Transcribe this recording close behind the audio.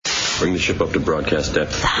Bring the ship up to broadcast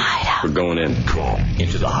depth. The Hideout. We're going in.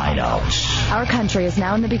 Into the Hideout. Our country is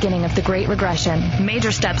now in the beginning of the Great Regression.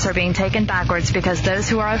 Major steps are being taken backwards because those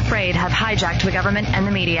who are afraid have hijacked the government and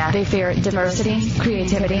the media. They fear diversity,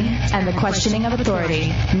 creativity, and the questioning of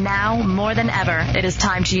authority. Now, more than ever, it is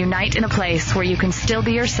time to unite in a place where you can still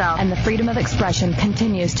be yourself and the freedom of expression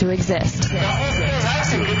continues to exist.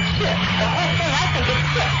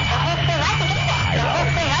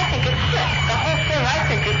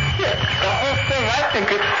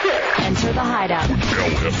 Enter the Hideout.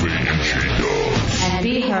 LFA and J-Dubs. And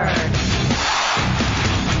be heard.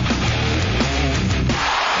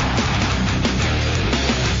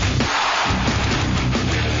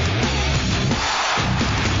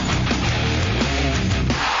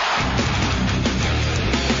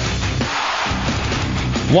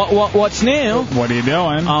 What's new? What are you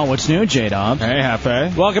doing? What's new, J-Dubs? Hey,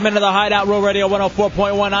 Hefe. Welcome into the Hideout, Real Radio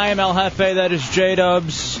 104.1. I am El Jefe. That is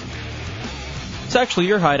J-Dubs. It's actually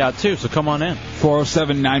your Hideout, too, so come on in.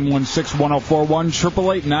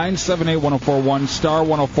 407-916-1041, 888-978-1041, star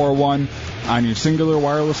 1041 on your singular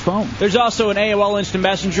wireless phone. There's also an AOL Instant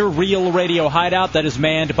Messenger, Real Radio Hideout, that is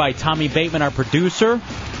manned by Tommy Bateman, our producer.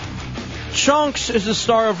 Chunks is the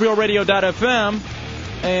star of RealRadio.fm.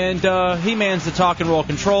 And he mans the talk and roll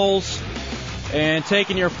controls. And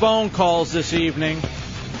taking your phone calls this evening,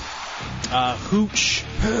 Hooch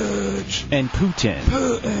and Putin.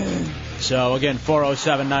 So, again,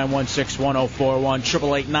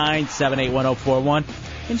 407-916-1041, 888-978-1041,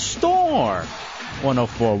 and star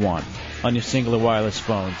 1041 on your singular wireless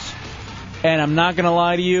phones. And I'm not going to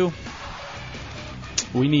lie to you,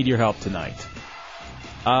 we need your help tonight.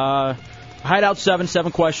 Hideout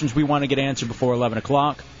 7 questions we want to get answered before 11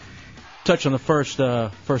 o'clock. Touch on the first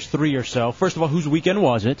three or so. First of all, whose weekend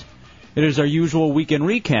was it? It is our usual weekend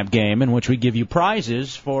recap game in which we give you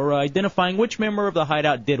prizes for identifying which member of the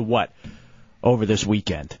Hideout did what over this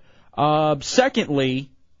weekend. Secondly,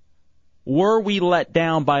 were we let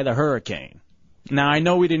down by the hurricane? Now, I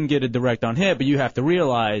know we didn't get a direct on hit, but you have to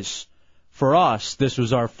realize, for us, this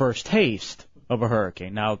was our first taste of a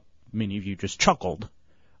hurricane. Now, many of you just chuckled.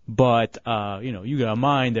 But, you got to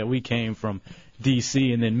mind that we came from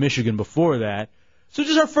D.C. and then Michigan before that. So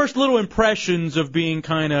just our first little impressions of being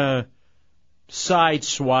kind of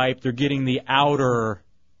sideswiped or getting the outer.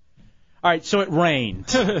 All right, so it rained.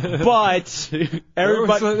 But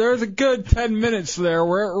everybody. There was a good 10 minutes there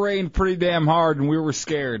where it rained pretty damn hard and we were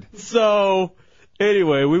scared. So,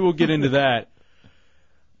 anyway, we will get into that.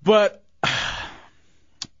 But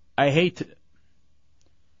I hate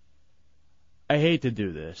to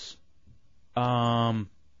do this. I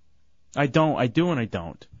do and I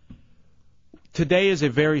don't. Today is a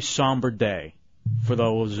very somber day for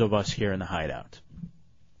those of us here in the Hideout.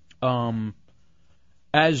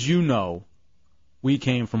 As you know, we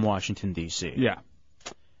came from Washington, D.C. Yeah.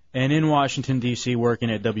 And in Washington, D.C.,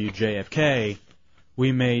 working at WJFK,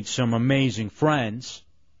 we made some amazing friends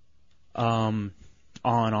on,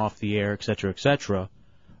 off the air, et cetera, et cetera.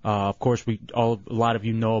 Of course, a lot of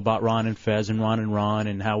you know about Ron and Fez and Ron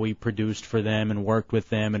and how we produced for them and worked with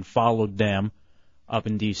them and followed them up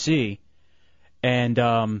in D.C. And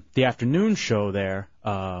the afternoon show there,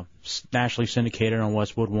 nationally syndicated on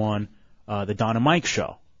Westwood One, the Don and Mike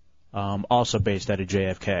Show, also based out of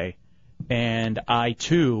JFK. And I,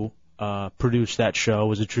 too, produced that show,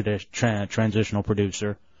 was a transitional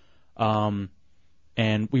producer. And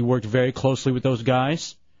we worked very closely with those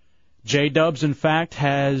guys. J-Dubs, in fact,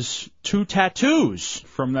 has 2 tattoos.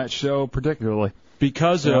 From that show particularly.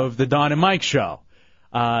 Because of the Don and Mike Show.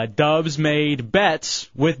 Dubs made bets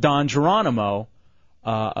with Don Geronimo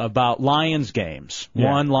about Lions games. Yeah.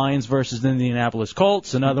 One, Lions versus the Indianapolis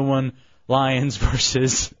Colts. Another one, Lions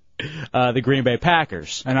versus the Green Bay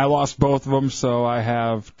Packers. And I lost both of them, so I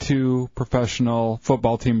have 2 professional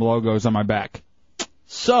football team logos on my back.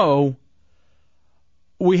 So,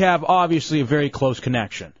 we have obviously a very close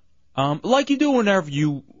connection. Like you do whenever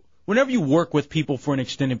you work with people for an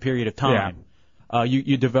extended period of time. Yeah.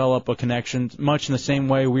 You develop a connection, much in the same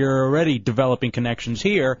way we're already developing connections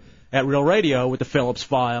here at Real Radio with the Phillips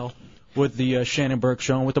File, with the Shannon Burke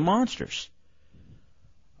Show, and with the Monsters.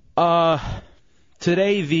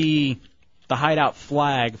 Today the Hideout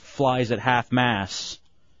flag flies at half-mast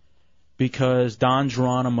because Don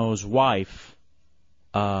Geronimo's wife,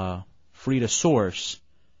 Frida Source,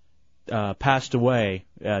 passed away,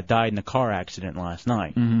 died in a car accident last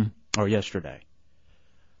night, or yesterday.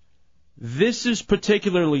 This is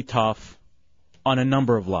particularly tough on a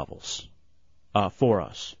number of levels for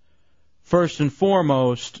us. First and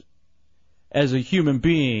foremost, as a human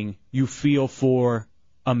being, you feel for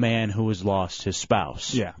a man who has lost his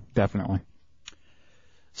spouse. Yeah, definitely.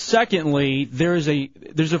 Secondly, there's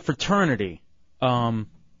a fraternity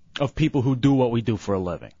of people who do what we do for a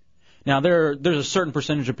living. Now, there's a certain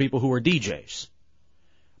percentage of people who are DJs.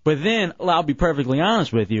 But then, I'll be perfectly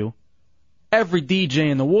honest with you, every DJ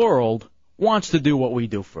in the world wants to do what we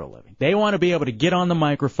do for a living. They want to be able to get on the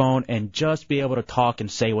microphone and just be able to talk and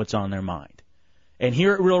say what's on their mind. And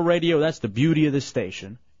here at Real Radio, that's the beauty of this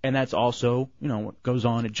station. And that's also, what goes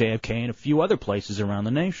on at JFK and a few other places around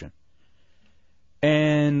the nation.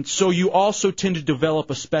 And so you also tend to develop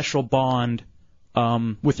a special bond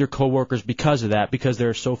with your coworkers because of that, because there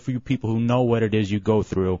are so few people who know what it is you go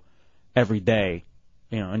through every day,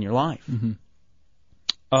 in your life.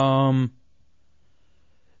 Mm-hmm.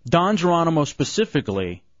 Don Geronimo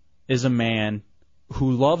specifically is a man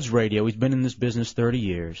who loves radio. He's been in this business 30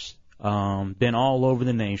 years, been all over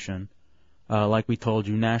the nation, like we told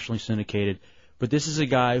you, nationally syndicated. But this is a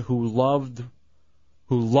guy who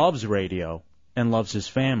loves radio and loves his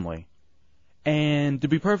family. And to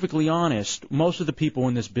be perfectly honest, most of the people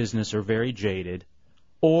in this business are very jaded,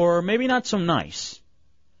 or maybe not so nice.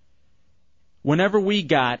 Whenever we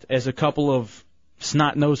got, as a couple of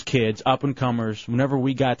snot-nosed kids, up-and-comers, whenever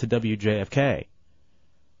we got to WJFK,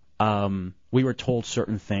 we were told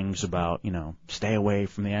certain things about, stay away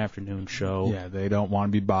from the afternoon show. Yeah, they don't want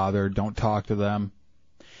to be bothered. Don't talk to them.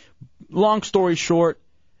 Long story short,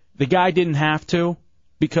 the guy didn't have to,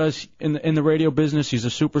 because in the radio business, he's a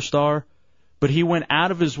superstar, but he went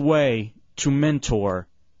out of his way to mentor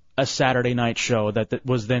a Saturday night show that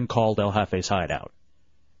was then called El Jefe's Hideout.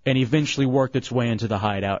 And eventually worked its way into the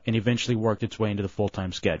Hideout, and eventually worked its way into the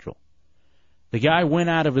full-time schedule. The guy went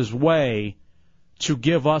out of his way to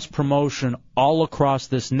give us promotion all across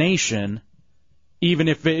this nation, even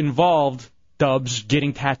if it involved Dubs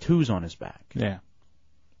getting tattoos on his back. Yeah.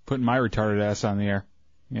 Putting my retarded ass on the air.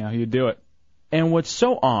 Yeah, he'd do it. And what's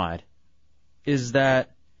so odd is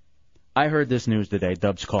that I heard this news today.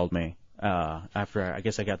 Dubs called me after, I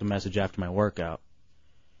guess I got the message after my workout.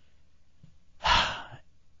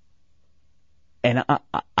 And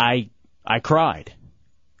I cried.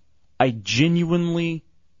 I genuinely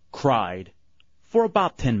cried for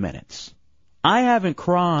about 10 minutes. I haven't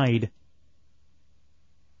cried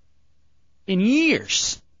in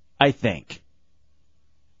years, I think.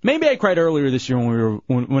 Maybe I cried earlier this year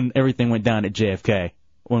when everything went down at JFK,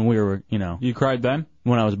 when we were, You cried then?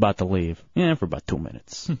 When I was about to leave. Yeah, for about 2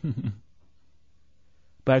 minutes.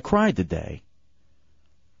 But I cried today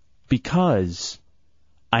because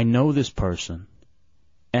I know this person,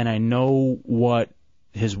 and I know what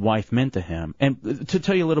his wife meant to him. And to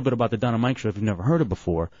tell you a little bit about the Don and Mike Show, if you've never heard it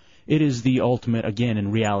before, it is the ultimate, again,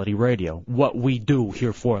 in reality radio. What we do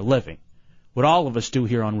here for a living. What all of us do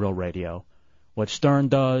here on Real Radio. What Stern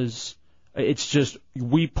does. It's just,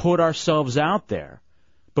 we put ourselves out there.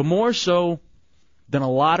 But more so than a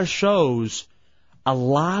lot of shows, a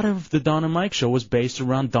lot of the Don and Mike Show was based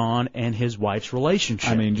around Don and his wife's relationship.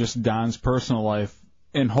 I mean, just Don's personal life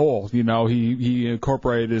in whole. He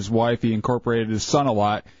incorporated his wife, he incorporated his son a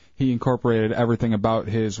lot, he incorporated everything about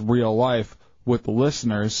his real life with the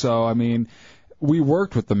listeners. So, I mean, we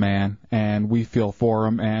worked with the man, and we feel for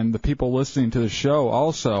him, and the people listening to the show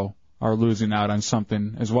also are losing out on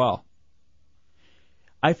something as well.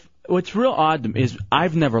 What's real odd to me is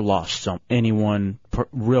I've never lost anyone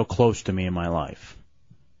real close to me in my life.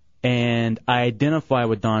 And I identify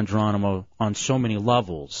with Don Geronimo on so many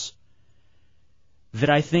levels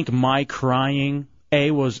that I think my crying,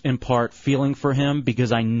 was in part feeling for him,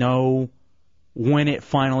 because I know when it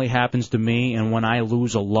finally happens to me and when I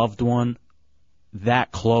lose a loved one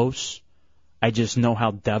that close, I just know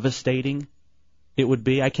how devastating it would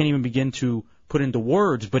be. I can't even begin to put into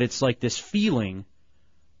words, but it's like this feeling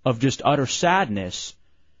of just utter sadness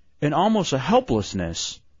and almost a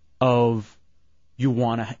helplessness of you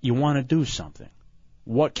want to do something.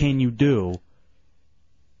 What can you do?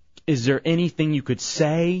 Is there anything you could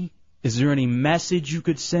say? Is there any message you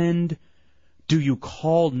could send? Do you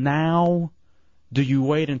call now? Do you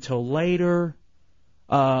wait until later?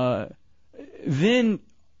 Then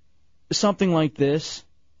something like this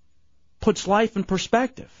puts life in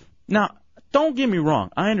perspective. Now, don't get me wrong.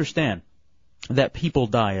 I understand that people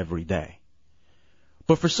die every day.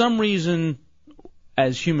 But for some reason,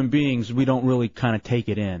 as human beings, we don't really kind of take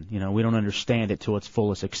it in. We don't understand it to its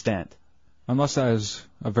fullest extent. Unless that has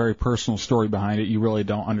a very personal story behind it, you really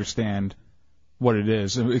don't understand what it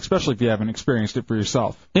is, especially if you haven't experienced it for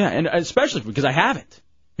yourself. Yeah, and especially because I haven't,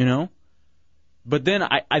 But then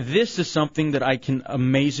this is something that I can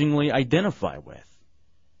amazingly identify with.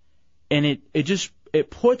 And it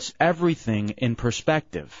puts everything in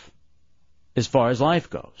perspective as far as life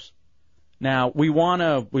goes. Now we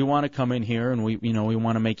wanna come in here and we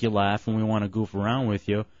want to make you laugh and we want to goof around with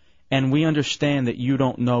you, and we understand that you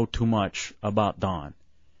don't know too much about Don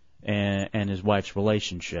and his wife's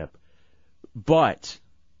relationship, but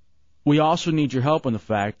we also need your help in the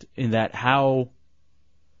fact in that how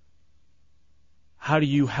do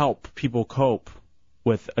you help people cope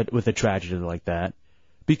with a tragedy like that?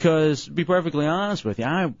 Because, to be perfectly honest with you,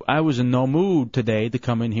 I was in no mood today to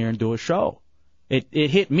come in here and do a show. It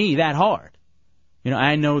hit me that hard.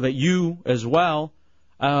 I know that you as well,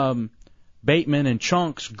 Bateman and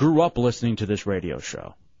Chunks, grew up listening to this radio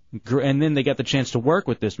show. And then they got the chance to work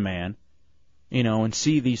with this man, and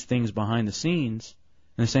see these things behind the scenes.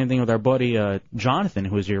 And the same thing with our buddy Jonathan,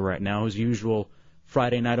 who is here right now, his usual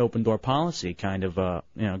Friday night open door policy kind of guy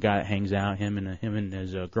that hangs out, him and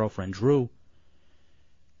his girlfriend Drew.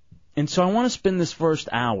 And so I want to spend this first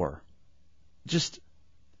hour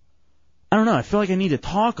I don't know, I feel like I need to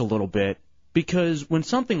talk a little bit, because when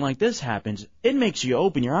something like this happens, it makes you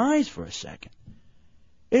open your eyes for a second.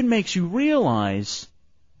 It makes you realize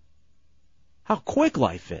how quick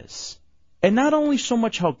life is. And not only so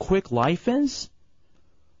much how quick life is,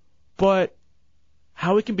 but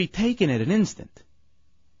how it can be taken at an instant.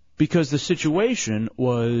 Because the situation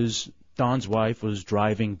was Don's wife was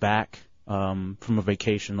driving back from a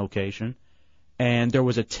vacation location, and there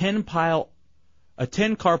was a 10-car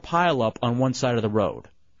pileup on one side of the road.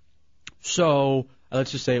 So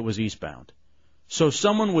let's just say it was eastbound. So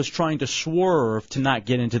someone was trying to swerve to not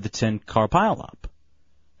get into the 10-car pileup.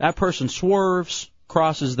 That person swerves,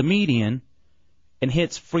 crosses the median, and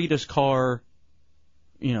hits Frida's car,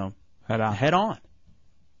 head on.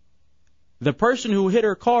 The person who hit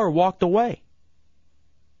her car walked away.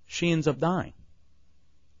 She ends up dying.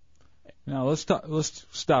 Now let's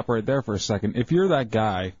stop right there for a second. If you're that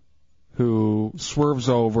guy who swerves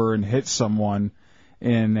over and hits someone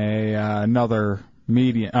in another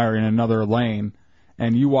median or in another lane,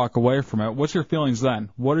 and you walk away from it, what's your feelings then?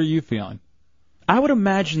 What are you feeling? I would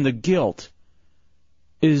imagine the guilt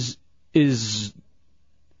is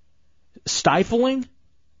stifling.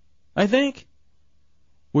 I think.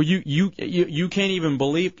 Well, you can't even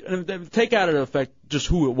believe. Take out of effect just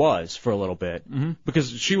who it was for a little bit, because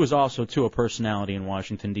she was also too a personality in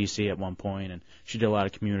Washington D.C. at one point, and she did a lot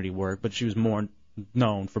of community work. But she was more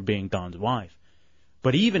known for being Don's wife.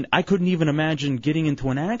 But I couldn't even imagine getting into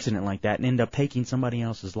an accident like that and end up taking somebody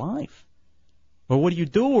else's life. Well, what do you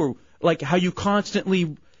do? Or like how you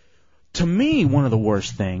constantly, to me, one of the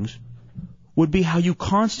worst things would be how you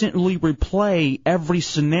constantly replay every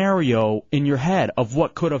scenario in your head of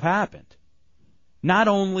what could have happened. Not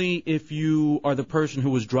only if you are the person who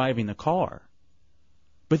was driving the car,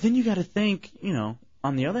 but then you got to think,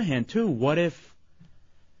 on the other hand too, what if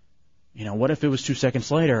it was 2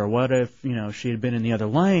 seconds later, or what if, she had been in the other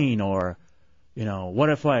lane, or, what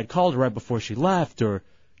if I had called her right before she left, or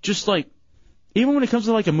just like, even when it comes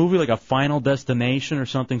to like a movie like a Final Destination or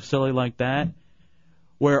something silly like that,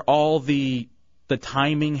 where all the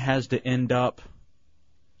timing has to end up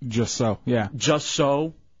just so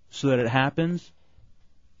that it happens.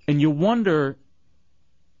 And you wonder,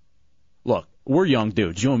 look, we're young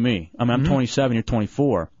dudes, you and me. I mean, I'm 27, you're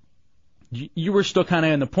 24. You were still kind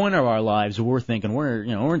of in the point of our lives where we're thinking we're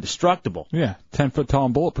indestructible. Yeah, 10 foot tall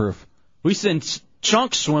and bulletproof. We sent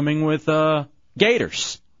Chunks swimming with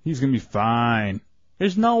gators. He's gonna be fine.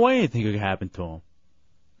 There's no way anything could happen to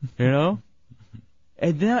him.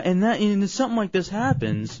 And something like this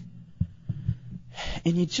happens,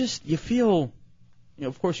 and you feel,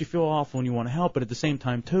 of course you feel awful and you want to help, but at the same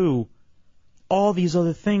time too, all these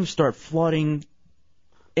other things start flooding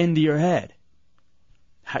into your head.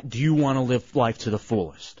 Do you want to live life to the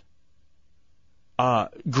fullest?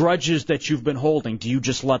 Grudges that you've been holding, do you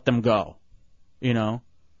just let them go?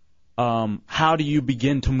 How do you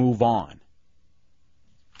begin to move on?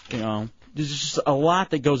 There's just a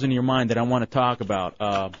lot that goes into your mind that I want to talk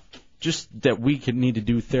about, just that we need to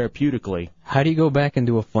do therapeutically. How do you go back and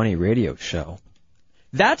do a funny radio show?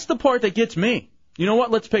 That's the part that gets me. You know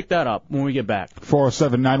what? Let's pick that up when we get back.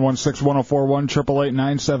 407-916-1041,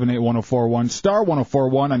 888-978-1041, star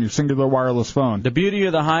 1041 on your singular wireless phone. The beauty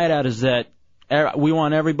of the Hideout is that we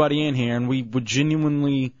want everybody in here, and we would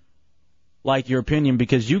genuinely like your opinion,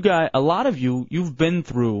 because you guys, a lot of you've been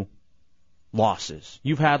through losses.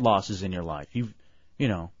 You've had losses in your life. You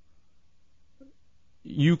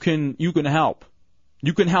can help.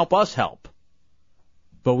 You can help us help.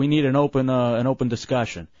 But we need an open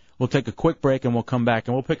discussion. We'll take a quick break and we'll come back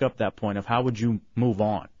and we'll pick up that point of how would you move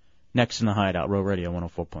on. Next in the Hideout, Row Radio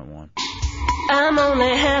 104.1. I'm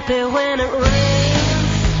only happy when it rains.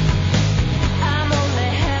 I'm only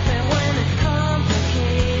happy when it's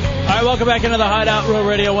complicated. right, welcome back into the Hideout, Real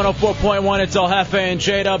Radio 104.1. It's El Jefe and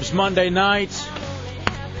J-Dubs Monday night.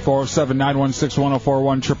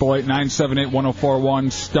 407-916-1041,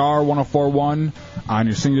 888-978-1041, star 1041 on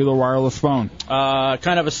your singular wireless phone.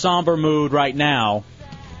 Kind of a somber mood right now.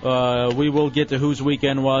 We will get to whose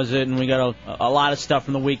weekend was it, and we got a lot of stuff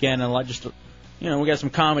from the weekend, and a lot we got some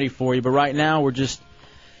comedy for you. But right now, we're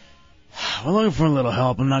looking for a little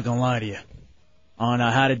help. I'm not gonna lie to you on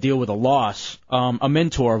how to deal with a loss. A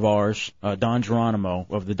mentor of ours, Don Geronimo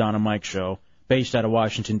of the Don and Mike Show, based out of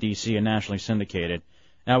Washington D.C. and nationally syndicated.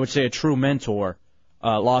 And I would say a true mentor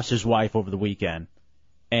lost his wife over the weekend,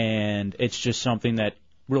 and it's just something that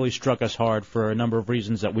really struck us hard for a number of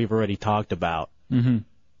reasons that we've already talked about. Mm-hmm.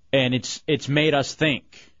 And it's made us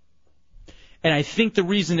think. And I think the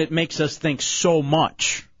reason it makes us think so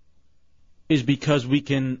much is because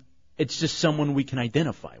it's just someone we can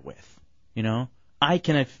identify with, you know? I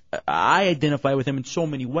identify with him in so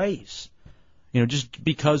many ways, you know, just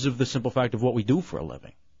because of the simple fact of what we do for a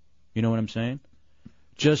living. You know what I'm saying?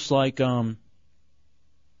 Just like, there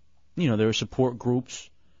are support groups,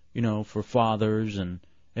 you know, for fathers and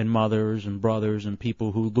mothers and brothers and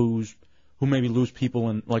people who maybe lose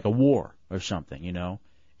people in like a war or something, you know.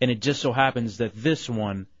 And it just so happens that this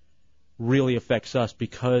one really affects us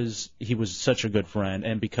because he was such a good friend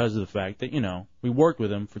and because of the fact that, you know, we worked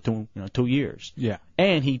with him for 2 years. Yeah.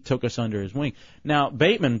 And he took us under his wing. Now,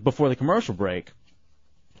 Bateman, before the commercial break,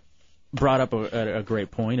 brought up a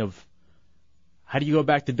great point of how do you go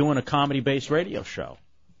back to doing a comedy-based radio show?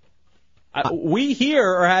 We here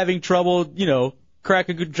are having trouble, you know,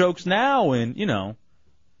 cracking good jokes now and, you know,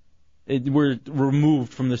 we're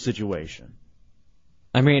removed from the situation.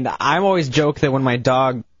 I mean, I always joke that when my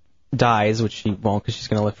dog dies, which she won't because she's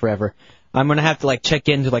going to live forever, I'm going to have to, like, check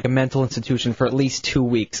into, like, a mental institution for at least 2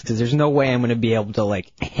 weeks because there's no way I'm going to be able to, like,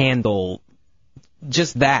 handle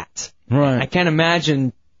just that. Right. I can't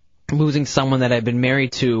imagine losing someone that I've been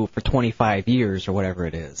married to for 25 years or whatever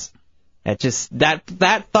it is.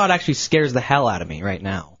 That thought actually scares the hell out of me right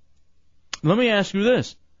now. Let me ask you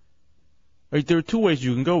this. Right, there are two ways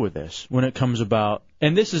you can go with this when it comes about,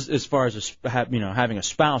 and this is as far as having a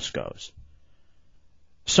spouse goes.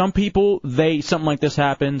 Some people, something like this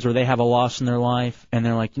happens, or they have a loss in their life, and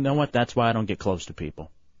they're like, you know what? That's why I don't get close to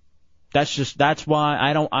people. That's why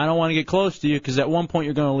I don't want to get close to you because at one point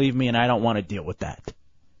you're going to leave me, and I don't want to deal with that.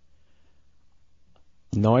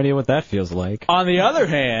 No idea what that feels like. On the other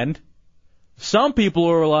hand, some people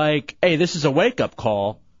are like, hey, this is a wake-up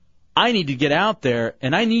call. I need to get out there,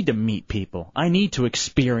 and I need to meet people. I need to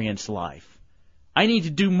experience life. I need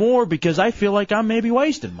to do more because I feel like I'm maybe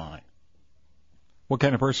wasting mine. What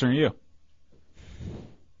kind of person are you?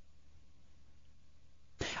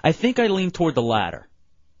 I think I lean toward the latter.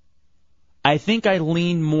 I think I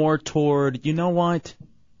lean more toward, you know what?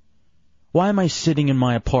 Why am I sitting in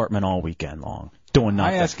my apartment all weekend long doing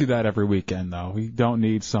nothing? I ask you that every weekend, though. We don't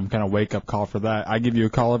need some kind of wake-up call for that. I give you a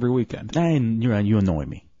call every weekend. And you annoy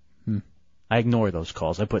me. I ignore those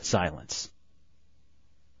calls. I put silence.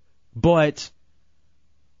 But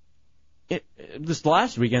this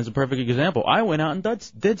last weekend's a perfect example. I went out and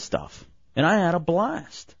did stuff, and I had a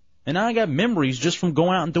blast. And I got memories just from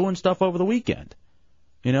going out and doing stuff over the weekend,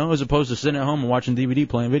 you know, as opposed to sitting at home and watching DVD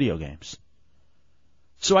playing video games.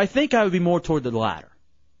 So I think I would be more toward the latter.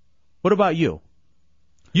 What about you?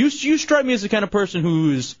 You strike me as the kind of person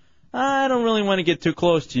who's, I don't really want to get too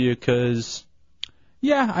close to you because...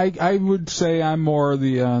 Yeah, I would say I'm more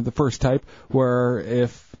the first type, where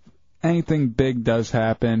if anything big does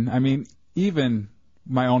happen, I mean, even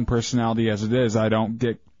my own personality as it is, I don't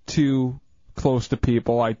get too close to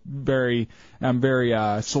people. I'm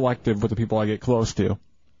very selective with the people I get close to,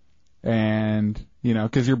 and you know,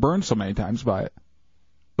 because you're burned so many times by it.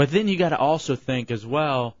 But then you got to also think as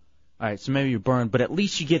well. All right, so maybe you're burned, but at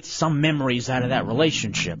least you get some memories out of that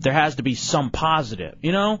relationship. There has to be some positive,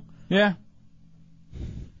 you know? Yeah.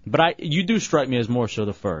 But you do strike me as more so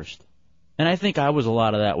the first. And I think I was a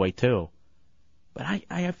lot of that way, too. But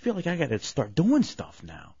I feel like I got to start doing stuff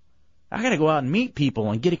now. I got to go out and meet people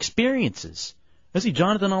and get experiences. I see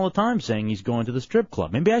Jonathan all the time saying he's going to the strip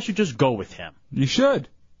club. Maybe I should just go with him. You should.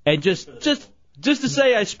 And just to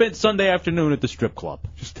say I spent Sunday afternoon at the strip club.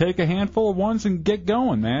 Just take a handful of ones and get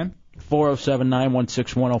going, man.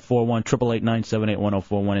 407-916-1041,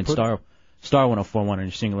 888-978-1041, and star 1041 on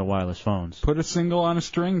your singular wireless phones. Put a single on a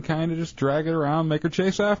string, kind of just drag it around, make her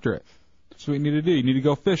chase after it. That's what you need to do. You need to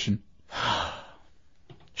go fishing.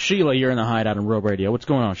 Sheila, you're in the Hideout on Road Radio. What's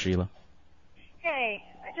going on, Sheila? Hey,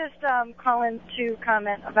 I just calling to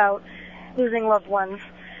comment about losing loved ones.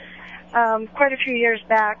 Quite a few years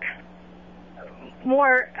back,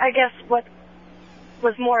 more, I guess, what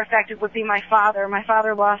was more affected would be my father. My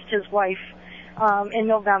father lost his wife in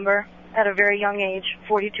November at a very young age,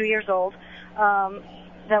 42 years old.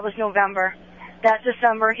 That was November. That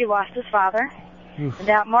December, he lost his father. And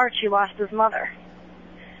that March, he lost his mother.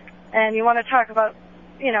 And you want to talk about,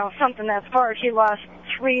 something that's hard. He lost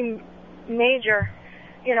 3 major,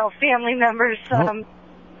 family members,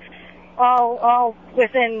 all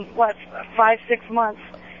within, 5-6 months.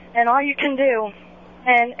 And all you can do,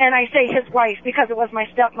 and I say his wife because it was my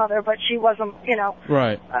stepmother, but she wasn't,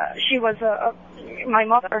 Right. She was my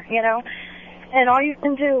mother, And all you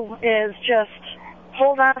can do is just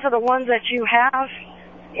hold on to the ones that you have,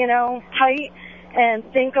 tight, and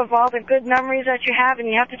think of all the good memories that you have, and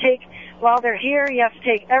you have to take, while they're here, you have to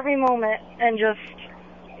take every moment and just,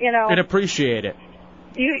 And appreciate it.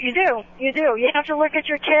 You do. You have to look at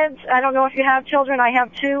your kids. I don't know if you have children. I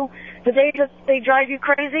have 2. The day that they drive you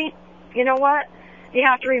crazy, you know what? You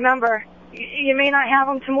have to remember, you may not have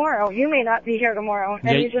them tomorrow. You may not be here tomorrow.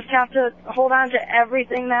 And you just have to hold on to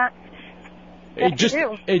everything that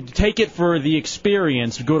take it for the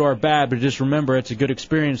experience, good or bad, but just remember it's a good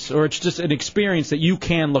experience, or it's just an experience that you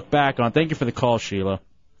can look back on. Thank you for the call, Sheila.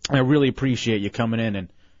 I really appreciate you coming in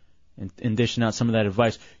and dishing out some of that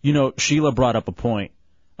advice. Sheila brought up a point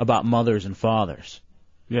about mothers and fathers.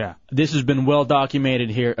 Yeah. This has been well documented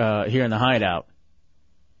here in the Hideout.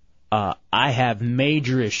 I have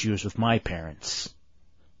major issues with my parents.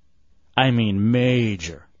 I mean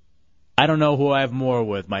major. I don't know who I have more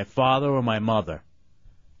with, my father or my mother.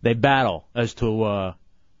 They battle as to,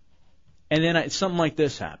 and then something like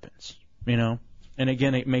this happens, And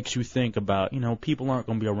again, it makes you think about, people aren't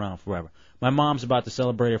going to be around forever. My mom's about to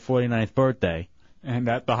celebrate her 49th birthday. And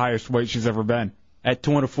at the highest weight she's ever been. At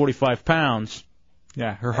 245 pounds.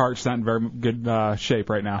 Yeah, her heart's not in very good shape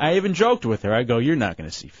right now. I even joked with her. I go, you're not going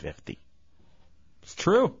to see 50. It's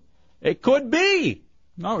true. It could be.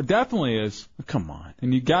 No, it definitely is. Come on.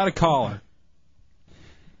 And you got to call her.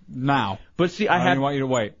 Now. But see, I don't want you to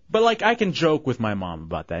wait. But, I can joke with my mom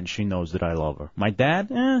about that, and she knows that I love her. My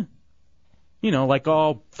dad, like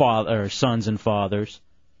all sons and fathers.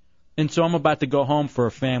 And so I'm about to go home for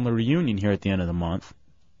a family reunion here at the end of the month.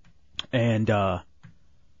 And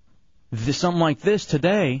something like this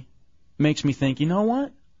today makes me think, you know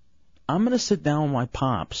what? I'm going to sit down with my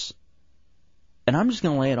pops, and I'm just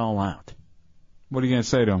going to lay it all out. What are you going to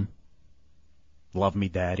say to him? Love me,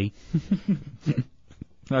 Daddy.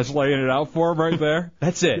 That's laying it out for him right there.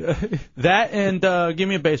 That's it. That and give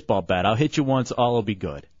me a baseball bat. I'll hit you once, all will be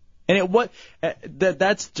good. And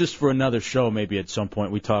that's just for another show. Maybe at some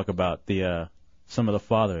point we talk about some of the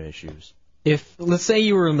father issues. If let's say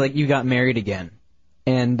you got married again,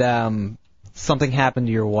 and something happened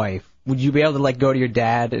to your wife, would you be able to go to your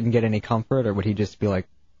dad and get any comfort, or would he just be like,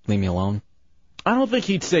 leave me alone? I don't think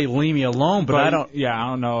he'd say leave me alone, but I don't. Yeah, I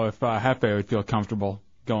don't know if Hefe would feel comfortable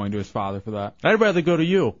going to his father for that. I'd rather go to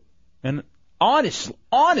you. And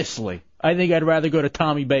honestly, I think I'd rather go to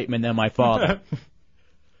Tommy Bateman than my father.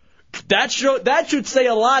 That should say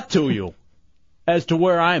a lot to you as to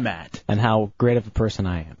where I'm at. And how great of a person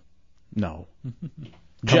I am. No.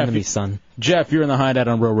 Come to me, son. Jeff, you're in the Hideout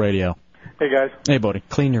on Real Radio. Hey, guys. Hey, buddy.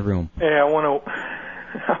 Clean your room. Hey, I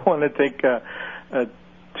want to take a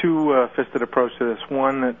two-fisted approach to this.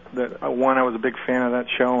 One, I was a big fan of that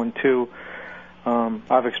show, and 2,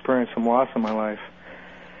 I've experienced some loss in my life.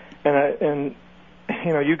 And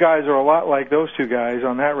you guys are a lot like those 2 guys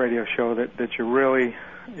on that radio show that you're really,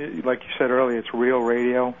 like you said earlier, it's real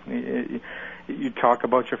radio. You talk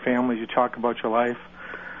about your families, you talk about your life.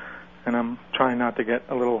 And I'm trying not to get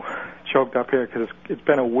a little choked up here because it's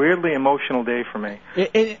been a weirdly emotional day for me.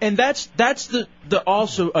 And that's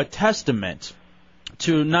also a testament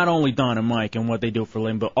to not only Don and Mike and what they do for a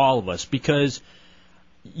living, but all of us, because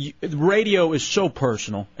radio is so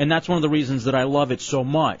personal, and that's one of the reasons that I love it so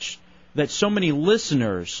much, that so many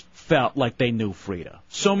listeners felt like they knew Frida.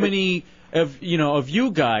 So many of you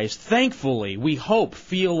guys, thankfully, we hope,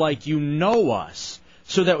 feel like you know us,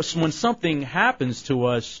 so that when something happens to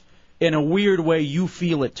us, in a weird way, you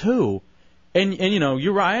feel it too. And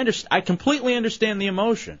you're right. I completely understand the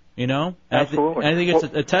emotion. Absolutely. I think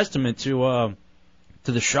it's a testament to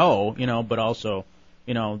the show. But also,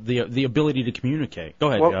 the ability to communicate.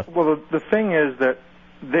 Go ahead, Jeff. Well, the thing is that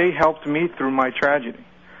they helped me through my tragedy.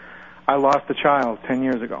 I lost a child 10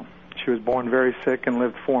 years ago. She was born very sick and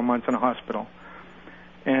lived 4 months in a hospital.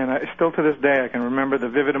 And still to this day, I can remember the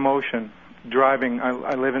vivid emotion driving.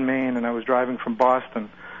 I live in Maine, and I was driving from Boston,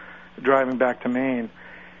 driving back to Maine.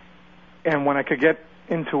 And when I could get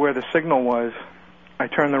into where the signal was, I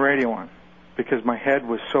turned the radio on because my head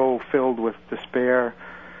was so filled with despair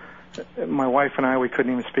my wife and I, we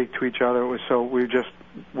couldn't even speak to each other. It was so we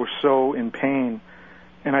were so in pain,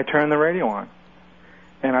 and I turned the radio on,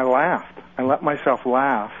 and I laughed. I let myself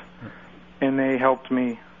laugh, and they helped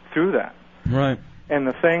me through that. Right. And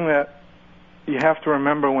the thing that you have to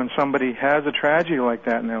remember when somebody has a tragedy like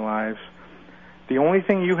that in their lives, the only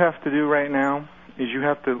thing you have to do right now is you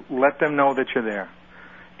have to let them know that you're there.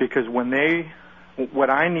 Because what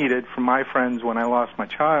I needed from my friends when I lost my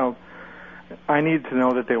child, I needed to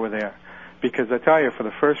know that they were there. Because I tell you, for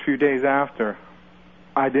the first few days after,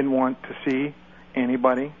 I didn't want to see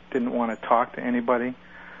anybody, didn't want to talk to anybody.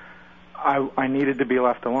 I needed to be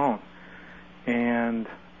left alone. And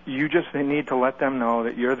you just need to let them know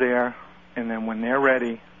that you're there, and then when they're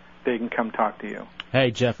ready, they can come talk to you.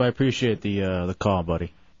 Hey, Jeff, I appreciate the call,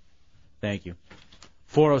 buddy. Thank you.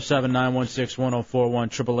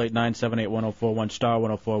 407-916-1041, 888-978-1041, star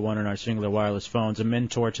 1041 on our singular wireless phones. A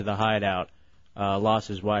mentor to the Hideout lost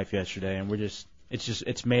his wife yesterday, and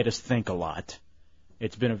it's made us think a lot.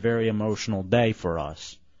 It's been a very emotional day for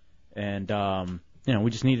us, and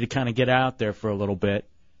we just needed to kind of get out there for a little bit,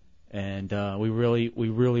 and we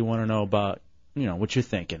really want to know about what you're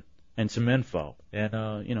thinking and some info, and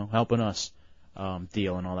helping us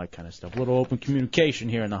deal and all that kind of stuff. A little open communication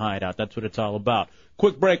here in the Hideout. That's what it's all about.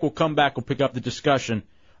 Quick break. We'll come back. We'll pick up the discussion.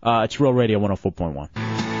 It's Real Radio 104.1.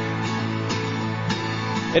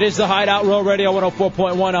 It is the Hideout, Real Radio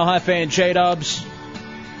 104.1. El Jefe and J-Dubs.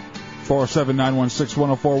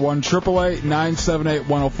 407-916-1041,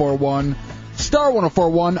 888-978-1041, star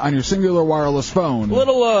 1041 on your singular wireless phone. A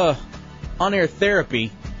little on-air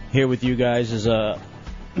therapy here with you guys is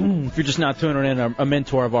if you're just not tuning in, a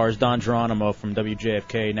mentor of ours, Don Geronimo from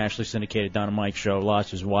WJFK, nationally syndicated Don and Mike show, lost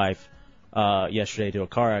his wife yesterday to a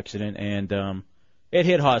car accident, and it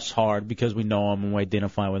hit us hard because we know him and we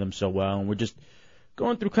identify with him so well, and we're just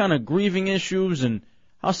going through kind of grieving issues and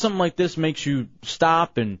how something like this makes you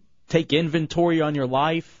stop and take inventory on your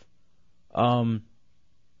life, and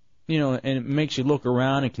it makes you look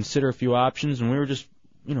around and consider a few options, and we were just,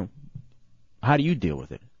 how do you deal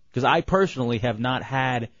with it? Because I personally have not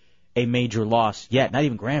had a major loss yet, not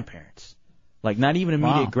even grandparents. Like, not even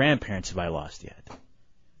immediate grandparents have I lost yet.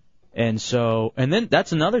 And then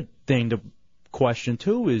that's another thing to question,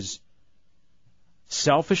 too, is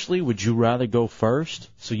selfishly, would you rather go first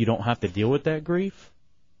so you don't have to deal with that grief?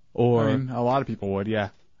 Or I mean, a lot of people would, yeah.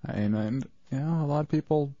 And a lot of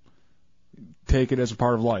people take it as a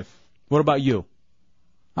part of life. What about you?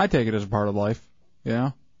 I take it as a part of life,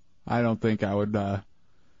 I don't think I would...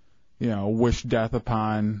 wish death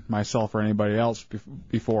upon myself or anybody else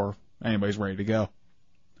before anybody's ready to go.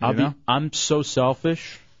 I'm so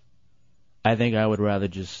selfish. I think I would rather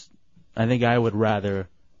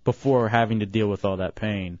before having to deal with all that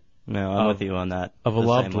pain. No, I'm with you on that. Of a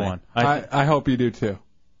loved one. I hope you do too.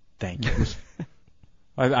 Thank you.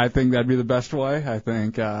 I think that'd be the best way. I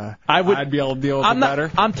think I'd be able to deal with it better.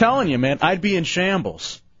 I'm telling you, man, I'd be in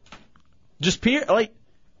shambles.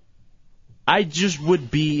 I just would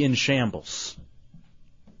be in shambles.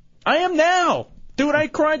 I am now. Dude, I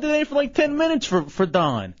cried today for like 10 minutes for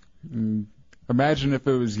Don. Imagine if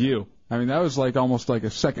it was you. I mean, that was like almost like a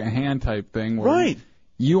second-hand type thing. Where right.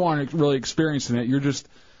 You aren't really experiencing it. You're just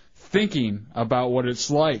thinking about what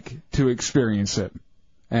it's like to experience it.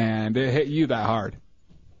 And it hit you that hard.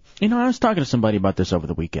 I was talking to somebody about this over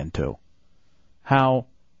the weekend, too. How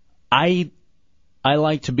I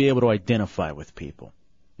like to be able to identify with people.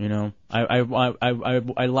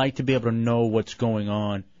 I like to be able to know what's going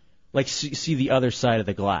on, like see the other side of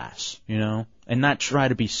the glass, and not try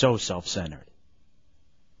to be so self-centered.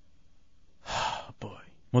 Oh, boy.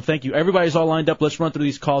 Well, thank you. Everybody's all lined up. Let's run through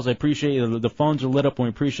these calls. I appreciate it. The phones are lit up, and we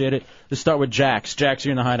appreciate it. Let's start with Jax. Jax,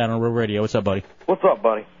 you're in the Hideout on Real Radio. What's up, buddy? What's up,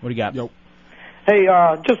 buddy? What do you got? Yo. Hey,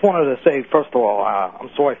 just wanted to say, first of all, I'm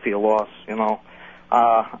sorry for your loss.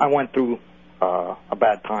 I went through a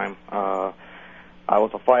bad time. I was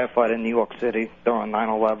a firefighter in New York City during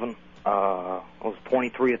 9/11. I was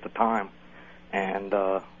 23 at the time, and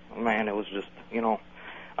man, it was just,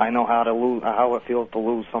 I know how it feels to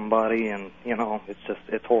lose somebody, and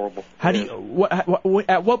it's horrible. How do you?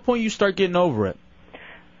 At what point you start getting over it?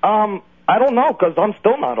 I don't know, because I'm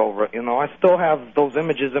still not over it. I still have those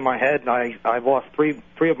images in my head. I lost three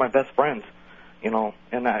of my best friends, in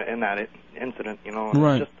that incident.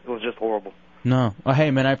 Right. It was just horrible. No.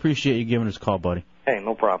 Hey, man, I appreciate you giving us a call, buddy. Hey,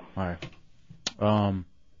 no problem. All right.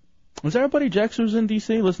 Was there everybody Jax who's in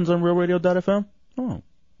D.C. listens on RealRadio.fm? Oh.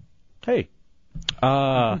 Hey.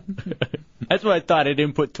 That's what I thought. I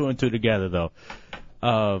didn't put two and two together, though.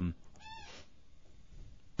 But,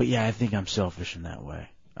 yeah, I think I'm selfish in that way.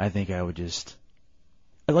 I think I would just...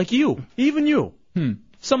 Like you. Even you.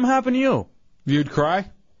 something happened to you. You'd cry?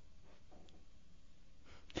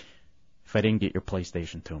 If I didn't get your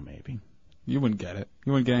PlayStation 2, maybe. You wouldn't get it.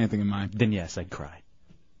 You wouldn't get anything in mine. Then yes, I'd cry.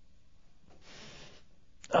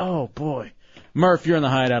 Oh, boy. Murph, you're in the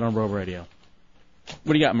Hideout on Road Radio.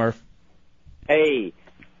 What do you got, Murph? Hey,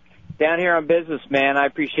 down here on business, man. I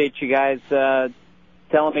appreciate you guys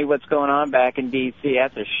telling me what's going on back in D.C.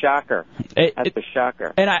 That's a shocker. That's a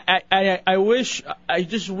shocker. And I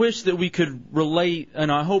just wish that we could relate, and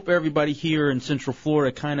I hope everybody here in Central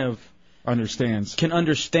Florida kind of can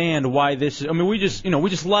understand why this is. I mean, we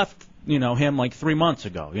just left, him like 3 months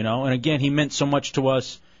ago, and again, he meant so much to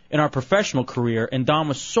us in our professional career, and Don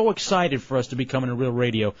was so excited for us to be coming to Real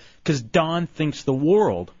Radio because Don thinks the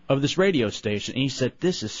world of this radio station, and he said,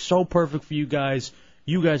 this is so perfect for you guys.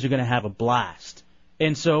 You guys are going to have a blast.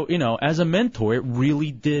 And so, as a mentor, it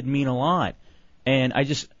really did mean a lot. And I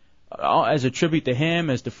just, as a tribute to him,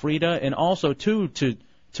 as to Frida, and also, too, to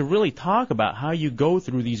really talk about how you go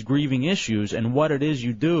through these grieving issues and what it is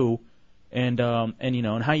you do and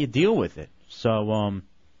and how you deal with it. So,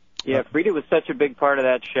 yeah, Frida was such a big part of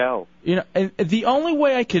that show. And the only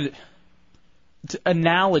way I could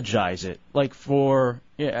analogize it,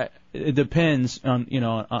 it depends on,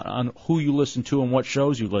 on who you listen to and what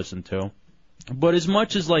shows you listen to. But as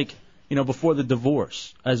much as before the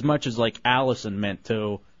divorce, as much as Allison meant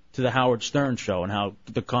to the Howard Stern show and how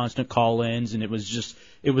the constant call-ins, and it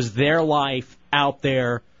was their life out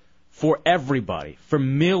there for everybody, for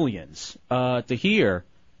millions to hear,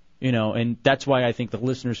 and that's why I think the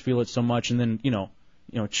listeners feel it so much. And then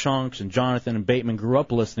Chunks and Jonathan and Bateman grew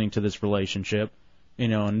up listening to this relationship,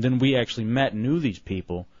 and then we actually met and knew these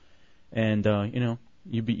people, and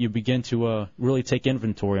you begin to really take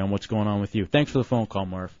inventory on what's going on with you. Thanks for the phone call,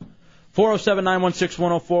 Murph.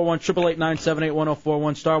 407-916-1041,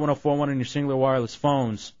 888-978-1041, star 1041 on your singular wireless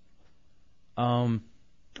phones. All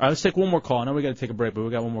right, let's take one more call. I know we got to take a break, but we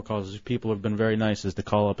got one more call. People have been very nice as to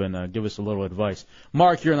call up and give us a little advice.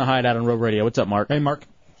 Mark, you're in the Hideout on Road Radio. What's up, Mark? Hey, Mark.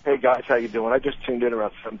 Hey, guys, how you doing? I just tuned in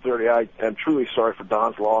around 7:30. I am truly sorry for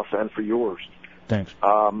Don's loss and for yours. Thanks.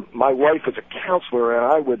 My wife is a counselor,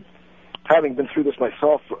 and I would, having been through this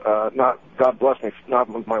myself, not God bless me, not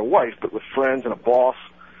with my wife, but with friends and a boss,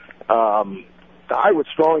 I would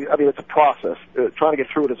strongly, it's a process. Trying to get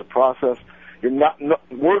through it is a process. You're all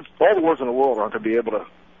the words in the world aren't going to be able to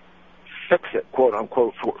fix it, quote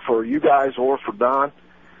unquote, for you guys or for Don.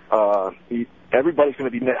 Everybody's going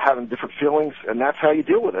to be having different feelings, and that's how you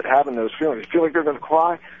deal with it, having those feelings. If you feel like they're going to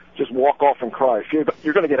cry, just walk off and cry. If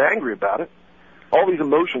you're going to get angry about it, all these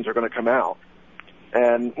emotions are going to come out.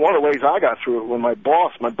 And one of the ways I got through it when my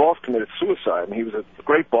boss committed suicide, and he was a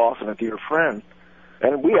great boss and a dear friend.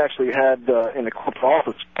 And we actually had in the corporate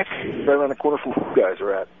office, right around the corner from where you guys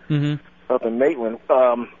are at, up in Maitland,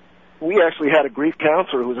 we actually had a grief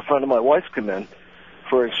counselor who was a friend of my wife's come in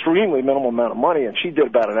for an extremely minimal amount of money, and she did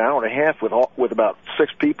about an hour and a half with about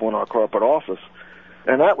 6 people in our corporate office.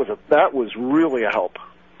 And that was really a help,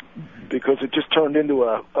 because it just turned into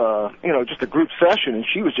just a group session, and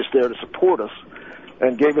she was just there to support us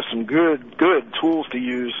and gave us some good tools to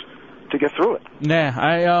use to get through it. And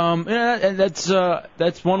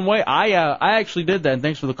that's one way. I actually did that. And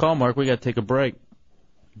thanks for the call, Mark. We got to take a break.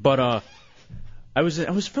 But I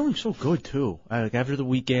was feeling so good too. After the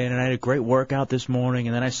weekend, and I had a great workout this morning.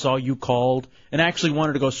 And then I saw you called, and I actually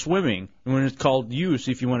wanted to go swimming. And when it called you,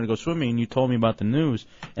 see if you wanted to go swimming, and you told me about the news.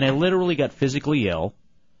 And I literally got physically ill,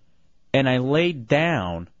 and I laid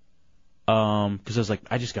down because I was like,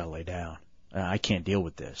 I just got to lay down. I can't deal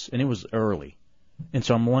with this. And it was early. And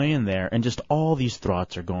so I'm laying there, and just all these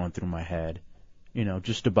thoughts are going through my head,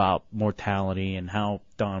 just about mortality and how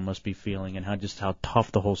Don must be feeling and how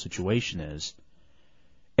tough the whole situation is.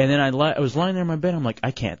 And then I was lying there in my bed. I'm like,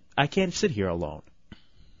 I can't sit here alone.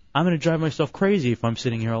 I'm going to drive myself crazy if I'm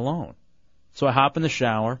sitting here alone. So I hop in the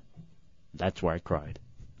shower. That's where I cried.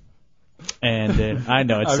 And then I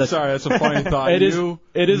know it's. I'm sorry, that's a funny thought. It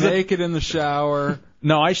is naked in the shower.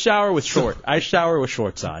 No, I shower with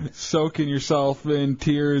shorts on. Soaking yourself in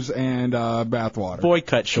tears and bathwater. Boy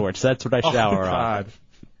cut shorts. That's what I shower on.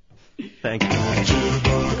 Thank you.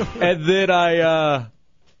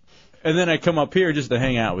 And then I come up here just to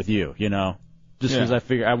hang out with you, just because I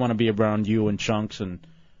figure I want to be around you and Chunks and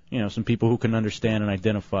some people who can understand and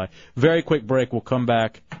identify. Very quick break. We'll come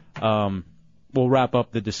back. We'll wrap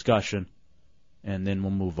up the discussion, and then we'll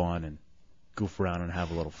move on and goof around and have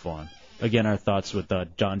a little fun. Again, our thoughts with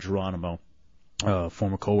John Geronimo,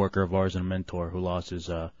 former coworker of ours and a mentor who lost his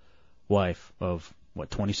wife of,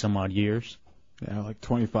 20-some-odd years? Yeah, like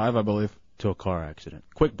 25, I believe. to a car accident.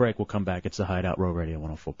 Quick break. We'll come back. It's the Hideout, Row Radio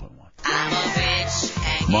 104.1.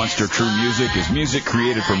 Monster True Music is music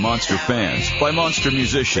created for Monster fans by Monster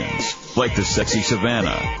musicians, like the sexy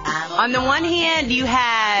Savannah. On the one hand, you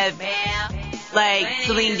have, like,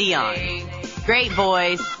 Celine Dion. Great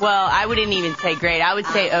voice. Well, I wouldn't even say great. I would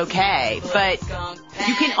say okay. But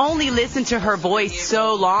you can only listen to her voice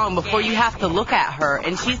so long before you have to look at her,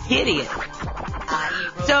 and she's hideous.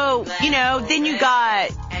 So, then you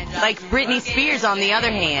got, like, Britney Spears on the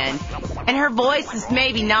other hand, and her voice is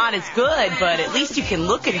maybe not as good, but at least you can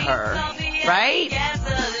look at her, right?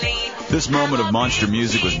 This moment of Monster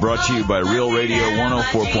Music was brought to you by Real Radio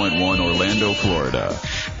 104.1 Orlando, Florida.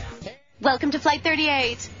 Welcome to Flight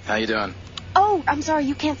 38. How you doing? Oh, I'm sorry,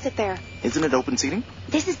 you can't sit there. Isn't it open seating?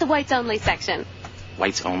 This is the whites only section.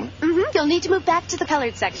 Whites only? Mm-hmm. You'll need to move back to the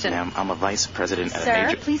colored section. Ma'am, I'm a vice president at a Sir,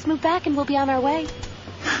 major... please move back and we'll be on our way.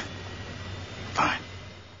 Fine.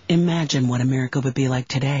 Imagine what America would be like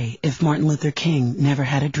today if Martin Luther King never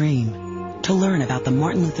had a dream. To learn about the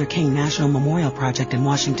Martin Luther King National Memorial Project in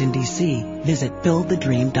Washington, D.C., visit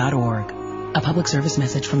buildthedream.org. A public service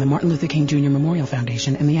message from the Martin Luther King Jr. Memorial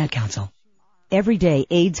Foundation and the Ad Council. Every day,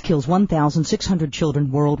 AIDS kills 1,600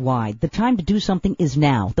 children worldwide. The time to do something is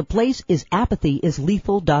now. The place is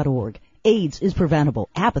apathyisLethal.org. AIDS is preventable.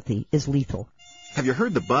 Apathy is lethal. Have you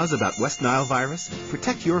heard the buzz about West Nile virus?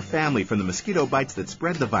 Protect your family from the mosquito bites that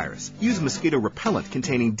spread the virus. Use mosquito repellent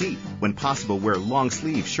containing DEET. When possible, wear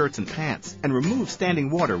long-sleeve shirts and pants. And remove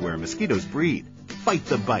standing water where mosquitoes breed. Fight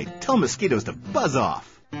the bite. Tell mosquitoes to buzz off.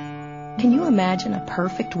 Can you imagine a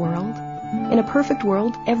perfect world? In a perfect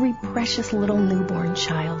world, every precious little newborn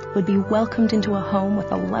child would be welcomed into a home with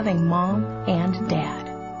a loving mom and dad.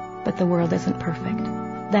 But the world isn't perfect.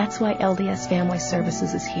 That's why LDS Family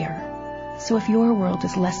Services is here. So if your world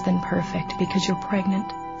is less than perfect because you're pregnant,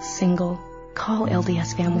 single, call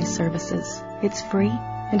LDS Family Services. It's free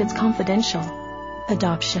and it's confidential.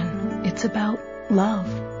 Adoption. It's about love.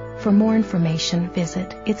 For more information,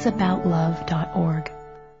 visit itsaboutlove.org.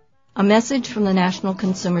 A message from the National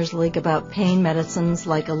Consumers League about pain medicines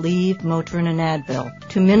like Aleve, Motrin, and Advil.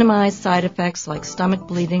 To minimize side effects like stomach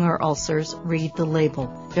bleeding or ulcers, read the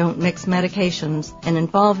label. Don't mix medications and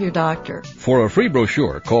involve your doctor. For a free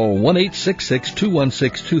brochure, call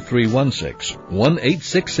 1-866-216-2316.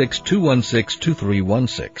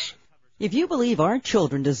 1-866-216-2316. If you believe our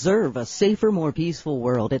children deserve a safer, more peaceful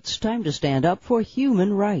world, it's time to stand up for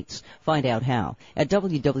human rights. Find out how at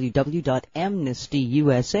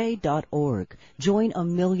www.amnestyusa.org. Join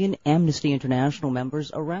 1 million Amnesty International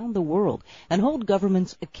members around the world and hold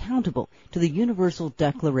governments accountable to the Universal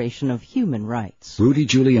Declaration of Human Rights. Rudy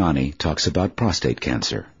Giuliani talks about prostate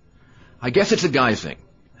cancer. I guess it's a guy thing.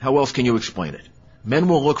 How else can you explain it? Men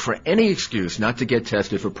will look for any excuse not to get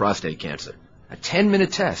tested for prostate cancer. A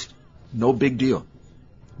 10-minute test. No big deal.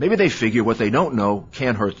 Maybe they figure what they don't know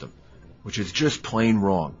can't hurt them, which is just plain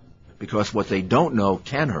wrong, because what they don't know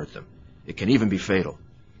can hurt them. It can even be fatal.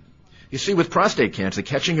 You see, with prostate cancer,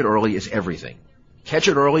 catching it early is everything. Catch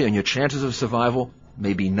it early and your chances of survival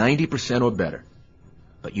may be 90% or better.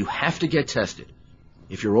 But you have to get tested.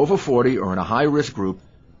 If you're over 40 or in a high-risk group,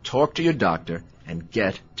 talk to your doctor and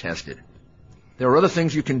get tested. There are other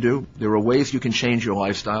things you can do. There are ways you can change your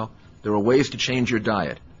lifestyle. There are ways to change your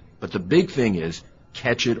diet. But the big thing is,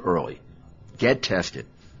 catch it early. Get tested.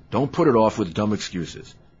 Don't put it off with dumb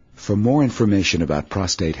excuses. For more information about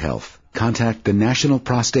prostate health, contact the National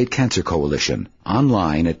Prostate Cancer Coalition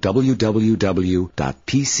online at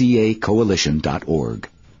www.pcacoalition.org.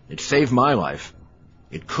 It saved my life.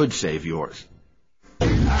 It could save yours. The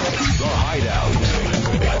Hideout.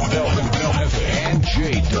 Del and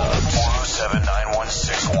J-Dubs.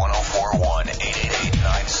 407-916-1041.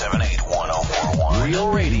 888-978-1041.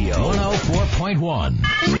 Real Radio 104.1.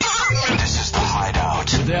 This is The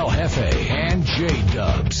Hideout. With El Jefe and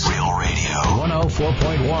J-Dubs. Real Radio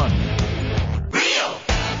 104.1. Real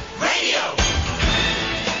Radio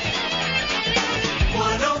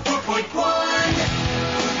 104.1.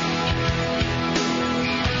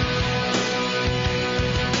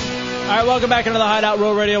 All right, welcome back into the Hideout,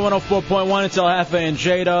 Road Radio 104.1. It's El Jefe and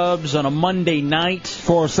J-Dubs on a Monday night.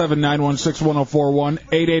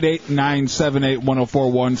 407-916-1041,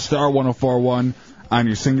 888-978-1041, star 1041 on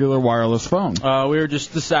your singular wireless phone. We were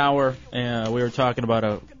just this hour, and we were talking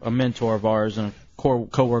about a mentor of ours and a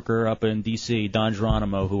co-worker up in D.C., Don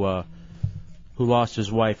Geronimo, who lost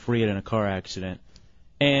his wife, Rhea, in a car accident.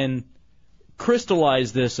 And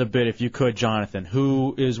crystallize this a bit, if you could, Jonathan,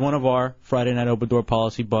 who is one of our Friday Night Open Door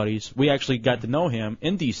Policy buddies. We actually got to know him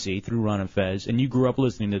in D.C. through Ron and Fez, and you grew up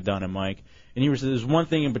listening to Don and Mike. And you were saying there's one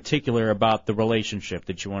thing in particular about the relationship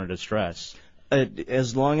that you wanted to stress.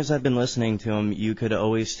 As long as I've been listening to him, you could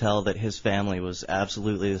always tell that his family was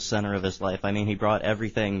absolutely the center of his life. I mean, he brought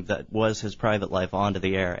everything that was his private life onto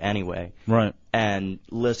the air anyway. Right. And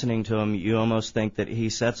listening to him, you almost think that he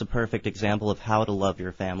sets a perfect example of how to love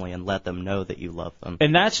your family and let them know that you love them.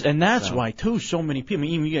 And that's why, too, so many people, I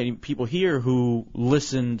mean, even you got people here who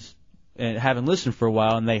listened and haven't listened for a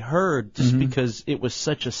while, and they heard just because it was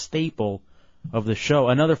such a staple of the show.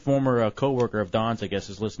 Another former coworker of Don's, I guess,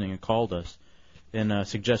 is listening and called us and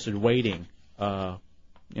suggested waiting,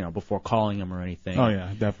 before calling him or anything. Oh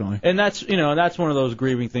yeah, definitely. And that's one of those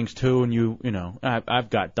grieving things too. And I've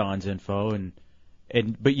got Don's info,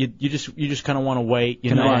 but you just kind of want to wait.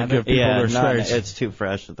 Give people their space. It's too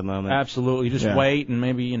fresh at the moment. Absolutely, you just wait and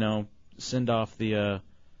maybe send off a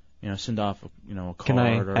card. Can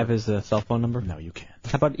I have his cell phone number? No, you can't.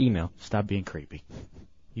 How about email? Stop being creepy.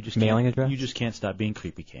 You just mailing can't, address? You just can't stop being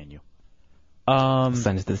creepy, can you?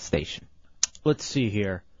 Send it to the station. Let's see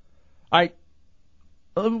here.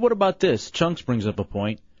 What about this? Chunks brings up a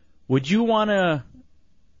point. Would you want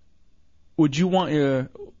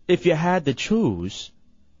if you had to choose,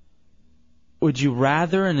 would you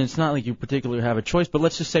rather, and it's not like you particularly have a choice, but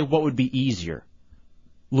let's just say what would be easier?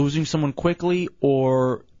 Losing someone quickly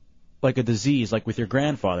or like a disease, like with your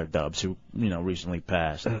grandfather, Dubs, who, recently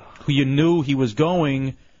passed, who you knew he was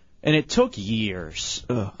going, and it took years.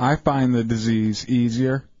 I find the disease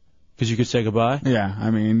easier. Because you could say goodbye? Yeah, I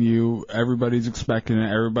mean, everybody's expecting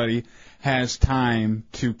it. Everybody has time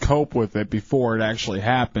to cope with it before it actually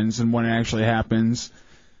happens, and when it actually happens,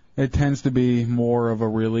 it tends to be more of a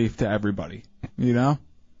relief to everybody, to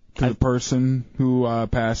the person who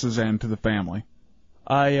passes and to the family.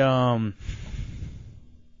 I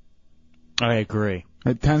agree.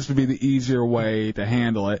 It tends to be the easier way to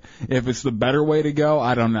handle it. If it's the better way to go,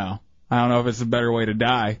 I don't know. I don't know if it's the better way to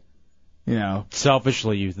die.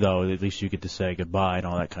 Selfishly, though, at least you get to say goodbye and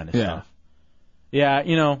all that kind of stuff. Yeah,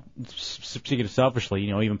 speaking of selfishly,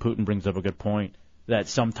 even Putin brings up a good point that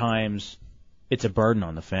sometimes it's a burden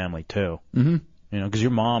on the family, too. Mm-hmm. Because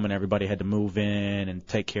your mom and everybody had to move in and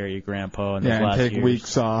take care of your grandpa in those last take years.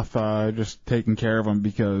 weeks off just taking care of him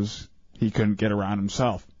because he couldn't get around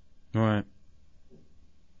himself. Right.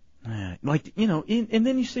 Yeah, and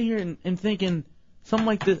then you sit here and thinking something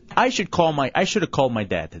like this. I should have called my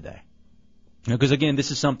dad today. Because again,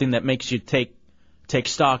 this is something that makes you take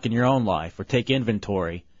stock in your own life or take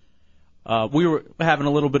inventory. We were having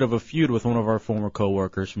a little bit of a feud with one of our former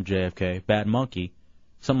coworkers from JFK, Bad Monkey.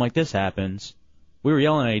 Something like this happens. We were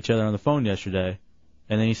yelling at each other on the phone yesterday,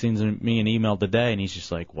 and then he sends me an email today, and he's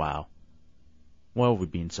just like, "Wow, why are we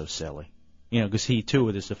being so silly?" Because he too,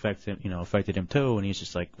 with this affected him too, and he's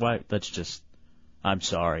just like, "Why? I'm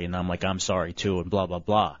sorry," and I'm like, "I'm sorry too," and blah blah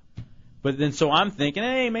blah. But then, so I'm thinking,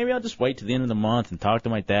 hey, maybe I'll just wait to the end of the month and talk to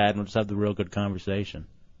my dad, and we'll just have the real good conversation.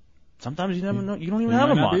 Sometimes you never know. You don't even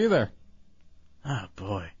have a month. Be there. Oh,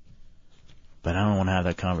 boy. But I don't want to have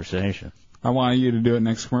that conversation. I want you to do it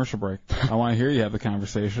next commercial break. I want to hear you have the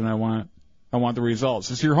conversation. I want the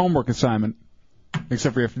results. It's your homework assignment,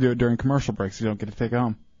 except for you have to do it during commercial breaks. You don't get to take it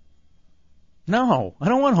home. No, I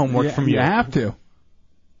don't want homework from you. You have to.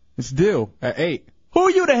 It's due at 8. Who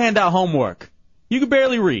are you to hand out homework? You can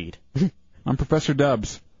barely read. I'm Professor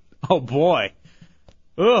Dubs. Oh, boy.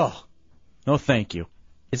 Ugh. No, thank you.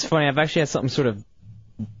 It's funny. I've actually had something sort of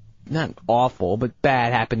not awful, but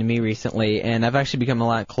bad happen to me recently, and I've actually become a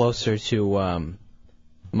lot closer to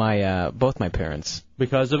both my parents.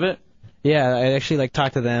 Because of it? Yeah, I actually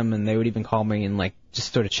talk to them, and they would even call me and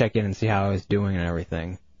just sort of check in and see how I was doing and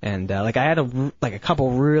everything. And I had a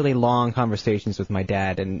couple really long conversations with my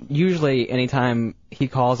dad, and usually anytime he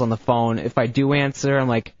calls on the phone, if I do answer, I'm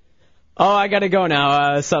like, "Oh, I gotta go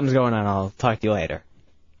now. Something's going on. I'll talk to you later."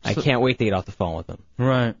 I can't wait to get off the phone with him.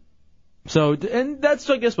 Right. So, and that's,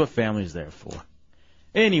 I guess, what family's there for.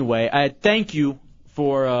 Anyway, I thank you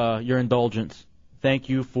for your indulgence. Thank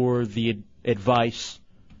you for the advice,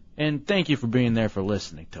 and thank you for being there for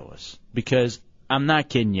listening to us. Because I'm not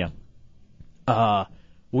kidding you.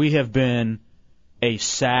 We have been a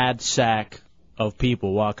sad sack of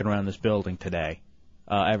people walking around this building today,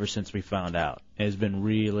 ever since we found out. It has been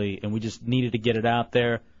really, and we just needed to get it out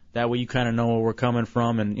there. That way you kind of know where we're coming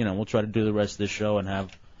from, and, we'll try to do the rest of the show and have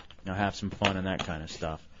some fun and that kind of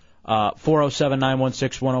stuff.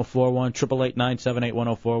 407-916-1041,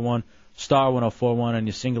 888-978-1041, star 1041 on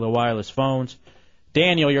your singular wireless phones.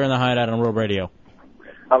 Daniel, you're in the Hideout on Real Radio.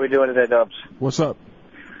 How we doing today, Dubs? What's up?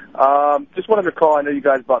 Just wanted to call. I know you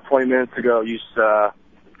guys about 20 minutes ago, the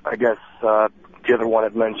other one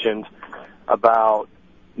had mentioned about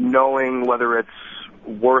knowing whether it's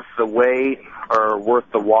worth the wait or worth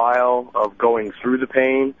the while of going through the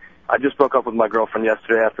pain. I just broke up with my girlfriend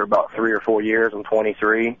yesterday after about 3 or 4 years. I'm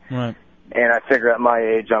 23. Right. And I figure at my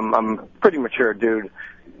age, I'm a pretty mature dude.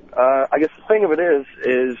 I guess the thing of it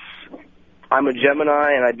is I'm a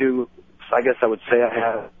Gemini, and I guess I would say I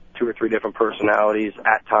have 2 or 3 different personalities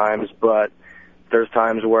at times, but there's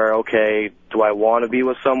times where, okay, do I want to be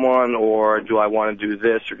with someone, or do I want to do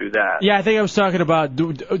this or do that? Yeah, I think I was talking about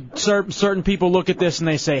certain people look at this and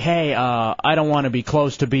they say, hey, I don't want to be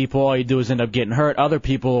close to people. All you do is end up getting hurt. Other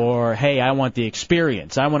people are, hey, I want the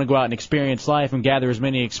experience. I want to go out and experience life and gather as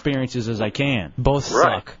many experiences as I can. Both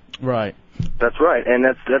suck. Right. That's right, and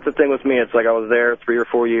that's the thing with me. It's like I was there 3 or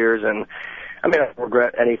 4 years, and I mean, I don't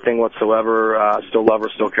regret anything whatsoever. Still love her,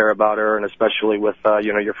 still care about her, and especially with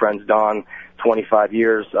your friend's Don, 25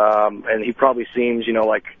 years, and he probably seems,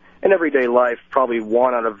 like in everyday life, probably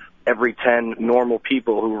 1 out of every 10 normal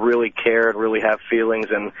people who really care and really have feelings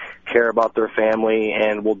and care about their family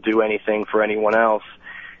and will do anything for anyone else.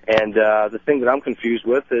 And the thing that I'm confused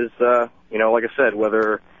with is, like I said,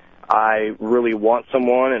 whether I really want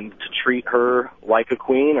someone and to treat her like a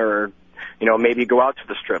queen, or maybe go out to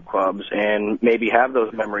the strip clubs and maybe have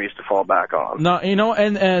those memories to fall back on. No,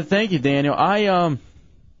 and thank you, Daniel.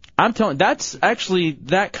 I'm telling, that's actually,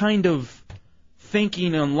 that kind of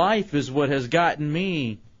thinking on life is what has gotten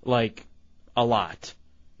me, like, a lot.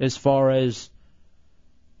 As far as,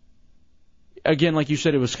 again, like you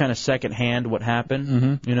said, it was kind of secondhand what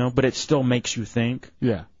happened, but it still makes you think.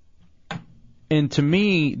 Yeah. And to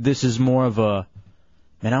me, this is more of a,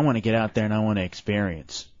 man, I want to get out there and I want to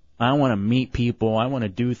experience. I want to meet people. I want to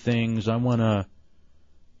do things. I want to,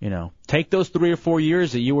 take those 3 or 4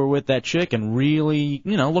 years that you were with that chick and really,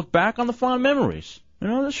 look back on the fond memories.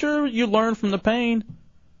 Sure, you learn from the pain.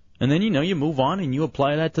 And then, you move on and you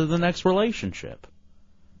apply that to the next relationship.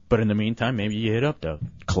 But in the meantime, maybe you hit up the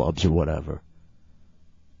clubs or whatever.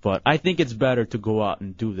 But I think it's better to go out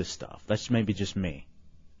and do this stuff. That's maybe just me,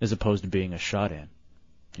 as opposed to being a shut-in,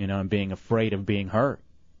 and being afraid of being hurt.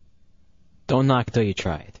 Don't knock till you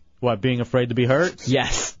try it. What, being afraid to be hurt?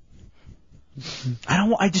 Yes.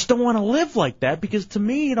 I just don't want to live like that, because to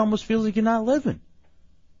me it almost feels like you're not living.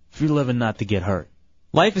 If you're living not to get hurt.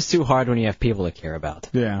 Life is too hard when you have people to care about.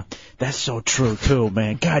 Yeah. That's so true too,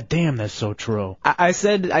 man. God damn, that's so true. I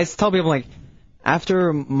tell people, like,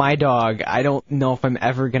 after my dog, I don't know if I'm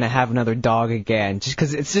ever going to have another dog again, just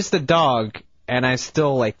because it's just a dog, and I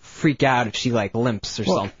still, like, freak out if she, like, limps or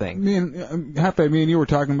something. Hefe, me and you were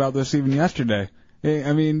talking about this even yesterday.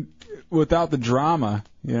 I mean, without the drama,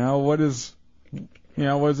 what does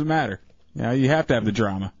it matter? You have to have the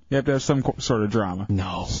drama. You have to have some sort of drama.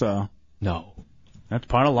 No. No. That's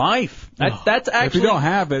part of life. That's actually... If you don't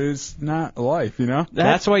have it, it's not life,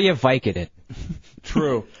 That's why you Vicodin it.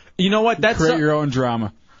 True. You know what? That's create your own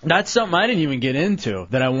drama. That's something I didn't even get into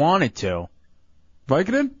that I wanted to.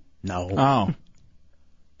 Vicodin? No. Oh.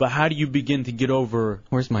 But how do you begin to get over...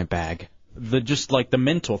 Where's my bag? Just like the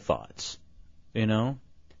mental thoughts,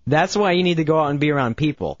 That's why you need to go out and be around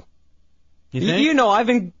people. You think? I've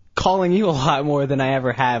been calling you a lot more than I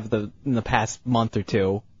ever have in the past month or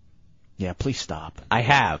two. Yeah, please stop. I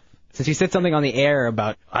have. Since you said something on the air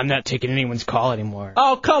about, I'm not taking anyone's call anymore.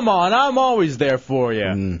 Oh, come on. I'm always there for you.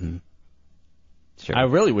 Mm-hmm. Sure. I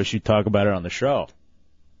really wish you'd talk about it on the show.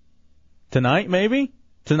 Tonight, maybe?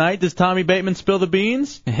 Tonight, does Tommy Bateman spill the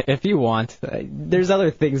beans? If you want. There's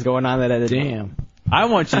other things going on that... Damn. I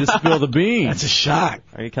want you to spill the beans. That's a shock.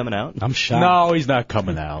 Are you coming out? I'm shocked. No, he's not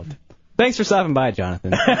coming out. Thanks for stopping by,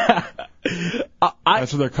 Jonathan.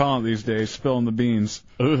 That's what they're calling it these days, spilling the beans.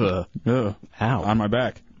 Ugh. Ugh. Ow. On my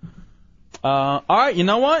back. All right, you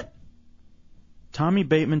know what? Tommy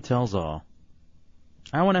Bateman tells all.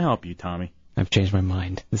 I want to help you, Tommy. I've changed my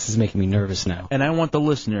mind. This is making me nervous now. And I want the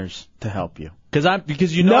listeners to help you.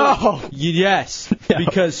 Because you know... No! Yes. No.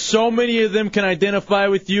 Because so many of them can identify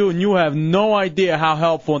with you, and you have no idea how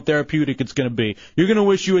helpful and therapeutic it's going to be. You're going to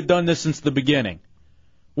wish you had done this since the beginning.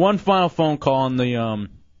 One final phone call on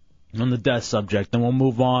the death subject, then we'll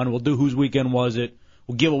move on. We'll do Whose Weekend Was It?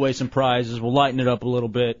 We'll give away some prizes. We'll lighten it up a little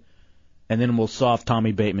bit. And then we'll solve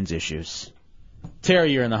Tommy Bateman's issues.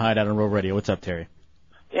 Terry, you're in the Hideout on Real Radio. What's up, Terry?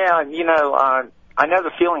 Yeah, I know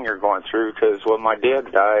the feeling you're going through, because when my dad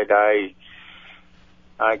died,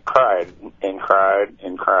 I cried and cried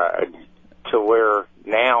and cried, to where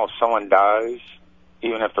now if someone dies,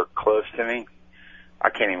 even if they're close to me, I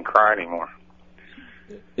can't even cry anymore.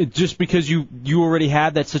 Just because you already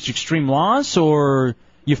had that such extreme loss, or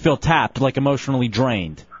you feel tapped, like emotionally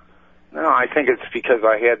drained? No, I think it's because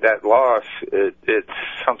I had that loss. It's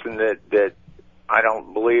something that I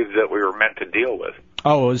don't believe that we were meant to deal with.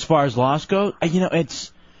 Oh, as far as loss goes,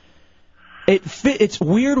 it's It's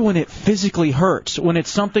weird when it physically hurts, when it's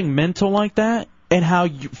something mental like that, and how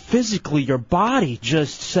physically your body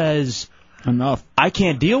just says, enough. I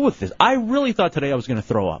can't deal with this. I really thought today I was going to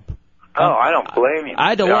throw up. Oh, I don't blame you.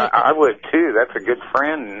 I would too. That's a good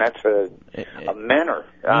friend, and that's a mentor.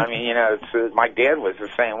 I mean, my dad was the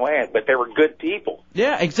same way, but they were good people.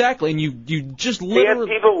 Yeah, exactly. And you just Bad literally.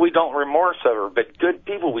 people we don't remorse over, but good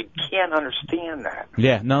people we can't understand that.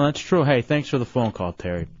 Yeah, no, that's true. Hey, thanks for the phone call,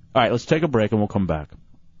 Terry. All right, let's take a break and we'll come back.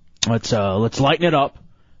 Let's lighten it up.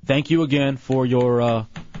 Thank you again for your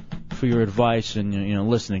advice and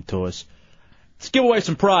listening to us. Let's give away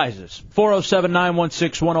some prizes.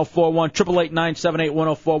 407-916-1041,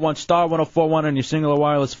 888-978-1041, star 1041 on your singular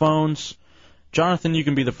wireless phones. Jonathan, you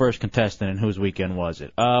can be the first contestant in Whose Weekend Was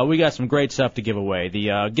It? We got some great stuff to give away.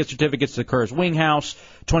 The gift certificates to the Kerr's Wing House,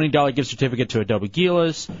 $20 gift certificate to Adobe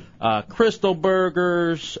Gila's, Crystal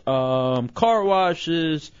Burgers, car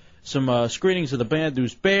washes, some screenings of the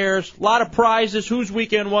Bandus Bears. A lot of prizes. Whose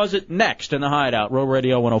Weekend Was It? Next in the Hideout, Row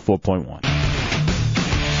Radio 104.1.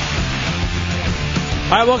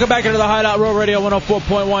 All right, welcome back into the Hideout, Row Radio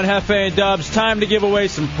 104.1, Hefe and Dubs. Time to give away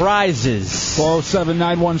some prizes.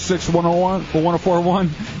 407-916-1041,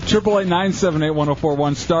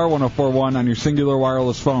 888-978-1041, star 1041 on your singular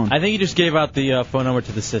wireless phone. I think you just gave out the phone number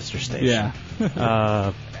to the sister station. Yeah.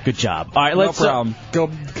 Good job. All right, let's. No problem.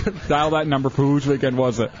 Go dial that number for Whose Weekend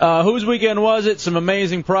Was It? Whose Weekend Was It? Some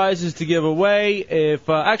amazing prizes to give away.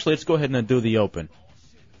 Actually, let's go ahead and do the open.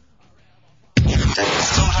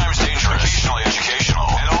 Sometimes dangerous, occasionally educational,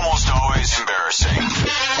 and almost always embarrassing.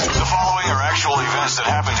 The following are actual events that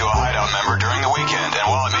happened to a Hideout member during the weekend, and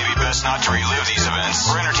while it may be best not to relive these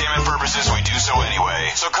events, for entertainment purposes, we do so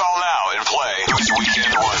anyway. So call now and play Whose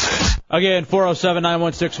Weekend Was It? Again,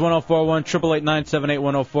 407-916-1041,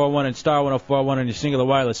 888-978-1041, and star 1041 on your singular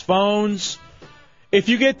wireless phones. If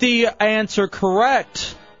you get the answer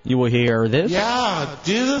correct, you will hear this. Yeah,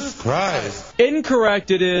 Jesus Christ. Incorrect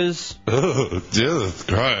it is. Oh, Jesus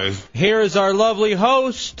Christ. Here is our lovely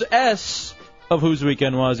hostess of Whose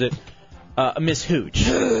Weekend Was It? Miss Hooch.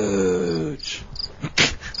 Hooch.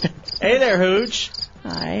 Hey there, Hooch.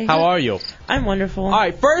 Hi. How are you? I'm wonderful. All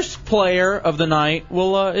right, first player of the night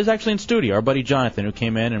is actually in studio, our buddy Jonathan, who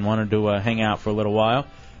came in and wanted to hang out for a little while.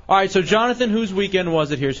 All right, so Jonathan, whose weekend was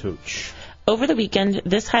it? Here's Hooch. Over the weekend,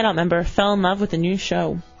 this Hideout member fell in love with a new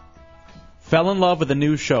show. Fell in love with a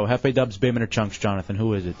new show. Hefe, Dubs, Bayman, or Chunks, Jonathan.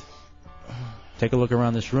 Who is it? Take a look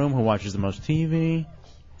around this room. Who watches the most TV?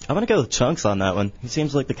 I'm going to go with Chunks on that one. He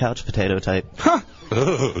seems like the couch potato type.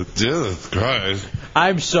 Oh, Jesus Christ.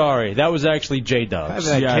 I'm sorry. That was actually J-Dubs.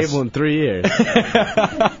 I've had cable in 3 years. And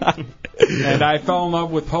I fell in love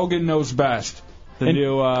with Hogan Knows Best, the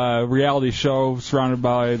new reality show surrounded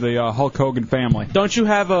by the Hulk Hogan family. Don't you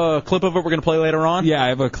have a clip of it we're going to play later on? Yeah, I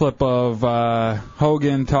have a clip of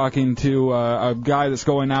Hogan talking to a guy that's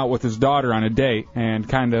going out with his daughter on a date and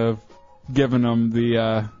kind of giving him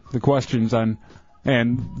the questions on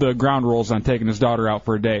and the ground rules on taking his daughter out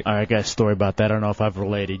for a date. All right, I got a story about that. I don't know if I've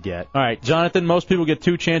related yet. All right, Jonathan, most people get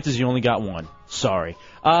 2 chances. You only got 1. Sorry.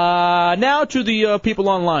 Now to the people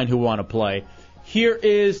online who want to play. Here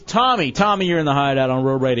is Tommy. Tommy, you're in the Hideout on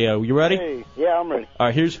Road Radio. You ready? Hey, yeah, I'm ready. All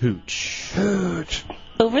right, here's Hooch. Hooch.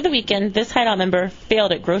 Over the weekend, this Hideout member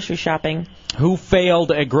failed at grocery shopping. Who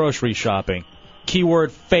failed at grocery shopping?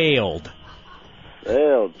 Keyword failed.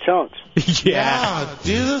 Failed. Chunks. Yeah.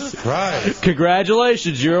 Jesus Christ.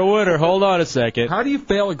 Congratulations, you're a winner. Hold on a second. How do you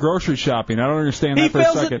fail at grocery shopping? I don't understand that for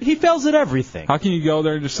a second. He fails at everything. How can you go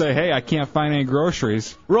there and just say, hey, I can't find any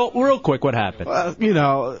groceries? Real quick, what happened? Well,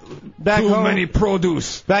 back Too home, many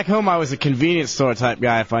produce. Back home, I was a convenience store type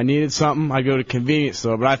guy. If I needed something, I'd go to a convenience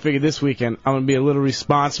store. But I figured this weekend, I'm going to be a little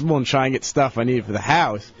responsible and try and get stuff I needed for the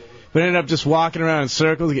house. But I ended up just walking around in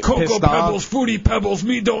circles, get Cocoa pissed Pebbles, off. Fruity Pebbles,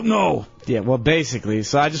 me don't know. Yeah, well, basically.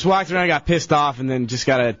 So I just walked around, got pissed off, and then just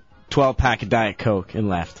got a 12-pack of Diet Coke and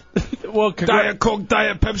left. Well, Diet Coke,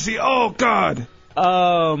 Diet Pepsi, oh, God.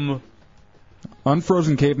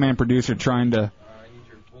 Unfrozen caveman producer trying to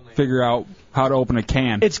figure out how to open a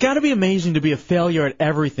can. It's got to be amazing to be a failure at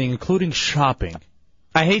everything, including shopping.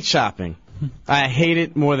 I hate shopping. I hate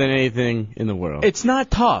it more than anything in the world. It's not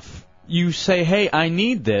tough. You say, hey, I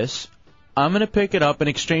need this. I'm going to pick it up and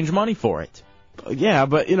exchange money for it. Yeah,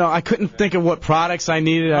 but, I couldn't think of what products I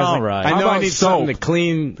needed. I was All right. I know How about I need soap? something to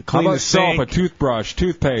clean How about the sink. soap, a toothbrush,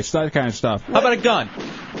 toothpaste, that kind of stuff? How about a gun?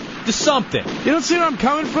 Just something. You don't see where I'm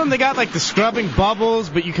coming from? They got, the scrubbing bubbles,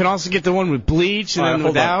 but you can also get the one with bleach and then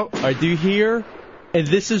hold without. on. All right, do you hear? And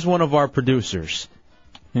this is one of our producers.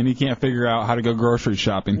 And he can't figure out how to go grocery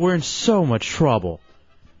shopping. We're in so much trouble.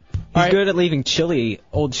 He's good at leaving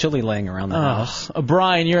old chili laying around the house.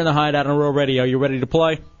 Brian, you're in the Hideout on Real Radio. You ready to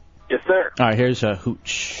play? Yes, sir. All right, here's a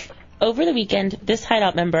hooch. Over the weekend, this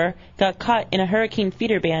Hideout member got caught in a hurricane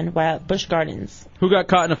feeder band while at Busch Gardens. Who got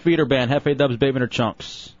caught in a feeder band? Hefe, Dubs, Bateman, or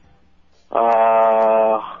Chunks?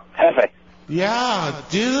 Hefe. Yeah,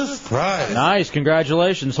 Jesus Christ. Nice,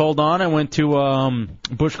 congratulations. Hold on, I went to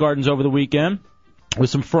Busch Gardens over the weekend with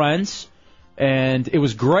some friends, and it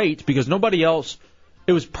was great because nobody else.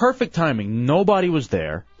 It was perfect timing. Nobody was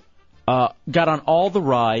there. Got on all the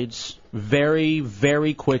rides very,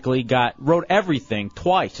 very quickly. Rode everything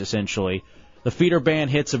twice, essentially. The feeder band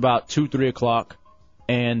hits about 2, 3 o'clock,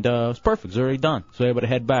 and it was perfect. It was already done, so able to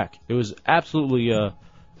head back. It was absolutely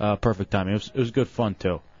perfect timing. It was good fun,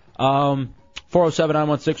 too.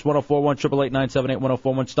 407-916-1041,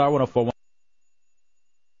 888-978-1041, star 1041.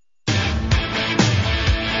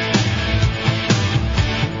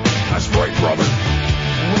 That's right, brother.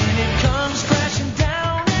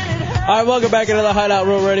 All right, welcome back into the Hideout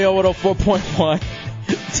Real Radio 104.1.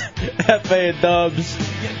 F.A. and Dubs.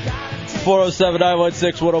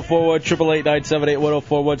 407-916-1041,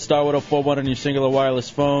 888-978-1041, star 1041 on your singular wireless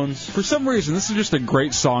phones. For some reason, this is just a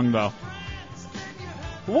great song, though.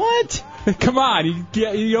 What? Come on, you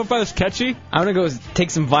don't find this catchy? I'm gonna go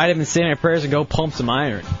take some vitamin C in my prayers and go pump some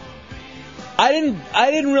iron. I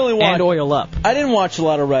didn't really watch and oil up. I didn't watch a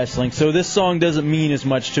lot of wrestling, so this song doesn't mean as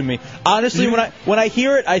much to me. Honestly, when I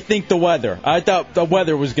hear it, I think the weather. I thought the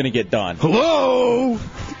weather was going to get done. Hello.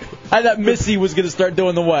 I thought Missy was going to start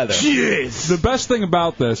doing the weather. Jeez. The best thing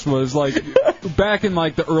about this was back in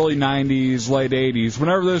the early 90s, late 80s,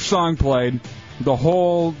 whenever this song played, the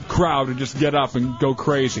whole crowd would just get up and go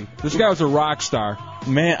crazy. This guy was a rock star.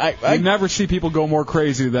 Man, I never see people go more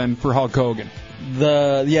crazy than for Hulk Hogan.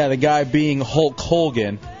 The guy being Hulk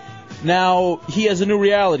Hogan. Now, he has a new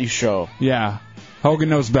reality show. Yeah. Hogan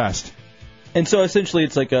knows best. And so essentially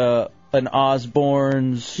it's like an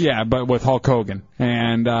Osbourne's... Yeah, but with Hulk Hogan.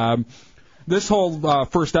 And this whole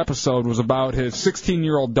first episode was about his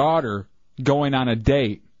 16-year-old daughter going on a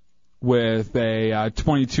date with a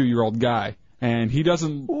 22-year-old guy. And he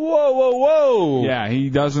doesn't... Whoa! Yeah,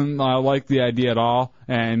 he doesn't like the idea at all.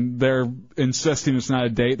 And they're insisting it's not a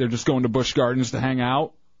date. They're just going to Busch Gardens to hang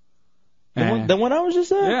out. The one I was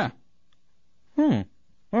just at? Yeah.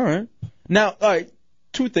 All right. Now, all right,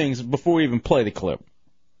 two things before we even play the clip.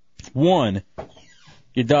 One,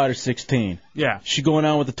 your daughter's 16. Yeah. She going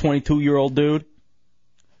on with a 22-year-old dude?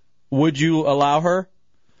 Would you allow her?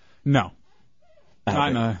 No.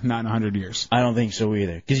 Not in 100 years. I don't think so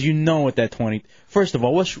either. Because you know what that 20... First of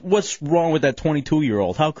all, what's wrong with that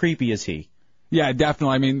 22-year-old? How creepy is he? Yeah,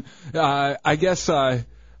 definitely. I mean, I guess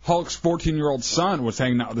Hulk's 14-year-old son was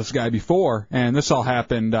hanging out with this guy before, and this all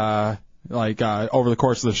happened over the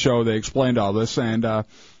course of the show. They explained all this, and I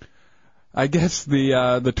guess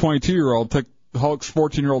the 22-year-old took Hulk's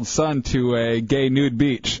 14-year-old son to a gay nude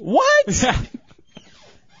beach. What? Yeah.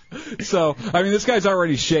 So, I mean, this guy's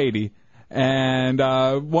already shady. And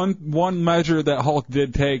one measure that Hulk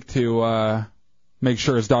did take to make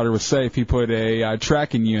sure his daughter was safe, he put a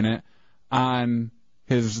tracking unit on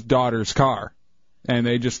his daughter's car. And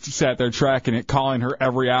they just sat there tracking it, calling her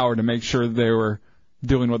every hour to make sure they were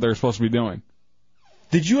doing what they were supposed to be doing.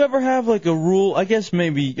 Did you ever have a rule? I guess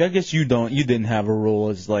you didn't have a rule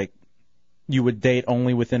as you would date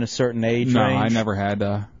only within a certain age range? No, I never had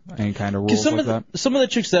any kind of rules like that. Some of the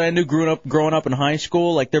chicks that I knew growing up in high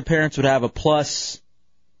school, their parents would have a plus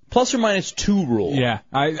or minus 2 rule. Yeah,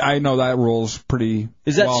 I know that rule's pretty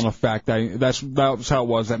well in effect. That's how it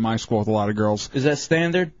was at my school with a lot of girls. Is that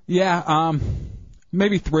standard? Yeah,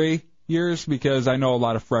 maybe 3 years because I know a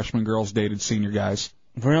lot of freshman girls dated senior guys.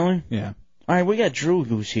 Really? Yeah. All right, we got Drew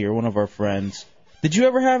who's here, one of our friends. Did you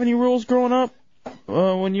ever have any rules growing up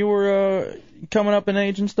when you were coming up in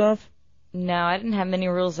age and stuff? No, I didn't have many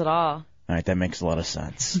rules at all. All right, that makes a lot of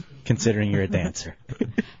sense, considering you're a dancer.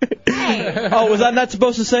 Oh, was I not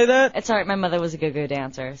supposed to say that? It's all right. My mother was a go-go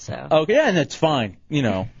dancer, so. Okay, yeah, and that's fine,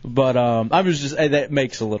 But I was just that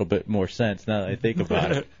makes a little bit more sense now that I think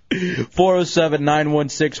about it.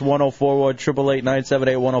 407-916-1041,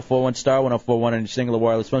 888-978-1041, star 1041 on your singular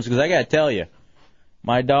wireless phones. Because I got to tell you,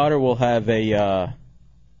 my daughter will have I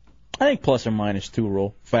think plus or minus 2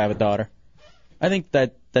 rule if I have a daughter. I think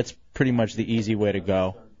that's pretty much the easy way to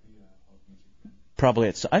go.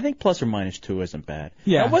 Probably I think plus or minus 2 isn't bad.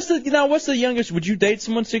 Yeah. Now, what's the youngest? Would you date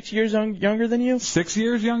someone 6 years younger than you? 6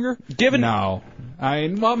 years younger? No.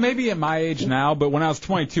 Well, maybe at my age now, but when I was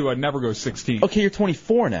 22, I'd never go 16. Okay, you're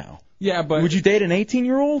 24 now. Yeah, but... Would you date an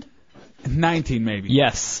 18-year-old? 19, maybe.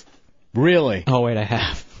 Yes. Really? Oh, wait, I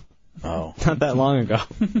have. Oh. Not that long ago.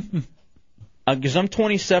 Because I'm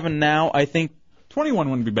 27 now, I think 21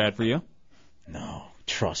 wouldn't be bad for you. No,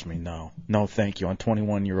 trust me, no. No, thank you on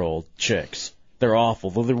 21-year-old chicks. They're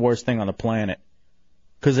awful. They're the worst thing on the planet.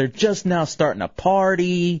 Because they're just now starting a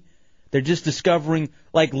party. They're just discovering,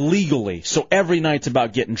 like, legally. So every night's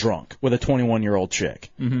about getting drunk with a 21-year-old chick.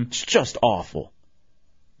 Mm-hmm. It's just awful.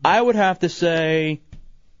 I would have to say,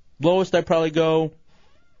 lowest I'd probably go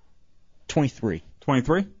 23.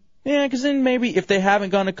 23? Yeah, because then maybe if they haven't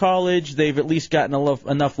gone to college, they've at least gotten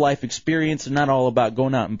enough life experience and not all about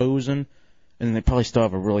going out and boozing. And they probably still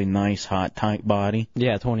have a really nice, hot, tight body.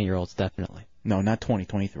 Yeah, 20-year-olds, definitely. No, not 20,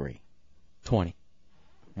 23. 20.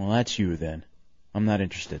 Well, that's you then. I'm not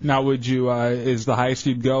interested. Now, would you, is the highest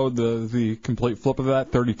you'd go the complete flip of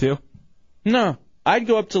that, 32? No, I'd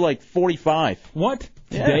go up to like 45. What?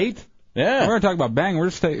 Yeah. Date? Yeah. We're going to talk about bang. We're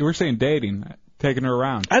saying dating, taking her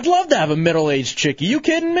around. I'd love to have a middle-aged chick. Are you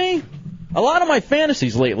kidding me? A lot of my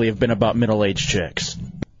fantasies lately have been about middle-aged chicks.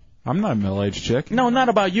 I'm not a middle-aged chick. No, not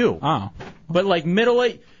about you. Oh. But like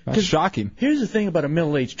middle-aged... That's shocking. Here's the thing about a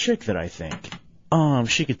middle-aged chick that I think.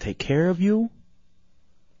 She could take care of you.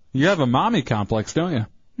 You have a mommy complex, don't you?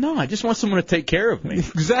 No, I just want someone to take care of me.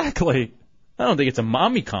 Exactly. I don't think it's a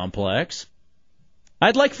mommy complex.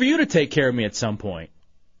 I'd like for you to take care of me at some point.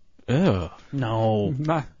 Ew. No.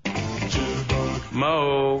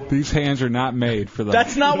 Mo. These hands are not made for that.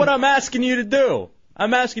 That's not what I'm asking you to do.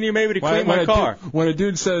 I'm asking you maybe to clean my car. When a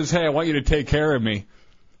dude says, hey, I want you to take care of me,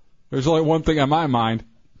 there's only one thing on my mind.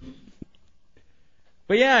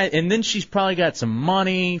 But yeah, and then she's probably got some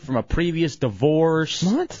money from a previous divorce.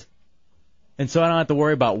 What? And so I don't have to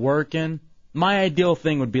worry about working. My ideal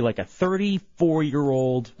thing would be like a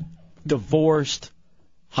 34-year-old divorced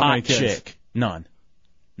How many hot kids? chick. None.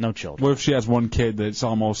 No children. What if she has one kid that's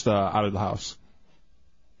almost out of the house?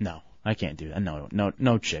 No, I can't do that.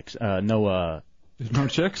 No chicks. No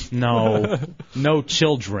chicks? No. No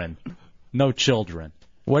children. No children.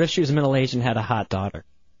 What if she was middle-aged and had a hot daughter?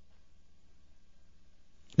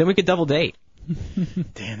 Then we could double date.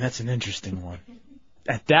 Damn, that's an interesting one.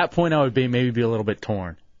 At that point, I would maybe be a little bit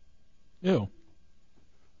torn. Ew.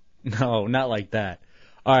 No, not like that.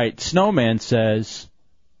 All right, Snowman says,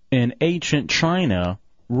 in ancient China,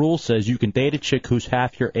 rule says you can date a chick who's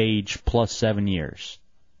half your age plus 7 years.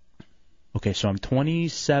 Okay, so I'm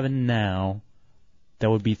 27 now. That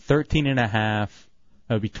would be 13 and a half.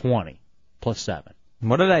 That would be 20 plus 7.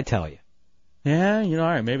 What did I tell you? Yeah, all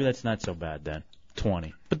right, maybe that's not so bad then.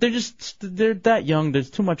 20. But they're that young. There's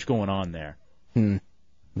too much going on there. I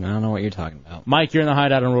don't know what you're talking about. Mike, you're in the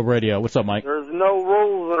Hideout on Road Radio. What's up, Mike? There's no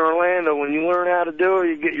rules in Orlando. When you learn how to do it,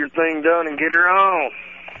 you get your thing done and get her on.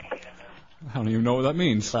 I don't even know what that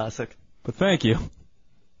means. Classic. But thank you.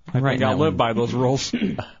 I think I'll live by those rules.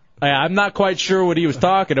 I'm not quite sure what he was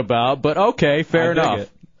talking about, but okay, fair I dig enough.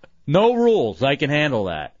 it. No rules. I can handle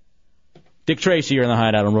that. Dick Tracy, you're in the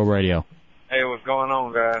Hideout on Road Radio. Hey, what's going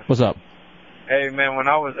on, guys? What's up? Hey, man, when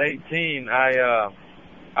I was 18, I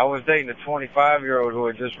was dating a 25-year-old who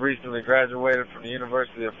had just recently graduated from the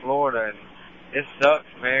University of Florida, and it sucks,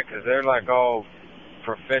 man, because they're like all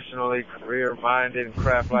professionally career-minded and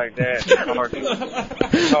crap like that.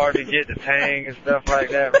 It's hard to get the tang and stuff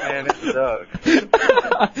like that, man. It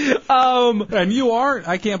sucks. And you aren't?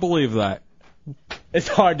 I can't believe that. It's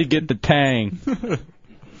hard to get the tang.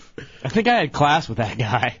 I think I had class with that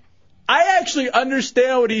guy. I actually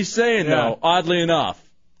understand what he's saying, though, oddly enough.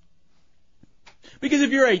 Because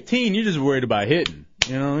if you're 18, you're just worried about hitting.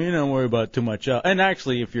 You know, you're not worried about too much else. And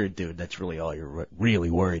actually, if you're a dude, that's really all you're really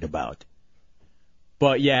worried about.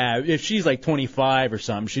 But yeah, if she's like 25 or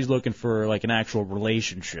something, she's looking for like an actual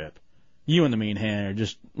relationship. You, on the mean hand, are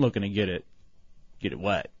just looking to get it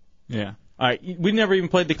wet. Yeah. All right, we never even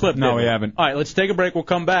played the clip. No, did we haven't. All right, let's take a break. We'll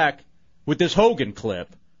come back with this Hogan clip.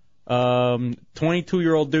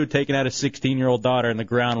 22-year-old dude taking out his 16-year-old daughter and the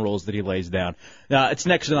ground rules that he lays down. It's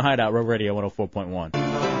next in the Hideout, Road Radio 104.1.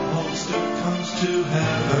 Comes to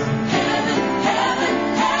heaven.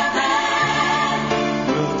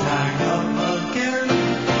 We'll tag up again.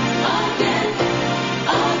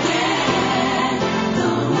 The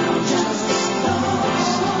world just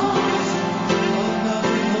explodes.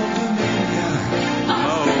 Another multimania.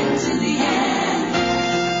 I'll spend to the end.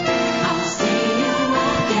 I'll see you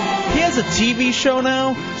again. He has a TV show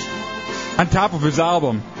now? On top of his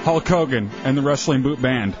album, Hulk Hogan and the Wrestling Boot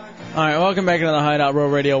Band. All right, welcome back into the Hideout,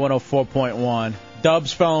 Road Radio 104.1.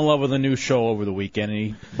 Dubs fell in love with a new show over the weekend, and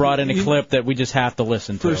he brought in a clip that we just have to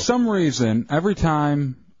listen to. For some reason, every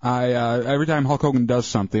time Hulk Hogan does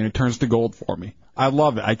something, it turns to gold for me. I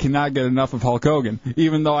love it. I cannot get enough of Hulk Hogan,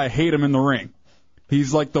 even though I hate him in the ring.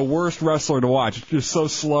 He's like the worst wrestler to watch. It's just so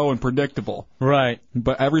slow and predictable. Right.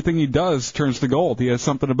 But everything he does turns to gold. He has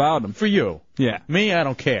something about him. For you. Yeah. Me, I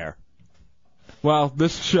don't care. Well,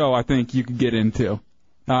 this show I think you could get into.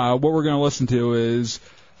 What we're going to listen to is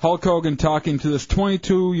Hulk Hogan talking to this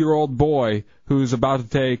 22-year-old boy who's about to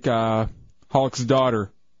take Hulk's daughter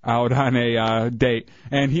out on a date.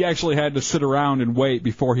 And he actually had to sit around and wait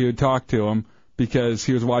before he would talk to him because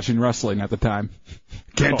he was watching wrestling at the time.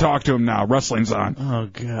 Can't talk to him now. Wrestling's on. Oh,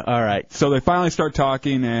 God. All right. So they finally start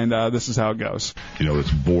talking, and this is how it goes. You know, it's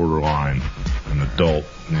borderline an adult,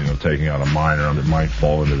 taking out a minor that might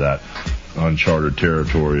fall into that uncharted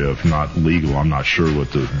territory of not legal. I'm not sure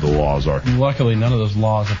what the laws are. Luckily, none of those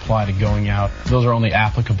laws apply to going out. Those are only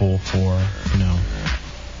applicable for,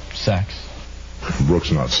 sex.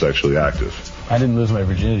 Brooke's not sexually active. I didn't lose my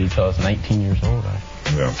virginity until I was 19 years old.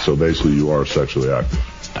 Yeah, so basically you are sexually active.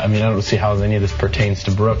 I mean, I don't see how any of this pertains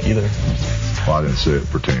to Brooke either. Well, I didn't say it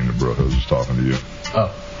pertained to Brooke. I was just talking to you. Oh,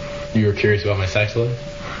 you were curious about my sex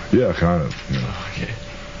life? Yeah, kind of.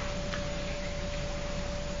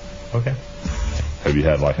 Okay. Have you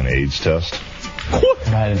had like an AIDS test? Have I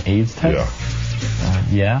had an AIDS test? Yeah.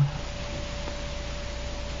 Yeah.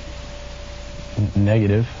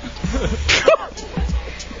 Negative.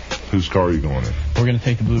 Whose car are you going in? We're going to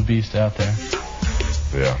take the Blue Beast out there.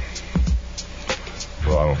 Yeah.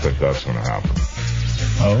 Well, I don't think that's going to happen.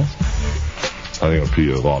 Oh? I think it'll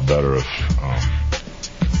be a lot better if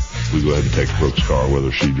we go ahead and take Brooke's car,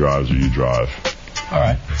 whether she drives or you drive. All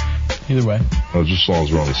right. Either way. Well, just as long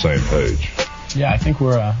as we're on the same page. Yeah, I think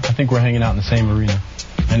we're hanging out in the same arena,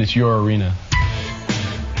 and it's your arena.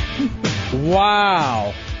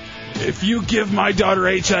 Wow. If you give my daughter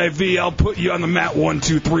HIV, I'll put you on the mat 1,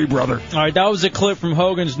 2, 3, brother. All right, that was a clip from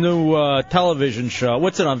Hogan's new television show.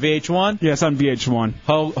 What's it on, VH1? Yeah, it's on VH1.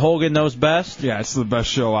 Hogan Knows Best? Yeah, it's the best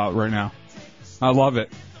show out right now. I love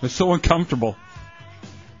it. It's so uncomfortable.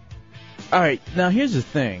 All right, now here's the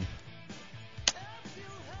thing.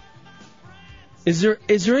 Is there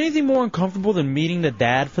anything more uncomfortable than meeting the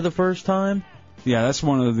dad for the first time? Yeah, that's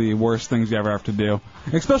one of the worst things you ever have to do.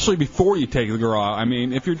 Especially before you take the girl out. I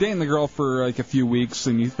mean, if you're dating the girl for like a few weeks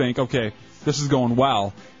and you think, okay, this is going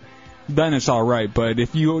well, then it's all right. But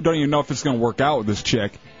if you don't even know if it's going to work out with this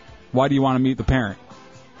chick, why do you want to meet the parent?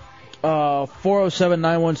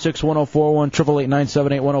 407-916-1041,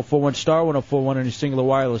 888-978-1041, star 1041 on your singular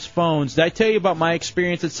wireless phones. Did I tell you about my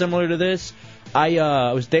experience that's similar to this?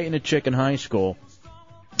 I was dating a chick in high school,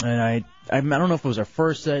 and I don't know if it was our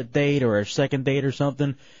first date or our second date or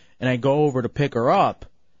something, and I go over to pick her up,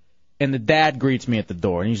 and the dad greets me at the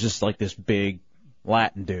door, and he's just like this big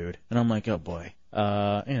Latin dude, and I'm like, oh boy,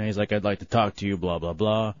 he's like, I'd like to talk to you, blah, blah,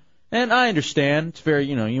 blah, and I understand, it's very,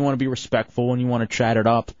 you want to be respectful, and you want to chat it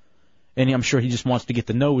up, and I'm sure he just wants to get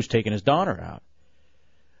to know who's taking his daughter out.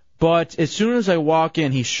 But as soon as I walk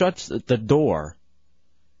in, he shuts the door,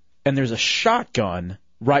 and there's a shotgun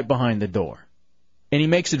right behind the door. And he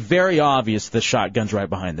makes it very obvious the shotgun's right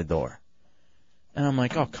behind the door. And I'm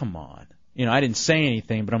like, oh, come on. I didn't say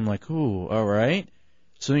anything, but I'm like, ooh, all right.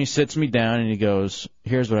 So then he sits me down and he goes,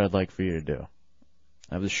 here's what I'd like for you to do.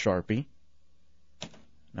 I have this Sharpie.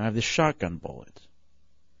 And I have this shotgun bullet.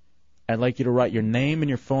 I'd like you to write your name and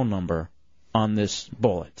your phone number on this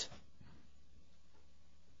bullet.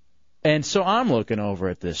 And so I'm looking over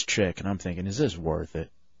at this chick, and I'm thinking, is this worth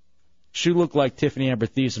it? She looked like Tiffany Amber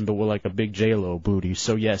Thiessen, but with like a big J-Lo booty,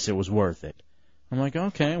 so yes, it was worth it. I'm like,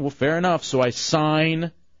 okay, well, fair enough. So I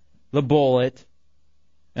sign the bullet,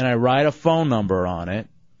 and I write a phone number on it.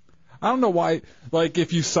 I don't know why, like,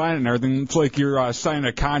 if you sign it and everything, it's like you're signing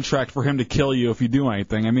a contract for him to kill you if you do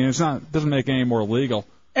anything. I mean, it doesn't make it any more legal.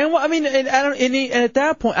 And and at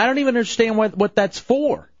that point, I don't even understand what that's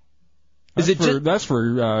for. That's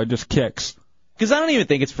for just kicks. Because I don't even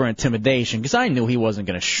think it's for intimidation, because I knew he wasn't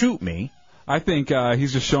going to shoot me. I think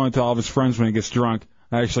he's just showing it to all of his friends when he gets drunk.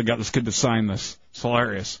 I actually got this kid to sign this. It's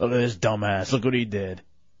hilarious. Look at this dumbass. Look what he did.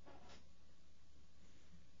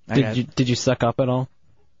 Did you suck up at all?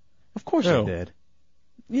 Of course I did.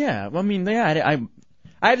 Yeah, I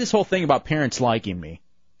have this whole thing about parents liking me.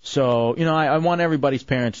 So, I want everybody's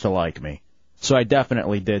parents to like me. So I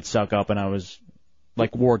definitely did suck up, and I was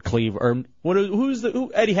like Ward Cleaver. Or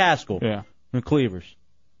who? Eddie Haskell. Yeah. The Cleavers.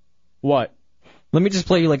 What? Let me just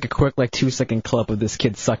play you like a quick 2-second clip of this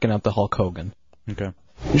kid sucking up the Hulk Hogan. Okay.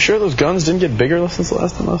 You sure those guns didn't get bigger since the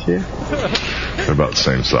last time I was here? They're about the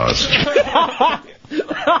same size.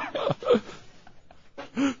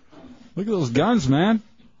 Look at those guns, man.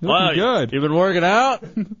 Wow, good. You been working out?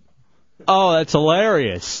 Oh, that's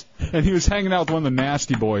hilarious. And he was hanging out with one of the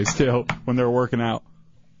nasty boys, too, when they were working out.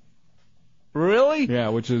 Really? Yeah,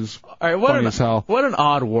 which is All right, what funny an as hell. what an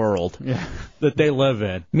odd world that they live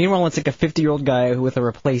in. Meanwhile, it's like a 50-year-old guy with a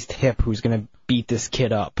replaced hip who's gonna beat this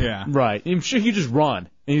kid up. Yeah. Right. I'm sure he just run,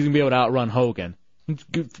 and he's gonna be able to outrun Hogan.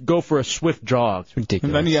 Go for a swift jog. It's ridiculous.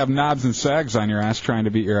 And then you have knobs and sags on your ass trying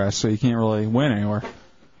to beat your ass, so you can't really win anywhere.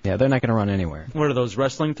 Yeah, they're not gonna run anywhere. What are those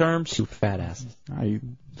wrestling terms? Two fat asses.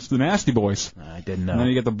 It's the nasty boys. I didn't know. And then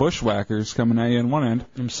you get the bushwhackers coming at you in one end.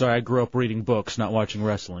 I'm sorry, I grew up reading books, not watching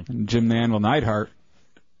wrestling. And Jim the Anvil Neidhart.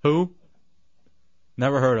 Who?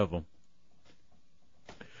 Never heard of him.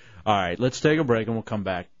 All right, let's take a break and we'll come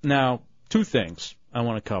back. Now, two things I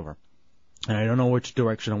want to cover. And I don't know which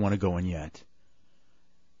direction I want to go in yet.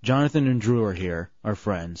 Jonathan and Drew are here, our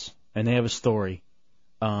friends, and they have a story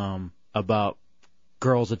about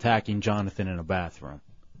girls attacking Jonathan in a bathroom.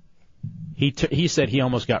 He said he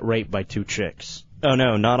almost got raped by two chicks. Oh,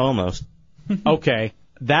 no, not almost. Okay,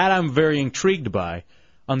 that I'm very intrigued by.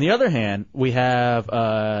 On the other hand, we have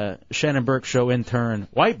Shannon Burke Show intern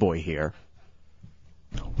White Boy here.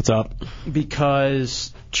 What's up?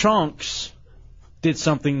 Because Chunks did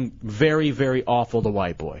something very, very awful to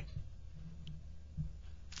White Boy.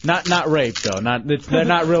 Not rape though. They're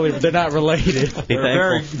not related. They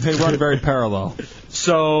run very parallel.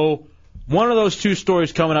 So one of those two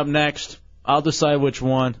stories coming up next. I'll decide which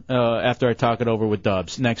one after I talk it over with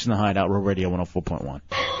Dubs. Next in the Hideout, Real Radio 104.1.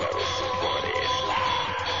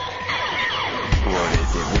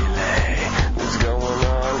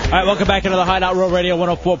 All right, welcome back into the Hideout, Real Radio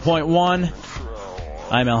 104.1.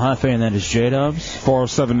 I'm El Jefe, and that is J-Dubs.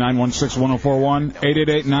 407-916-1041,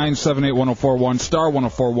 888-978-1041, star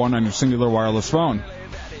 1041 on your singular wireless phone.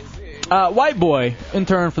 White Boy,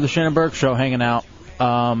 intern for the Shannon Burke Show, hanging out.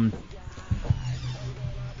 All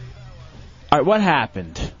right, what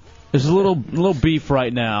happened? There's a little beef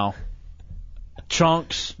right now.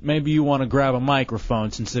 Chunks, maybe you want to grab a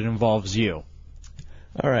microphone since it involves you.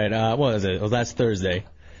 All right, what was it? It was last Thursday.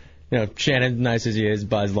 You know, Shannon, nice as he is,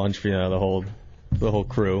 buys lunch for the whole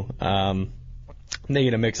crew. They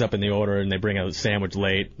get a mix-up in the order, and they bring out a sandwich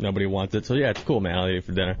late. Nobody wants it, so yeah, it's cool, man. I'll eat it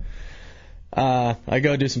for dinner. I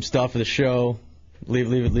go do some stuff for the show.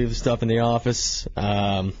 Leave the stuff in the office.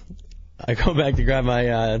 I go back to grab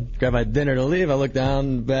my dinner to leave. I look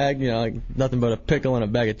down the bag, like nothing but a pickle and a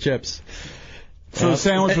bag of chips. So the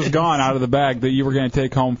sandwich was gone out of the bag that you were going to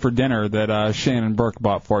take home for dinner that Shannon Burke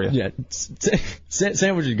bought for you. Yeah,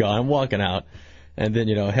 sandwich is gone. I'm walking out, and then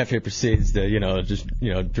Hefe proceeds to just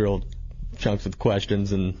drill Chunks with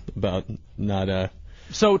questions and about not.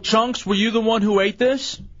 So Chunks, were you the one who ate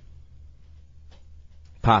this?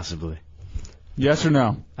 Possibly. Yes or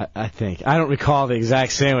no? I think. I don't recall the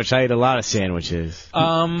exact sandwich. I ate a lot of sandwiches.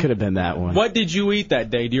 Could have been that one. What did you eat that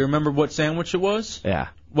day? Do you remember what sandwich it was? Yeah.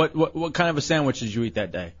 What kind of a sandwich did you eat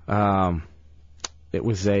that day? It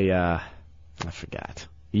was I forgot.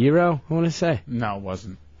 Gyro, I want to say. No, it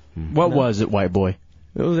wasn't. What was it, White Boy?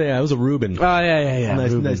 It was a Reuben. Oh yeah.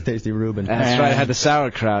 Nice tasty Reuben. That's right. I had the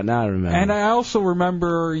sauerkraut. Now I remember. And I also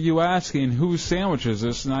remember you asking whose sandwich is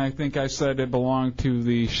this, and I think I said it belonged to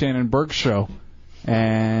the Shannon Burke Show,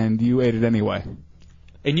 and you ate it anyway.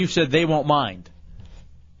 And you said they won't mind.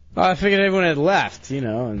 Well, I figured everyone had left,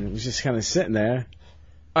 and it was just kind of sitting there.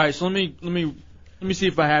 All right, so let me see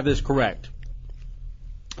if I have this correct.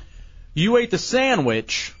 You ate the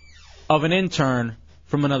sandwich of an intern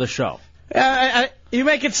from another show. You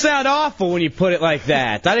make it sound awful when you put it like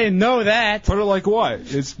that. I didn't know that. Put it like what?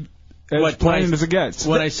 It's as plain as it gets.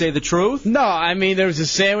 When I say the truth? No, I mean, there was a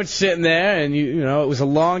sandwich sitting there, and it was a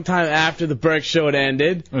long time after the Burke Show had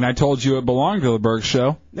ended. And I told you it belonged to the Burke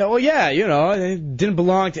Show. No, well, yeah, it didn't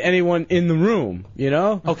belong to anyone in the room,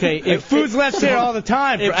 Okay. If food's left here all the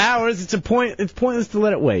time for hours, it's pointless to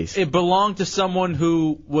let it waste. It belonged to someone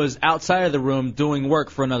who was outside of the room doing work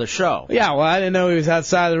for another show. Yeah, well, I didn't know he was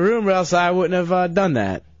outside the room, or else I wouldn't have done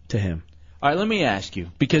that to him. All right, let me ask you,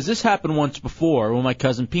 because this happened once before when my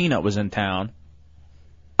cousin Peanut was in town.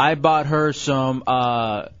 I bought her some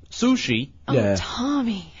sushi. Oh,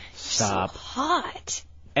 Tommy. Stop. So hot.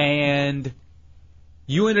 And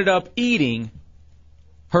you ended up eating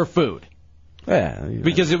her food. Yeah.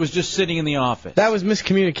 Because it was just sitting in the office. That was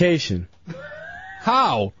miscommunication.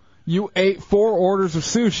 How? You ate 4 orders of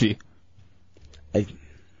sushi. I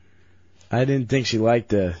didn't think she liked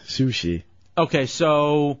the sushi. Okay,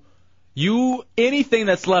 so anything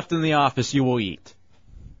that's left in the office you will eat.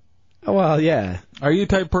 Oh, well, yeah. Are you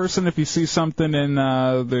the type of person, if you see something in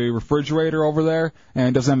the refrigerator over there and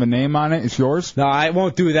it doesn't have a name on it, it's yours? No, I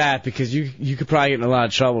won't do that because you could probably get in a lot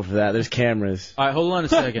of trouble for that. There's cameras. All right, hold on a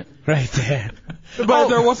second. Right there. But if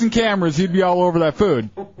there wasn't cameras, you'd be all over that food.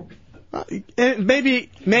 Oh,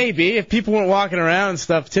 Maybe if people weren't walking around and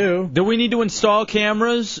stuff too. Do we need to install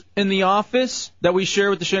cameras in the office that we share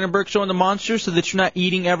with the Shannon Burke Show and the Monsters so that you're not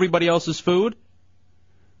eating everybody else's food?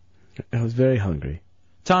 I was very hungry.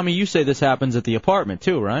 Tommy, you say this happens at the apartment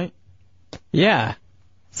too, right? Yeah.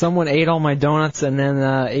 Someone ate all my donuts and then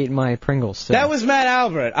ate my Pringles, too. That was Matt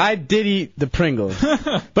Albert. I did eat the Pringles.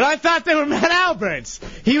 But I thought they were Matt Albert's.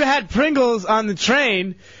 He had Pringles on the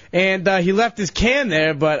train, and he left his can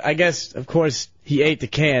there, but I guess, of course, he ate the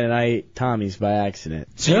can, and I ate Tommy's by accident.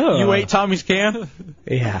 So you ate Tommy's can?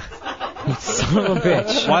 Yeah. Son of a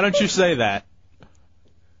bitch. Why don't you say that?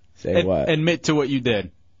 Say what? Admit to what you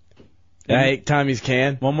did. I ate Tommy's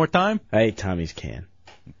can. One more time? I ate Tommy's can.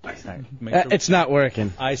 Make It's not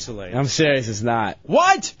working. Isolate. I'm serious, it's not.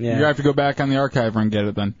 What? Yeah. You have to go back on the archive and get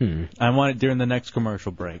it then. I want it during the next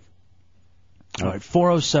commercial break. All right,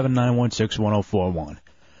 407-916-1041.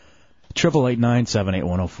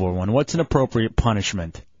 888-978-1041. What's an appropriate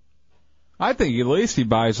punishment? I think at least he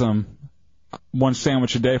buys them one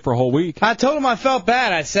sandwich a day for a whole week. I told him I felt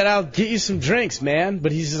bad. I said, I'll get you some drinks, man.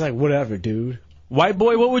 But he's just like, whatever, dude. White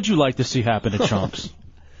boy, what would you like to see happen to Chunks?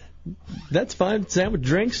 That's fine. Sandwich,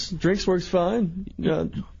 drinks works fine.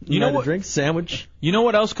 You know what? Drinks, sandwich. You know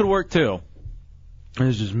what else could work too?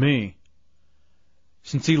 This is me.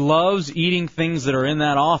 Since he loves eating things that are in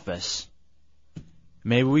that office,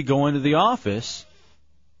 maybe we go into the office,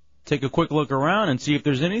 take a quick look around, and see if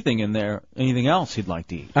there's anything in there, anything else he'd like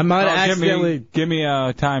to eat. I might accidentally give me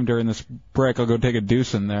time during this break. I'll go take a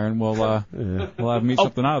deuce in there, and we'll have meet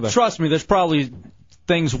something out of there. Trust me, there's probably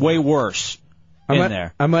things way worse in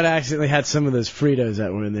there. I might have accidentally had some of those Fritos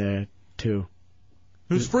that were in there, too.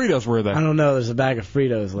 Whose Fritos were there? I don't know. There's a bag of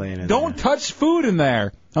Fritos laying in there. Don't touch food in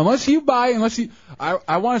there. I want to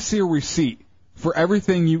see a receipt for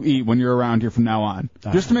everything you eat when you're around here from now on.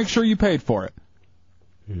 Just to make sure you paid for it.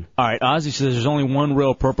 All right, Ozzy says there's only one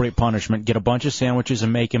real appropriate punishment. Get a bunch of sandwiches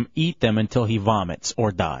and make him eat them until he vomits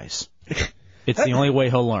or dies. It's the only way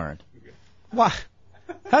he'll learn. Why?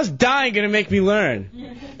 How's dying going to make me learn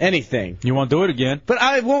anything? You won't do it again. But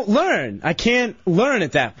I won't learn. I can't learn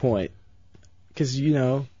at that point. Because, you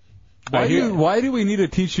know. Why do we need to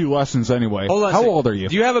teach you lessons anyway? Hold on How old are you?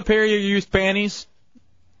 Do you have a pair of your used panties?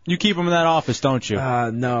 You keep them in that office, don't you?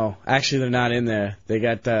 No. Actually, they're not in there. They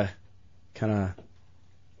got kind of...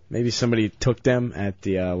 Maybe somebody took them at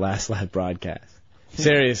the last live broadcast.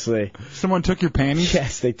 Seriously. Someone took your panties?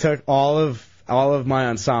 Yes, they took all of my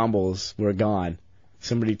ensembles were gone.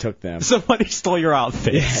 Somebody took them. Somebody stole your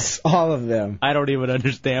outfits. Yes, all of them. I don't even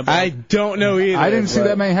understand. I don't know either. I didn't see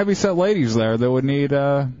that many heavyset ladies there that would need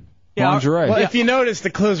lingerie. Well, if you notice, the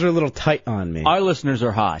clothes were a little tight on me. Our listeners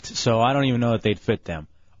are hot, so I don't even know that they'd fit them.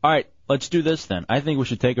 All right, let's do this then. I think we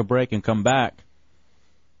should take a break and come back.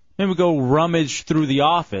 Maybe go rummage through the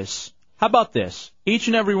office. How about this? Each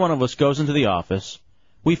and every one of us goes into the office.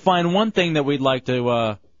 We find one thing that we'd like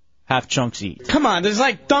to have Chunks eat. Come on, there's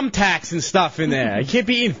like thumbtacks and stuff in there. You can't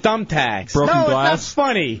be eating thumbtacks. Broken glass? It's not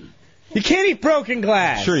funny. You can't eat broken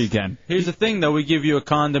glass. Sure you can. Here's the thing, though. We give you a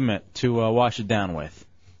condiment to wash it down with.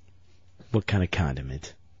 What kind of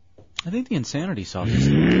condiment? I think the insanity sauce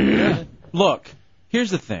is Look,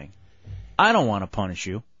 here's the thing. I don't want to punish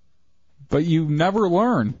you. But you never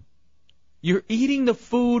learn. You're eating the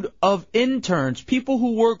food of interns, people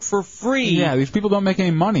who work for free. Yeah, these people don't make any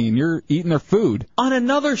money, and you're eating their food. On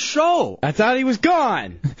another show. I thought he was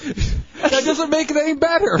gone. That doesn't make it any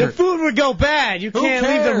better. The food would go bad. You can't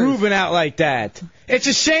leave the Reuben out like that. It's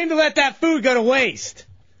a shame to let that food go to waste.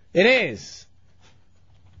 It is.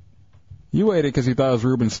 You ate it because you thought it was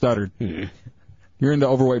Reuben stuttered. You're into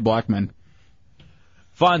overweight black men.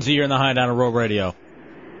 Fonzie, you're in the Hideout on Road Radio.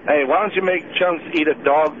 Hey, why don't you make Chunks eat a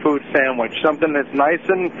dog food sandwich? Something that's nice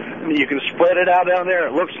and you can spread it out down there.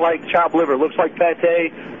 It looks like chopped liver, looks like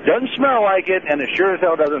pate, doesn't smell like it, and it sure as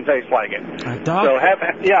hell doesn't taste like it. So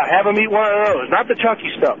have him eat one of those. Not the chunky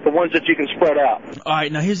stuff, the ones that you can spread out. All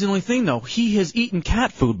right, now here's the only thing, though. He has eaten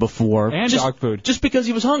cat food before. And dog food. Just because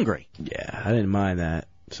he was hungry. Yeah, I didn't mind that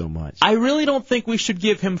so much. I really don't think we should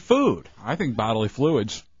give him food. I think bodily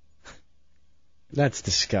fluids. That's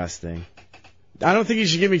disgusting. I don't think you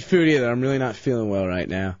should give me food either. I'm really not feeling well right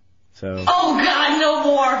now. So. Oh, God, no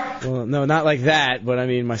more. Well, no, not like that, but I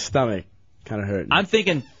mean, my stomach kind of hurt. I'm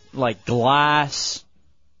thinking like glass,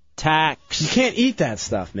 tacks. You can't eat that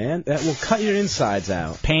stuff, man. That will cut your insides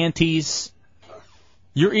out. Panties.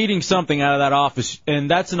 You're eating something out of that office, and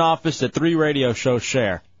that's an office that 3 radio shows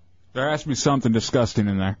share. There has to be something disgusting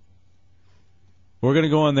in there. We're going to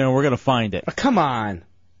go in there and we're going to find it. Oh, come on.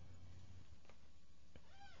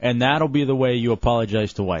 And that'll be the way you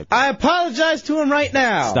apologize to White. I apologize to him right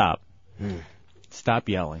now. Stop. Stop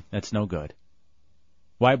yelling. That's no good.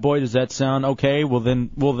 White boy, does that sound okay? Well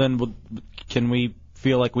then, can we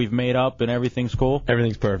feel like we've made up and everything's cool?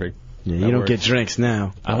 Everything's perfect. Yeah, you don't get drinks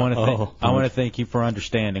now. I want to thank you for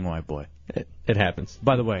understanding, white boy. It happens.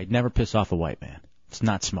 By the way, never piss off a white man. It's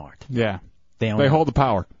not smart. Yeah. They hold the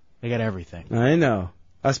power. They got everything. I know.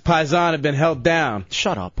 Us Paisan have been held down.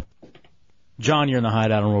 Shut up. John, you're in the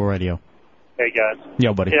Hideout on Roll Radio. Hey, guys.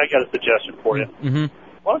 Yo, buddy. Hey, I got a suggestion for you. Mm-hmm.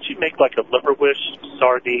 Why don't you make like a liver wish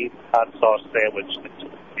sardine hot sauce sandwich?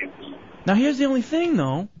 Now, here's the only thing,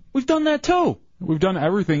 though. We've done that, too. We've done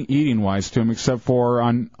everything eating-wise to him except for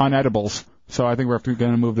on edibles. So I think we're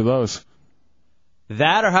going to move to those.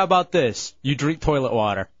 That, or how about this? You drink toilet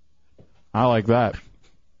water. I like that.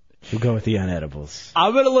 We'll go with the unedibles.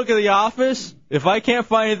 I'm going to look at the office. If I can't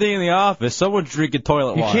find anything in the office, someone's drinking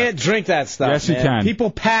toilet You water. can't drink that stuff, Yes, you man. can.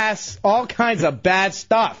 People pass all kinds of bad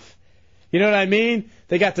stuff. You know what I mean?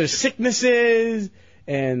 They got their sicknesses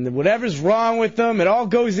and whatever's wrong with them. It all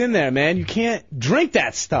goes in there, man. You can't drink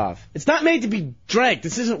that stuff. It's not made to be drank.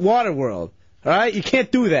 This isn't Waterworld. All right? You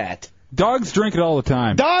can't do that. Dogs drink it all the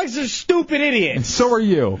time. Dogs are stupid idiots. And so are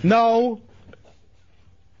you. No.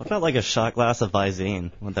 What about like a shot glass of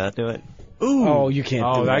Visine? Would that do it? Ooh. Oh, you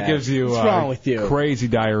can't do that. that gives you What's wrong with you? crazy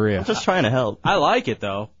diarrhea. I'm just trying to help. I like it,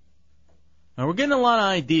 though. And we're getting a lot of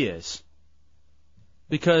ideas.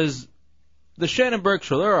 Because the Shannon Burke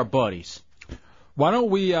Show, they're our buddies. Why don't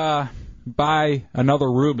we buy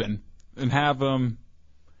another Reuben and have them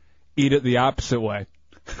eat it the opposite way?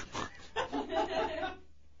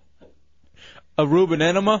 A Reuben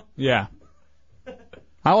enema? Yeah.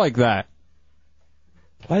 I like that.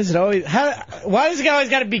 Why does it always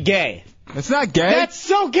got to be gay? It's not gay. That's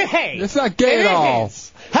so gay. It's not gay It at all.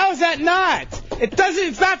 is. How is that not?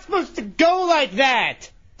 It's not supposed to go like that.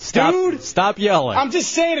 Dude. Stop yelling. I'm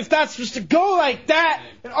just saying it's not supposed to go like that.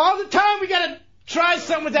 And all the time we got to try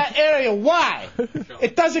something with that area. Why?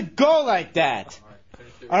 It doesn't go like that.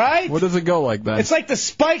 All right? What does it go like that? It's like the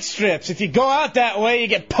spike strips. If you go out that way, you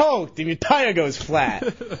get poked and your tire goes flat.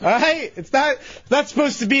 All right? It's not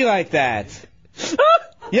supposed to be like that.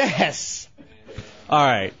 Yes. All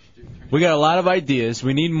right. We got a lot of ideas.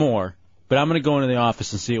 We need more. But I'm going to go into the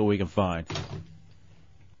office and see what we can find.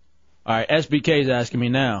 All right. SBK's asking me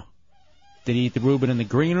now. Did he eat the Reuben in the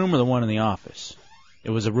green room or the one in the office? It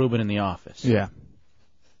was a Reuben in the office. Yeah.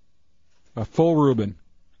 A full Reuben.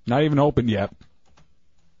 Not even opened yet.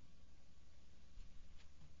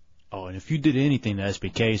 Oh, and if you did anything to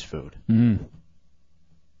SBK's food. Mm.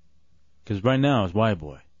 Because right now it's white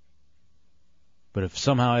boy. But if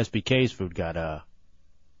somehow SBK's food got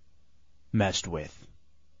messed with,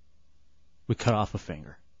 we cut off a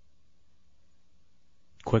finger.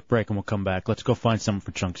 Quick break and we'll come back. Let's go find something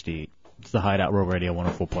for Chunks to eat. It's the Hideout Row Radio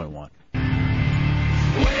 104.1.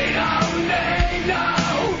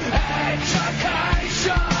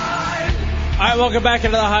 All right, welcome back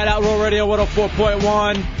into the Hideout Row Radio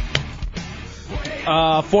 104.1.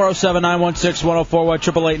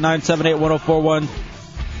 407-916-1041, 888-978-1041.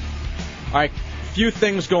 All right, few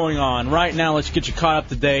things going on. Right now, let's get you caught up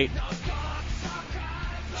to date.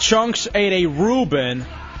 Chunks ate a Reuben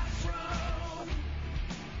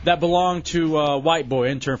that belonged to White Boy,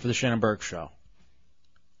 intern for the Shannon Burke Show.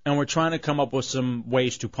 And we're trying to come up with some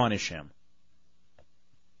ways to punish him.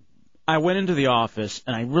 I went into the office,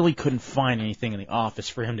 and I really couldn't find anything in the office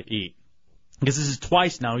for him to eat. Because this is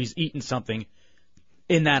twice now he's eaten something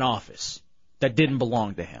in that office that didn't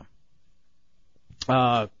belong to him.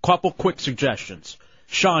 Couple quick suggestions.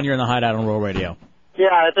 Sean, you're in the Hideout on Roll Radio. Yeah,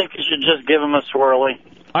 I think you should just give him a swirly.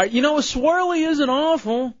 All right, you know, a swirly isn't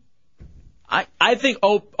awful. I think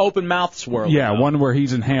open mouth swirly. Yeah, though. one where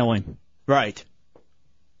he's inhaling. Right.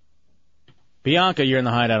 Bianca, you're in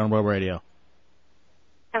the Hideout on Roll Radio.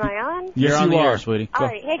 Am I on? You're on the air, sweetie. All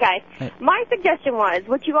right, hey guys. My suggestion was,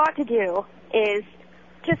 what you ought to do is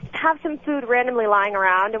just have some food randomly lying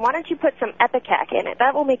around, and why don't you put some Epicac in it?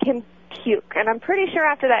 That will make him puke, and I'm pretty sure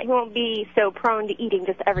after that he won't be so prone to eating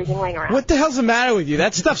just everything laying around. What the hell's the matter with you?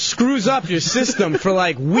 That stuff screws up your system for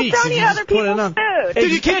like weeks. Don't if eat you other just put it people's on. food.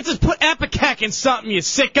 Dude, you can't just put Epicac in something, you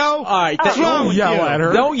sicko. All right, what's wrong with you?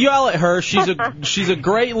 Don't yell at her. She's a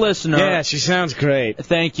great listener. Yeah, she sounds great.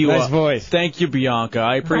 Thank you. Nice voice. Thank you, Bianca.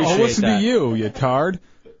 I appreciate that. listen to you tard.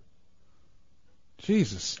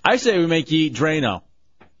 Jesus. I say we make you eat Drano.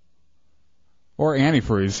 Or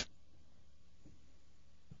antifreeze.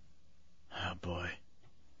 Oh, boy.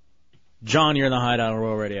 John, you're in the Hideout on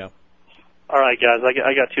Royal Radio. All right, guys,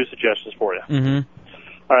 I got two suggestions for you. Mm-hmm.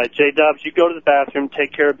 All right, J-Dubs, you go to the bathroom,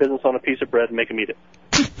 take care of business on a piece of bread, and make him eat it.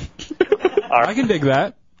 All right. I can dig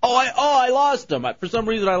that. I lost him. For some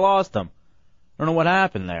reason, I lost him. I don't know what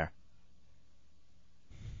happened there.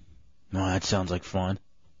 No, that sounds like fun.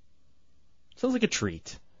 Sounds like a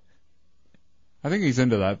treat. I think he's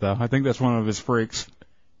into that, though. I think that's one of his freaks.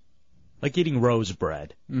 Like eating rose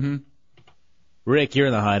bread. Mm-hmm. Rick, you're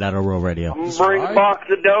in the Hideout on Real Radio. I'm gonna bring a box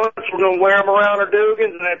of donuts. We're gonna wear them around our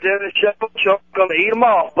Dugans, and at the end of the show, Chuck's gonna eat them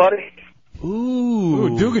off, buddy.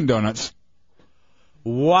 Ooh, Dugan donuts.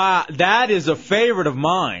 Wow, that is a favorite of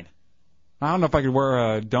mine. I don't know if I could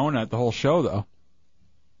wear a donut the whole show, though.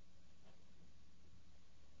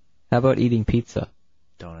 How about eating pizza?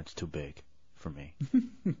 Donut's too big for me.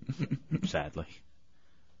 Sadly.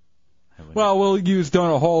 Well, we'll use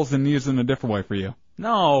donut holes and use them a different way for you.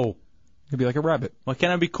 No. It'd be like a rabbit. Why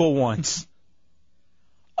can't I be cool once?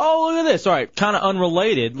 Oh, look at this. All right, kind of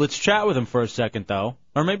unrelated. Let's chat with him for a second, though.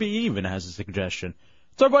 Or maybe he even has a suggestion.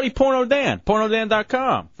 It's our buddy Porno Dan,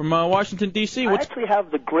 pornodan.com from Washington, D.C. I actually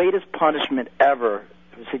have the greatest punishment ever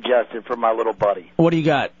suggested for my little buddy. What do you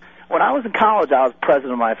got? When I was in college, I was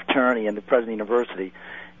president of my fraternity and the president of the university,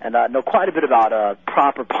 and I know quite a bit about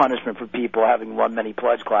proper punishment for people, having run many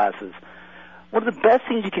pledge classes. One of the best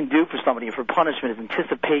things you can do for somebody for punishment is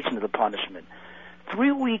anticipation of the punishment.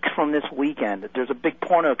 3 weeks from this weekend, there's a big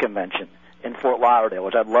porno convention in Fort Lauderdale,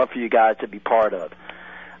 which I'd love for you guys to be part of.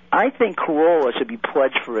 I think Corolla should be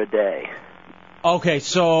pledged for a day. Okay,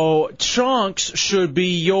 so Chunks should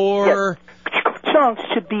be your... Yeah, Chunks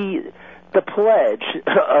should be the pledge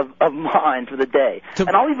of mine for the day. And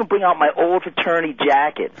I'll even bring out my old fraternity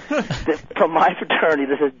jacket from my fraternity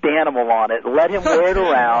that says Danimal on it. Let him wear it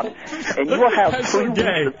around, and you will have 3 weeks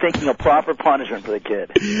of thinking of proper punishment for the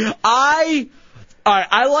kid. I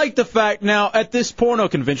like the fact now at this porno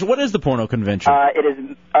convention. What is the porno convention? It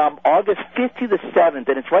is August 5th to the 7th,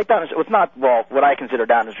 and it's right down the street. Well, it's not, well, what I consider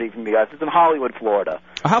down the street from you guys. It's in Hollywood, Florida.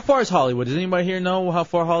 How far is Hollywood? Does anybody here know how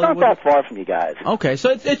far Hollywood is? Not that far from you guys. Okay,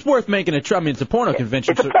 so it's worth making a trip. I mean, it's a porno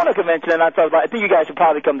convention. It's a porno convention, and I think you guys should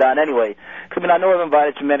probably come down anyway. 'Cause, I mean, I know I've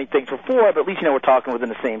invited to many things before, but at least, we're talking within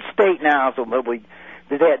the same state now, so maybe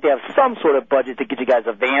they have some sort of budget to get you guys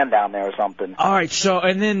a van down there or something. All right, so,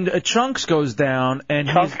 and then Chunks goes down, and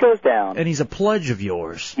and he's a pledge of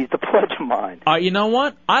yours. He's the pledge of mine. All right, you know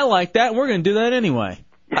what? I like that. We're going to do that anyway.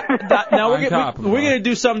 Now, we're going to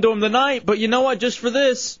do something to him tonight, but you know what? Just for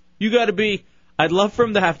this, you got to be... I'd love for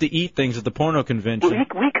him to have to eat things at the porno convention.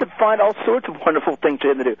 We could find all sorts of wonderful things for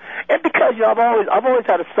him to do. And because, I've always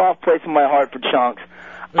had a soft place in my heart for Chunks,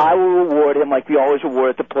 I will reward him like we always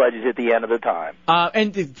reward the pledges at the end of the time.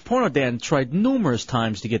 And Porno Dan tried numerous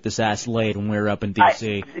times to get this ass laid when we were up in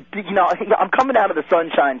D.C. I'm coming down to the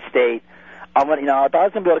Sunshine State. I thought I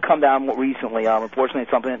was going to be able to come down more recently. Unfortunately,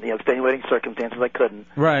 something, extenuating circumstances, I couldn't.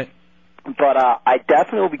 Right. But I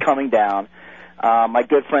definitely will be coming down. My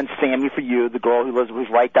good friend Sammy For You, the girl who's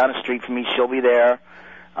right down the street from me, she'll be there.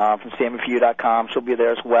 From SammyForYou.com. She'll be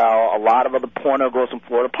there as well. A lot of other porno girls in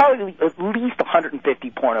Florida. Probably at least 150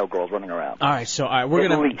 porno girls running around. All right, so we're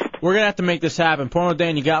gonna have to make this happen. Porno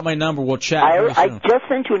Dan, you got my number. We'll chat. I just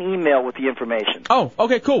sent you an email with the information. Oh,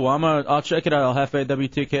 okay, cool. Well, I'll check it out.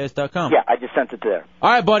 LFAWTKS.com. Yeah, I just sent it there. All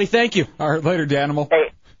right, buddy. Thank you. All right, later, Danimal.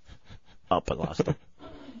 Hey. Up, I lost him.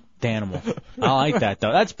 Danimal. I like that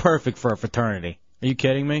though. That's perfect for a fraternity. Are you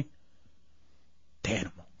kidding me?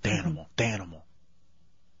 Danimal.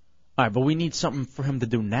 All right, but we need something for him to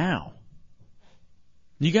do now.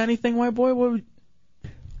 You got anything, white boy?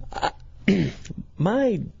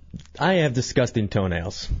 I have disgusting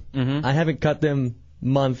toenails. Mm-hmm. I haven't cut them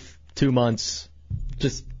 2 months,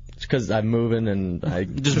 just because I'm moving and I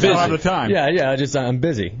just busy all the time. Yeah, I'm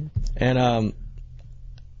busy.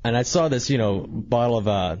 And I saw this, bottle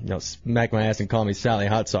of smack my ass and call me Sally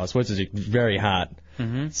hot sauce, which is very hot.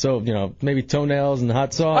 Mm-hmm. So, maybe toenails and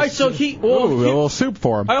hot sauce. All right, so a little soup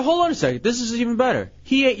for him. All right, hold on a second. This is even better.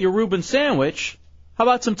 He ate your Reuben sandwich. How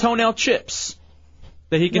about some toenail chips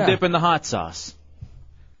that he can dip in the hot sauce?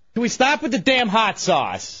 Can we stop with the damn hot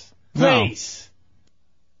sauce? Please.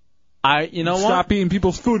 You know what? Stop eating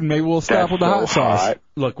people's food and maybe we'll stop with the hot sauce.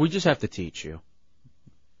 Look, we just have to teach you. All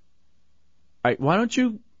right, why don't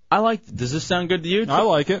you... Does this sound good to you? I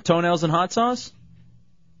like it. Toenails and hot sauce?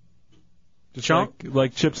 Just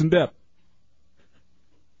like chips and dip.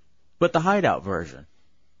 But the Hideout version.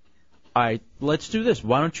 All right, let's do this.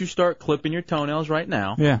 Why don't you start clipping your toenails right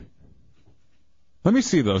now? Yeah. Let me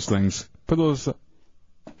see those things. Put those... All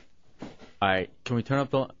right, can we turn up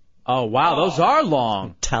the... Oh, wow, those are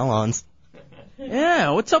long. Talons. Yeah,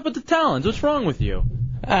 what's up with the talons? What's wrong with you?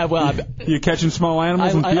 You catching small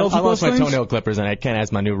animals in fields I with lost those my things? toenail clippers, and I can't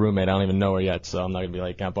ask my new roommate. I don't even know her yet, so I'm not going to be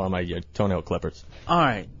like, can I borrow my toenail clippers? All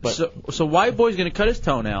right, so White Boy's going to cut his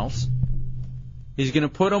toenails. He's going to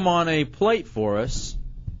put them on a plate for us.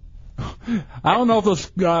 I don't know if those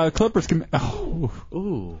clippers can... Oh,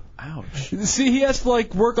 Ooh, ouch. See, he has to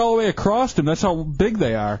like work all the way across them. That's how big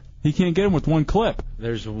they are. He can't get them with one clip.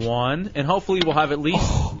 There's one, and hopefully we'll have at least.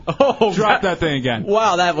 Drop that thing again.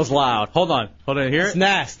 Wow, that was loud. Hold on, hear It's it.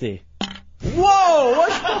 nasty. Whoa,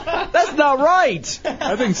 what? That's not right.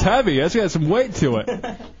 That thing's heavy. That's got some weight to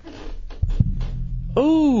it.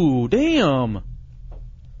 Ooh, damn.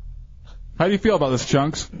 How do you feel about this,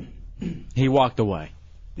 Chunks? He walked away.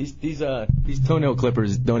 These toenail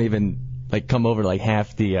clippers don't even like come over like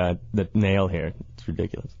half the nail here. It's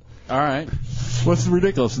ridiculous. All right. What's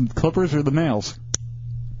ridiculous? The clippers or the nails?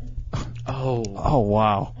 Oh. Oh,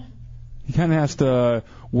 wow. He kind of has to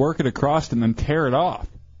work it across and then tear it off.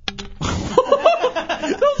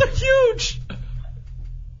 Those are huge.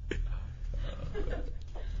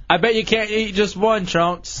 I bet you can't eat just one,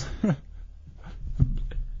 Chunks.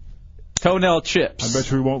 Toenail chips. I bet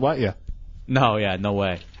you we won't let you. No, yeah, no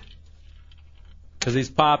way. Because he's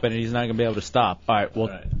popping and he's not going to be able to stop. All right, well,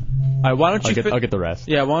 all right, why don't you... I'll get the rest.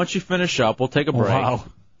 Yeah, why don't you finish up? We'll take a break. Wow.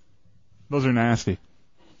 Those are nasty.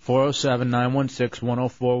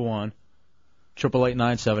 407-916-1041.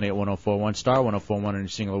 888-978-1041. Star 1041 on your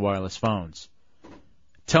singular wireless phones.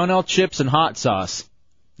 Toenail chips and hot sauce.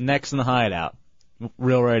 Next in the Hideout.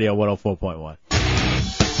 Real Radio 104.1.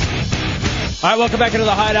 All right, welcome back into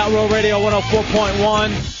the Hideout. Real Radio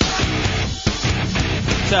 104.1.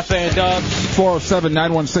 It's F.A. and Dubs.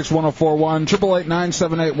 407-916-1041.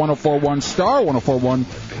 888-978-1041. Star 1041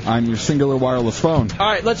 on your singular wireless phone. All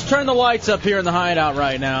right, let's turn the lights up here in the Hideout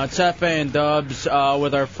right now. It's F.A. and Dubs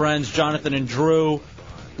with our friends Jonathan and Drew.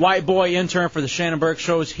 White boy intern for the Shannon Burke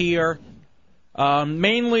Show is here.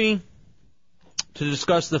 Mainly to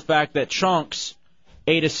discuss the fact that Chunks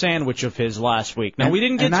ate a sandwich of his last week. Now, we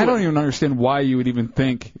didn't get to I don't even understand why you would even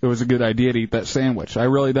think it was a good idea to eat that sandwich. I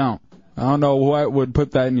really don't. I don't know why would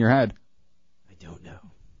put that in your head. I don't know.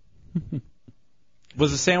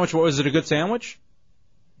 Was the sandwich, was it a good sandwich?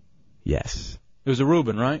 Yes. It was a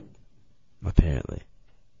Reuben, right? Apparently.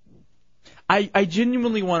 I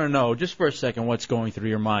genuinely want to know, just for a second, what's going through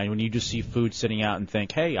your mind when you just see food sitting out and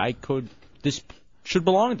think, hey, this should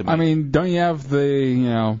belong to me. I mean, don't you have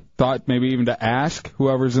the, thought maybe even to ask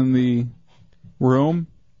whoever's in the room,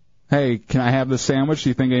 hey, can I have this sandwich? Do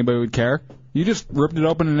you think anybody would care? You just ripped it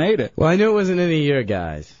open and ate it. Well, I knew it wasn't any of your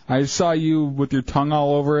guys. I saw you with your tongue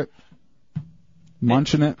all over it,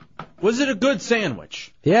 munching it. Was it a good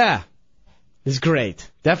sandwich? Yeah. It's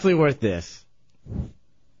great. Definitely worth this.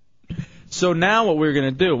 So now what we're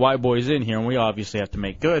going to do, White Boy's in here, and we obviously have to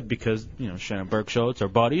make good because, Shannon Burke Show, it's our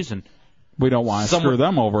buddies, and we don't want to screw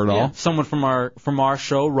them over at all. Someone from our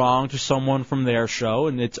show wronged someone from their show,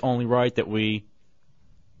 and it's only right that we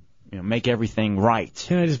make everything right.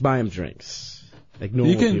 Can I just buy him drinks? Like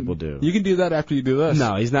normal people do. You can do that after you do this.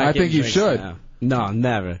 No, he's not I getting think you drinks should. now. No,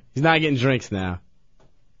 never. He's not getting drinks now.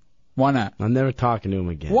 Why not? I'm never talking to him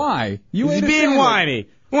again. Why? He's being whiny.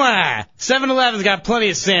 Why? 7-Eleven's got plenty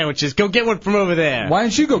of sandwiches. Go get one from over there. Why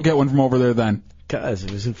didn't you go get one from over there then? Because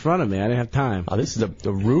it was in front of me. I didn't have time. Oh, this is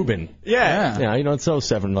a Reuben. Yeah. Yeah, you don't sell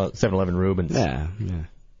 7-Eleven Reubens. Yeah.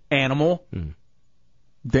 Animal.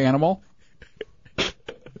 Danimal.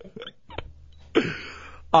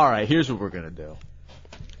 All right, here's what we're going to do.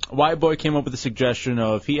 White Boy came up with a suggestion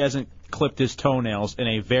of he hasn't clipped his toenails in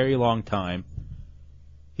a very long time.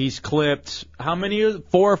 He's clipped, how many? 4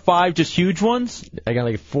 or 5 just huge ones? I got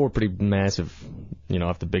like 4 pretty massive,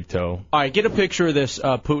 off the big toe. All right, get a picture of this,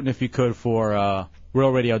 Putin, if you could, for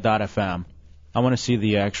RealRadio.fm. I want to see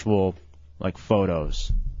the actual, photos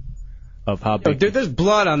of how big. Dude, there's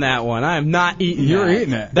blood on that one. I am not eating You're that.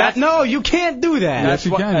 eating it. No, you can't do that. Yes,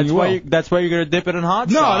 you can. That's why you're going to dip it in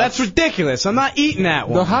hot sauce. No, that's ridiculous. I'm not eating that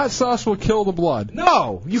one. The hot sauce will kill the blood.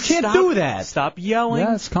 No, you can't do that. Stop yelling.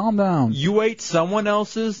 Yes, calm down. You ate someone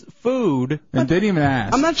else's food. And didn't even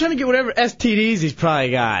ask. I'm not trying to get whatever STDs he's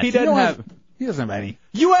probably got. He doesn't have any.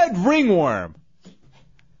 You had ringworm.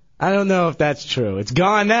 I don't know if that's true. It's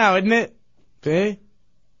gone now, isn't it? See?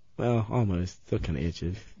 Well, almost. Still kind of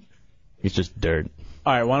itches. It's just dirt.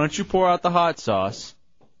 All right, why don't you pour out the hot sauce?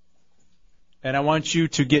 And I want you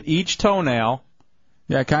to get each toenail.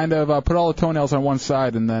 Yeah, kind of put all the toenails on one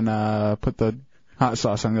side and then put the hot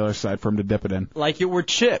sauce on the other side for him to dip it in. Like it were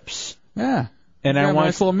chips. Yeah. And I want a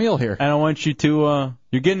nice little meal here. And I want you to,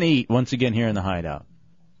 you're getting to eat once again here in the Hideout.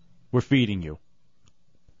 We're feeding you.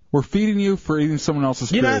 We're feeding you for eating someone else's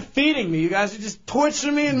food. You're not feeding me. You guys are just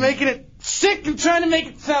torturing me and making it sick and trying to make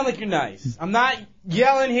it sound like you're nice. I'm not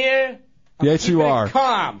yelling here. Yes, you are.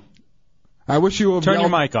 Calm. I wish you would have Turn your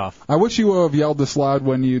mic off. I wish you would have yelled this loud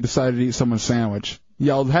when you decided to eat someone's sandwich.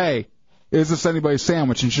 Yelled, hey, is this anybody's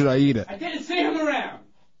sandwich and should I eat it? I didn't see him around.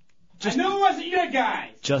 I knew it wasn't your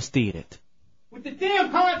guy. Just eat it. With the damn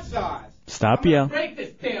hot sauce. Stop I'm gonna yelling. break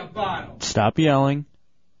this damn bottle. Stop yelling.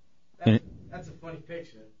 That's a funny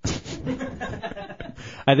picture.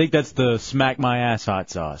 I think that's the smack my ass hot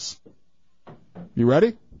sauce. You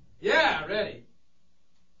ready? Yeah, ready.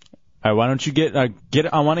 All right, why don't you get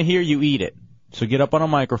I want to hear you eat it. So get up on a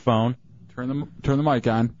microphone. Turn the mic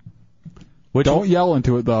on. Don't yell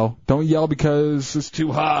into it though. Don't yell because it's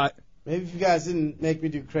too hot. Maybe if you guys didn't make me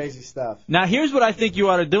do crazy stuff. Now here's what I think you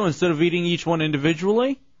ought to do instead of eating each one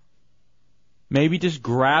individually. Maybe just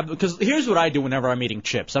grab, because here's what I do whenever I'm eating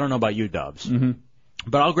chips. I don't know about you, Dubs,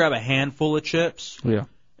 but I'll grab a handful of chips Yeah.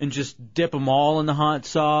 and just dip them all in the hot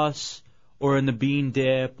sauce or in the bean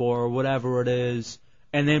dip or whatever it is,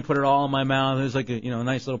 and then put it all in my mouth. It's like a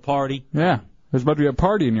nice little party. Yeah. There's about to be a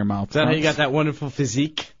party in your mouth. Is that how you got that wonderful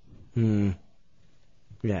physique?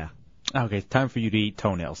 Yeah. Okay, time for you to eat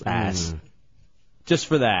toenails, ass. Just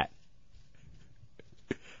for that.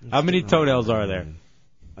 How many toenails are there?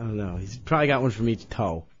 I don't know. He's probably got one from each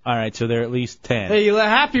toe. All right, so there are at least 10. Hey, you're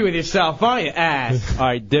happy with yourself, aren't you, ass? All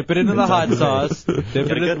right, dip it into the hot sauce. Dip it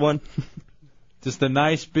Got a in good one. Just a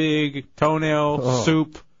nice big toenail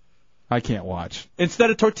soup. I can't watch. Instead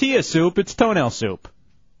of tortilla soup, it's toenail soup.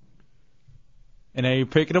 And now you're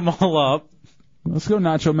picking them all up. Let's go,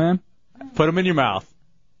 Nacho Man. Put them in your mouth.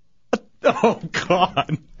 Oh,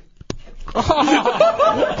 God.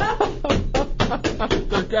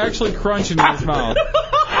 They're actually crunching in his mouth.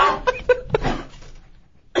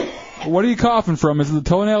 What are you coughing from? Is it the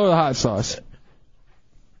toenail or the hot sauce?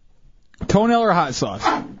 Toenail or hot sauce?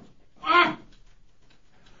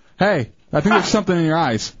 Hey, I think there's something in your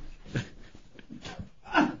eyes.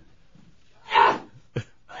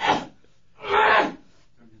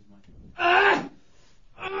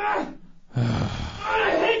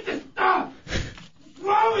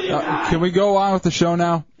 Can we go on with the show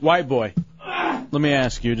now? White boy, let me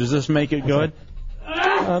ask you, does this make it good?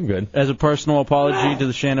 I'm good. As a personal apology to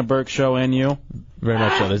the Shannon Burke show and you? Very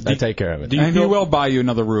much so. I take care of it. And he will buy you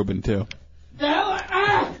another Reuben, too.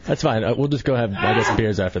 That's fine. We'll just go have, I guess,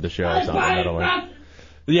 beers after the show or something. That'll work.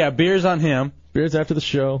 Yeah, beers on him. Beers after the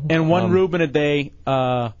show. And one Reuben a day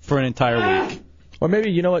for an entire week. Or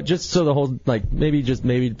maybe, you know what, just so the whole,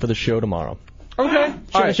 maybe for the show tomorrow. Okay.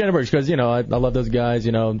 All right. Shannon Burke, because, I love those guys.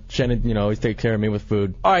 Shannon, always take care of me with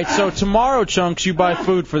food. All right, so tomorrow, Chunks, you buy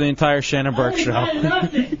food for the entire Shannon Burke show.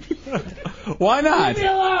 Why not? Leave me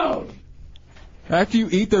alone. After you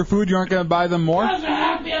eat their food, you aren't going to buy them more? I'm so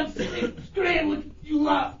happy I'm sitting straight with you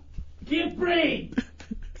love. Can't breathe.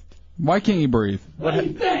 Why can't you breathe? What do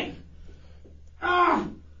you think? Ah.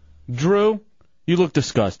 Drew, you look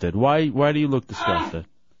disgusted. Why do you look disgusted?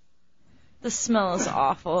 The smell is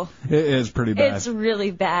awful. It is pretty bad. It's really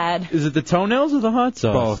bad. Is it the toenails or the hot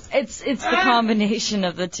sauce? Both. It's the combination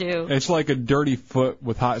of the two. It's like a dirty foot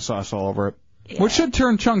with hot sauce all over it. Yeah. Which should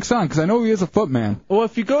turn Chunks on, because I know he is a foot man. Well,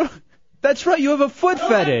 if you go... That's right, you have a foot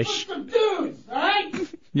fetish. Some dudes, right?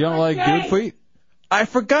 You don't like dude feet? I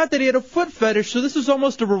forgot that he had a foot fetish, so this is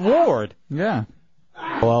almost a reward. Yeah.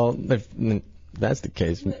 Well, if that's the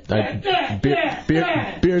case, beers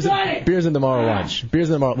in tomorrow lunch. Beers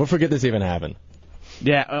in tomorrow. We'll forget this even happened.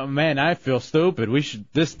 Yeah, man, I feel stupid.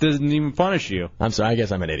 This doesn't even punish you. I'm sorry. I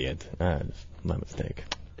guess I'm an idiot. My mistake.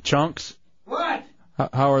 Chunks. What?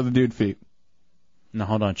 How are the dude feet? No,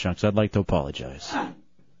 hold on, Chunks. I'd like to apologize.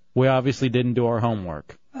 We obviously didn't do our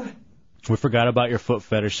homework. We forgot about your foot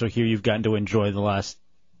fetish, so here you've gotten to enjoy the last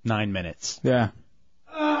 9 minutes. Yeah.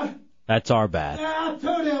 That's our bad.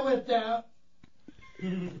 Toenail went down.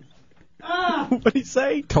 What did he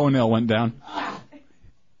say? Toenail went down.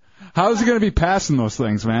 How is he going to be passing those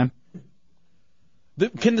things, man?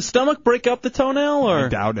 Can the stomach break up the toenail, or? I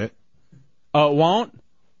doubt it. Oh, it won't?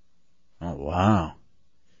 Oh, wow.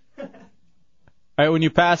 All right, when you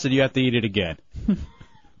pass it, you have to eat it again.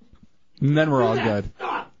 And then we're all good.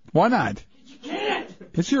 Why not? You can't.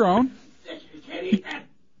 It's your own. You can't eat that.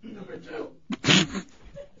 Number 2.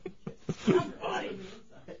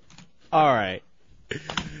 All right.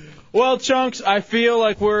 Well, Chunks, I feel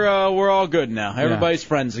like we're all good now. Everybody's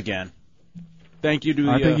friends again. Thank you to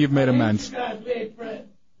the. I think you've made amends.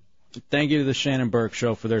 Thank you to the Shannon Burke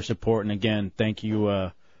Show for their support, and again, thank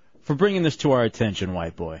you for bringing this to our attention,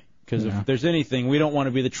 white boy. Because if there's anything, we don't want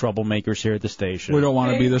to be the troublemakers here at the station. We don't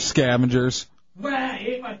want to be the scavengers. I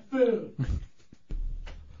ate my food.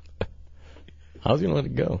 I was going to let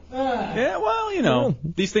it go. Yeah, well,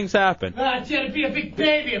 these things happen. Trying to be a big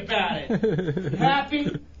baby about it. You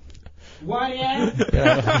happy? Whiny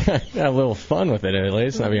ass? Got a little fun with it, at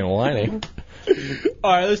least, not being whiny.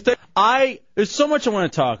 All right, let's take. There's so much I want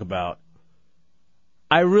to talk about.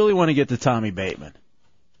 I really want to get to Tommy Bateman.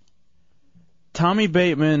 Tommy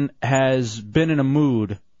Bateman has been in a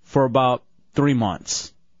mood for about 3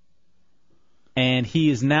 months. And he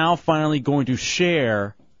is now finally going to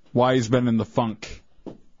share why he's been in the funk.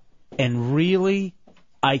 And really,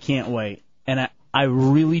 I can't wait. And I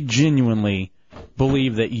really genuinely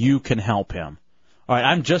believe that you can help him. All right,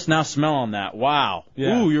 I'm just now smelling that. Wow.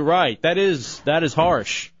 Yeah. Ooh, you're right. That is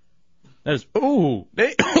harsh. That is, ooh,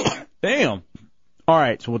 damn. All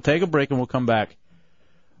right, so we'll take a break and we'll come back.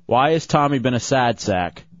 Why has Tommy been a sad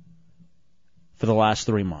sack for the last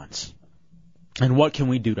 3 months? And what can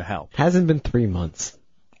we do to help? Hasn't been 3 months.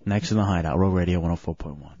 Next in the Hideout, Road Radio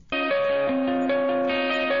 104.1.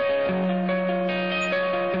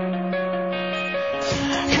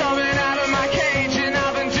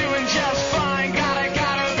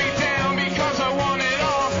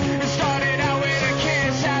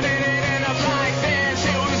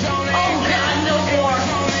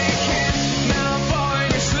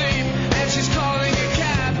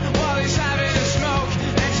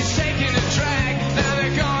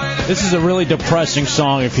 This is a really depressing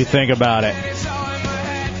song if you think about it.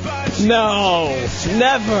 No,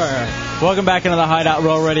 never. Welcome back into the Hideout,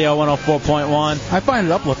 Row Radio 104.1. I find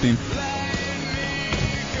it uplifting.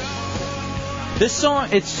 This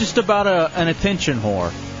song, it's just about an attention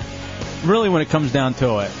whore. Really, when it comes down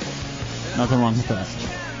to it. Nothing wrong with that.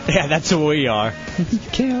 Yeah, that's who we are.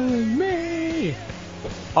 Killing me.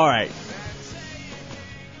 All right.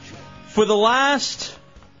 For the last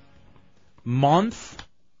month,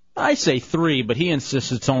 I say 3, but he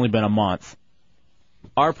insists it's only been a month.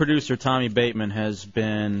 Our producer, Tommy Bateman, has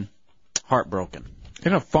been heartbroken.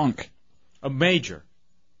 In a funk. A major.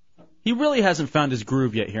 He really hasn't found his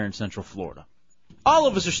groove yet here in Central Florida. All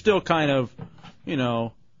of us are still kind of,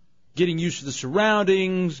 getting used to the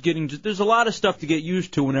surroundings, there's a lot of stuff to get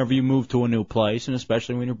used to whenever you move to a new place, and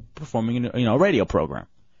especially when you're performing in a radio program.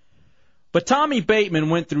 But Tommy Bateman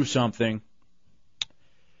went through something.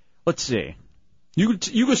 Let's see. You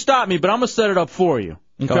can stop me, but I'm going to set it up for you.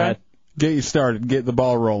 Okay? Go ahead. Get you started. Get the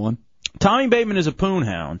ball rolling. Tommy Bateman is a poon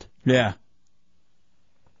hound. Yeah.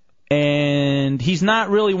 And he's not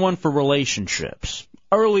really one for relationships.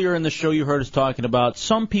 Earlier in the show, you heard us talking about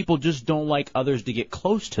some people just don't like others to get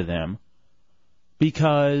close to them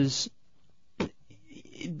because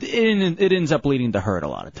it ends up leading to hurt a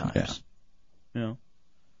lot of times. Yeah.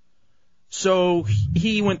 So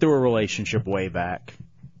he went through a relationship way back.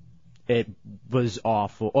 It was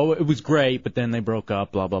awful. Oh, it was great, but then they broke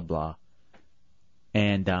up, blah, blah, blah.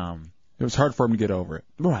 And it was hard for him to get over it.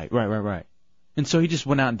 Right. And so he just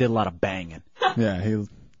went out and did a lot of banging. Yeah, he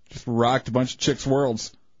just rocked a bunch of chicks'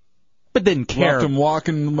 worlds. But didn't care. Left them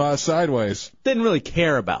walking sideways. Didn't really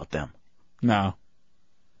care about them. No.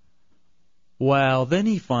 Well, then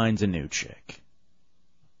he finds a new chick.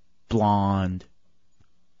 Blonde.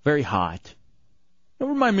 Very hot. It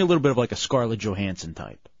remind me a little bit of like a Scarlett Johansson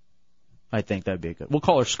type. I think that'd be good. We'll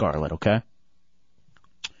call her Scarlett, okay?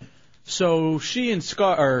 So she and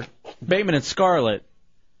Bateman and Scarlett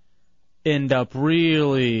end up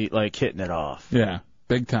really like hitting it off. Yeah,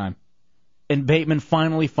 big time. And Bateman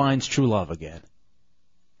finally finds true love again.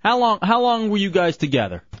 How long were you guys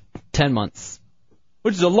together? 10 months.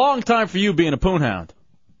 Which is a long time for you being a poon hound.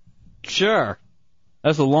 Sure.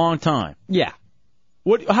 That's a long time. Yeah.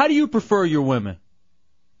 How do you prefer your women?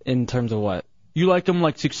 In terms of what? You like them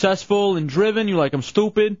like successful and driven? You like them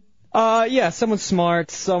stupid? Yeah, someone smart,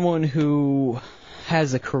 someone who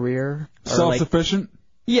has a career. Self-sufficient?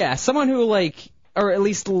 Yeah, someone who or at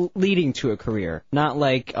least leading to a career. Not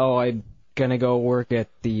like, I'm gonna go work at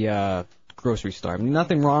the grocery store. I mean,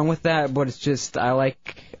 nothing wrong with that, but it's just, I'm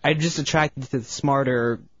just attracted to the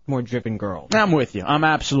smarter, more driven girl. I'm with you. I'm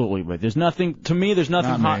absolutely with you. There's nothing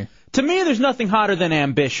hotter than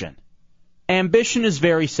ambition. Ambition is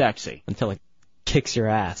very sexy. Until it kicks your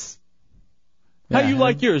ass. How do you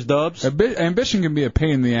like yours, Dubs? Ambition can be a pain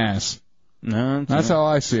in the ass. No, that's how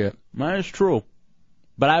I see it. That is true.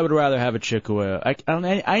 But I would rather have a chick who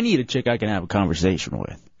I need a chick I can have a conversation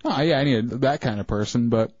with. Oh yeah, I need that kind of person.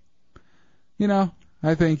 But I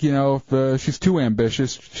think if she's too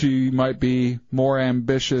ambitious, she might be more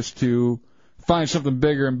ambitious to find something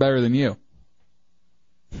bigger and better than you.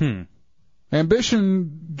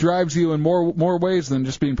 Ambition drives you in more ways than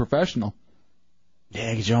just being professional.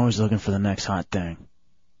 Yeah, because you're always looking for the next hot thing.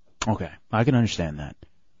 Okay, I can understand that.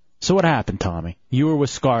 So what happened, Tommy? You were with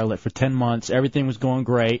Scarlett for 10 months. Everything was going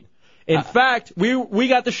great. In fact, we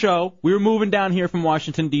got the show. We were moving down here from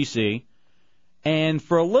Washington, D.C., and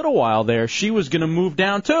for a little while there, she was going to move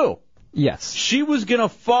down, too. Yes. She was going to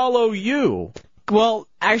follow you. Well,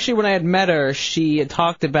 actually, when I had met her, she had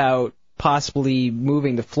talked about possibly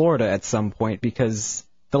moving to Florida at some point because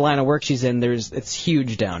the line of work she's in, it's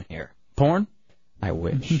huge down here. Porn? I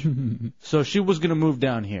wish. So she was going to move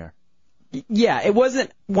down here. Yeah, it wasn't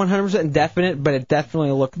 100% definite, but it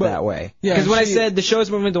definitely looked that way. yeah, Because when I she- said the show's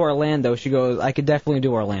moving to Orlando, she goes, I could definitely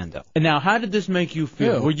do Orlando. And now, how did this make you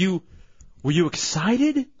feel? Were you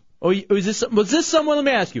excited? Or was this someone? Let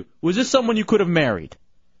me ask you. Was this someone you could have married,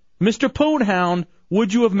 Mr. Poonhound?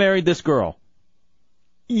 Would you have married this girl?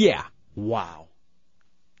 Yeah. Wow.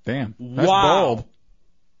 Damn. That's wow. bold.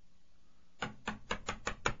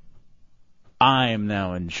 I am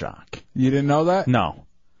now in shock. You didn't know that? No.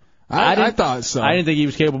 I thought so. I didn't think he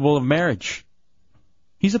was capable of marriage.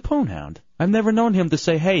 He's a poonhound. I've never known him to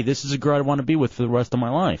say, hey, this is a girl I want to be with for the rest of my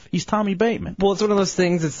life. He's Tommy Bateman. Well, it's one of those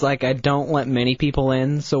things, it's like I don't let many people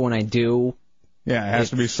in, so when I do... Yeah, it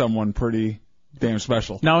has to be someone pretty damn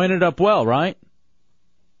special. Now, ended up well, right?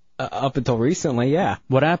 Up until recently, yeah.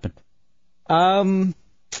 What happened?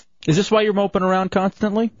 Is this why you're moping around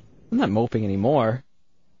constantly? I'm not moping anymore.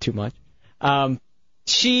 Too much.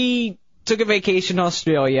 She took a vacation to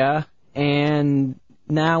Australia and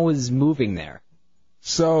now is moving there.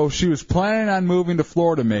 So she was planning on moving to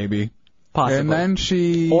Florida, maybe. Possibly. And then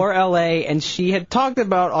she... Or L.A., and she had talked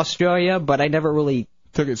about Australia, but I never really...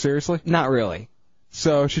 Took it seriously? Not really.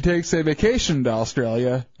 So she takes a vacation to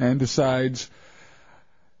Australia and decides,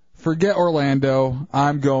 forget Orlando,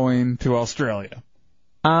 I'm going to Australia.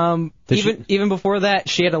 Even before that,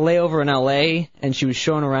 she had a layover in L.A., and she was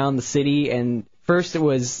showing around the city, and first it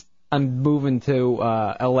was, I'm moving to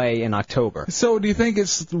L.A. in October. So do you think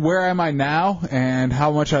it's where am I now and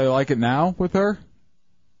how much I like it now with her?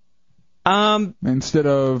 Instead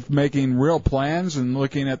of making real plans and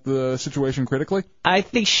looking at the situation critically? I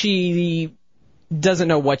think she doesn't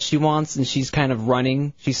know what she wants, and she's kind of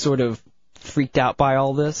running. She's sort of freaked out by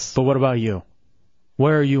all this. But what about you?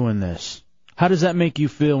 Where are you in this? How does that make you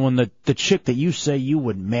feel when the chick that you say you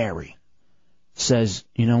would marry says,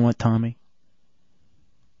 you know what, Tommy?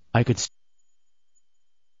 I could...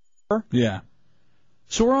 Yeah.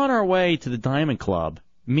 So we're on our way to the Diamond Club.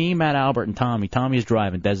 Me, Matt Albert, and Tommy. Tommy is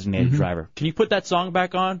driving, designated driver. Can you put that song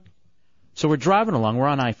back on? So we're driving along. We're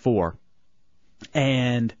on I-4.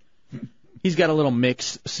 And he's got a little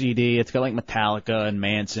mix CD. It's got like Metallica and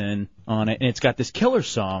Manson on it. And it's got this Killer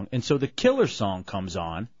song. And so the Killer song comes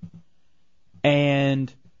on.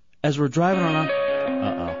 And as we're driving on...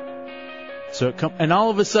 Uh-oh. So and all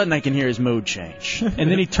of a sudden I can hear his mood change.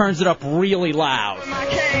 And then he turns it up really loud.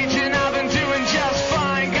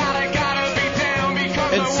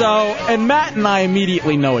 And Matt and I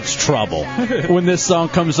immediately know it's trouble when this song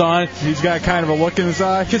comes on. He's got kind of a look in his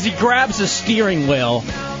eye. Because he grabs the steering wheel,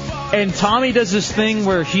 and Tommy does this thing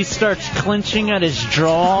where he starts clenching at his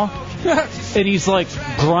jaw, and he's like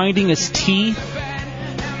grinding his teeth.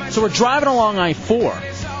 So we're driving along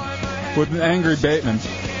I-4 with an angry Bateman.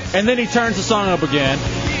 And then he turns the song up again.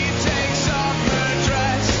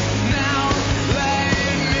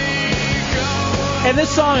 And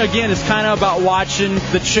this song, again, is kind of about watching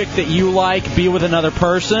the chick that you like be with another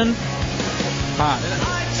person.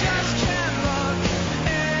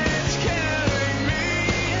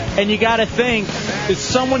 And you got to think, it's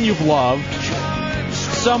someone you've loved,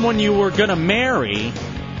 someone you were going to marry,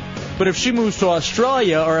 but if she moves to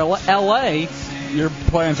Australia or L.A., your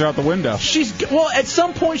plans are out the window. Well, at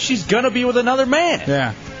some point, she's going to be with another man.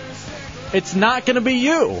 Yeah. It's not going to be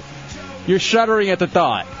you. You're shuddering at the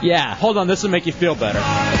thought. Yeah. Hold on, this will make you feel better.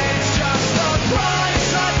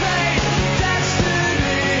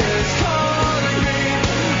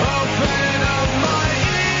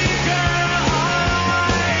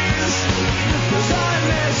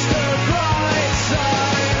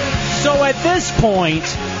 So at this point,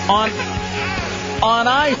 on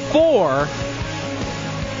I-4,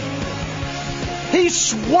 he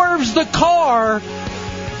swerves the car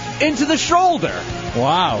into the shoulder.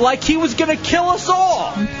 Wow. Like he was going to kill us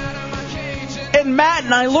all. And Matt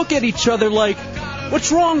and I look at each other like,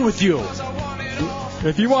 what's wrong with you?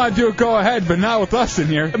 If you want to do it, go ahead, but not with us in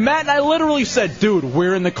here. Matt and I literally said, dude,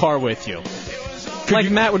 we're in the car with you.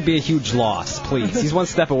 Matt would be a huge loss, please. He's one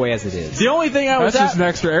step away as it is. The only thing That's just an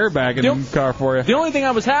extra airbag in the car for you. The only thing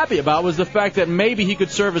I was happy about was the fact that maybe he could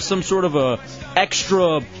serve as some sort of a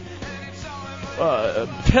extra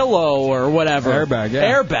pillow or whatever. Airbag,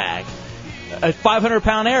 yeah. Airbag. A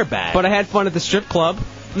 500-pound airbag. But I had fun at the strip club.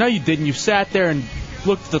 No, you didn't. You sat there and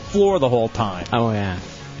looked at the floor the whole time. Oh, yeah.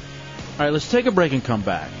 All right, let's take a break and come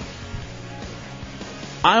back.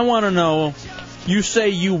 I want to know, you say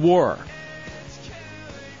you were,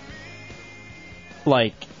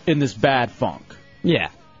 like, in this bad funk. Yeah.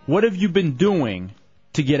 What have you been doing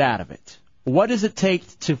to get out of it? What does it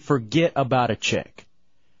take to forget about a chick?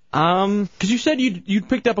 Because you said you'd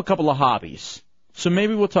picked up a couple of hobbies, so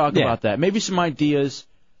maybe we'll talk Yeah. about that. Maybe some ideas.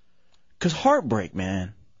 Because heartbreak,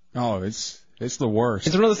 man. Oh, it's the worst.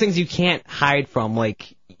 It's one of those things you can't hide from.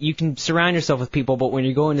 Like, you can surround yourself with people, but when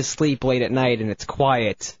you're going to sleep late at night and it's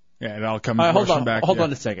quiet. Yeah, it all comes All right, hold rushing on, back. hold yeah.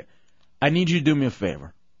 on a second. I need you to do me a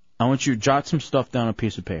favor. I want you to jot some stuff down on a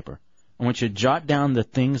piece of paper. I want you to jot down the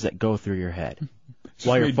things that go through your head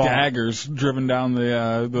while you're falling. Daggers driven down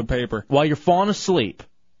the paper. While you're falling asleep.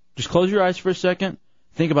 Just close your eyes for a second.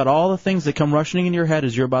 Think about all the things that come rushing in your head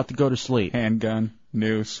as you're about to go to sleep. Handgun,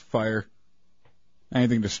 noose, fire,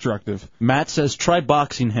 anything destructive. Matt says try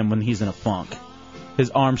boxing him when he's in a funk.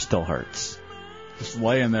 His arm still hurts. Just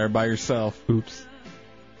laying there by yourself. Oops.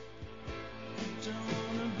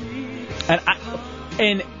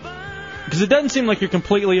 And because it doesn't seem like you're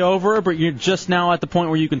completely over it, but you're just now at the point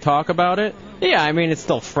where you can talk about it. Yeah, I mean, it's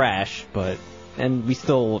still fresh, and we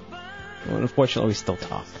still, unfortunately, we still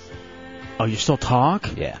talk. Oh, you still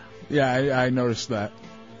talk? Yeah. Yeah, I noticed that.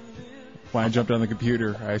 When I jumped on the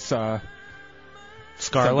computer, I saw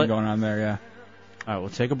Scarlet something going on there, yeah. All right, we'll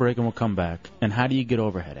take a break and we'll come back. And how do you get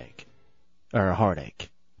over a headache? Or a heartache?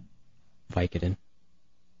 Vicodin.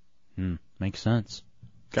 Makes sense.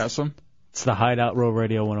 Got some? It's the Hideout, Row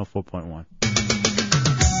Radio 104.1.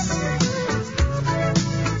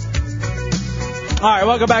 All right,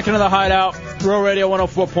 welcome back into the Hideout, Row Radio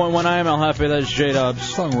 104.1. I am El Jefe, that is J-Dubs.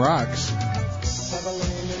 Song rocks.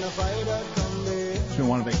 Been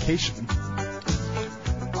on vacation.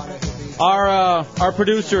 Our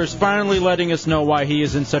producer is finally letting us know why he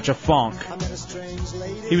is in such a funk.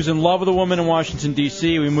 He was in love with a woman in Washington,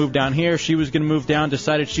 D.C. We moved down here. She was going to move down,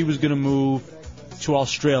 decided she was going to move to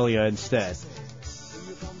Australia instead.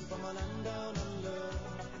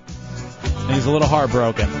 And he's a little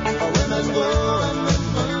heartbroken.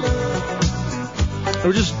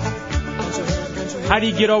 We're just... How do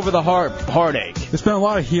you get over the heartache? There's been a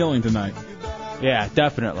lot of healing tonight. Yeah,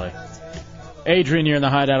 definitely. Adrian, you're in the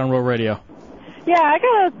Hideout on Row Radio. Yeah, I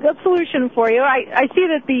got a solution for you. I see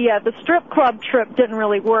that the strip club trip didn't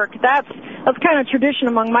really work. That's kind of tradition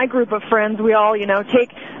among my group of friends. We all,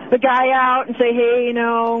 take the guy out and say, hey,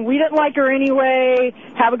 we didn't like her anyway.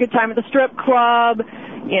 Have a good time at the strip club.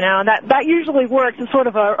 That usually works. It's sort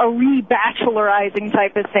of a re-bachelorizing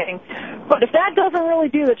type of thing. But if that doesn't really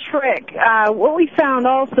do the trick, what we found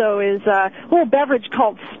also is a little beverage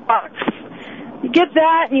called Sparks. You get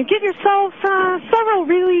that, and you get yourself several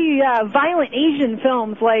really violent Asian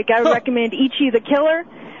films, like I would recommend Ichi the Killer.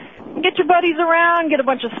 Get your buddies around, get a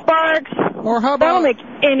bunch of Sparks. Or how about... That'll make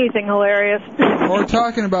anything hilarious. Or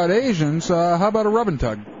talking about Asians, how about a rub and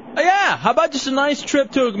tug? Yeah, how about just a nice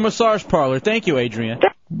trip to a massage parlor? Thank you, Adrian.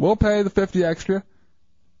 We'll pay the $50 extra.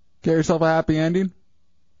 Get yourself a happy ending.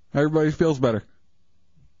 Everybody feels better.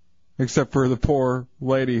 Except for the poor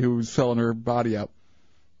lady who's selling her body out.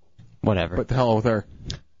 Whatever. But the hell with her.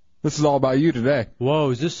 This is all about you today. Whoa,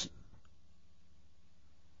 is this...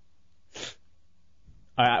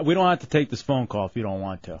 we don't have to take this phone call if you don't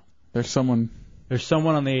want to. There's someone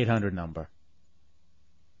on the 800 number.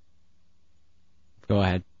 Go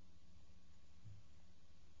ahead.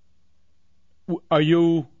 Are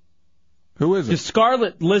you... Who is it? Because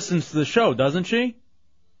Scarlett listens to the show, doesn't she?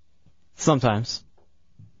 Sometimes.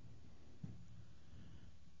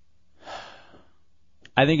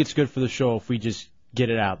 I think it's good for the show if we just get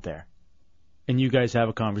it out there. And you guys have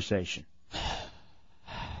a conversation.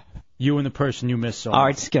 You and the person you miss so much. All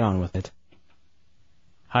right, just get on with it.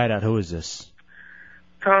 Hideout, who is this?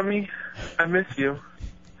 Tommy, I miss you.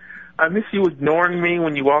 I miss you ignoring me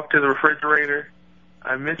when you walk to the refrigerator.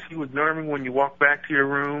 I miss you ignoring me when you walk back to your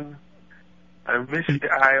room. I miss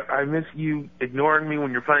you ignoring me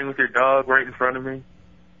when you're playing with your dog right in front of me.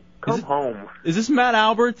 Come home. Is this Matt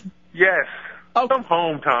Albert? Yes. Come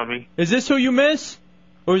home, Tommy. Is this who you miss?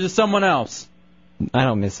 Or is it someone else? I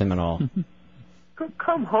don't miss him at all.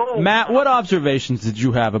 Come home. Matt, what observations did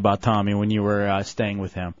you have about Tommy when you were staying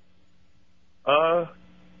with him?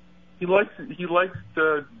 He likes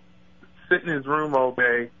to sit in his room all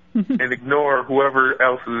day and ignore whoever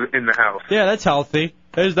else is in the house. Yeah, that's healthy.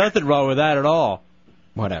 There's nothing wrong with that at all.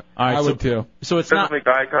 Whatever. All right, I would too. So it's Doesn't not make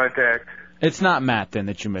eye contact. It's not Matt then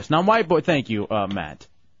that you missed. Now, White Boy, thank you, Matt.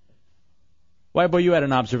 White Boy, you had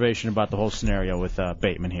an observation about the whole scenario with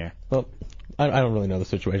Bateman here. Well, I don't really know the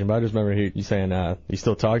situation, but I just remember you saying you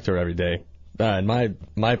still talk to her every day. In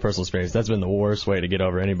my personal experience, that's been the worst way to get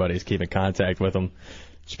over anybody is keep in contact with them.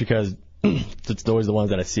 Just because it's always the ones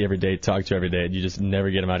that I see every day, talk to every day, and you just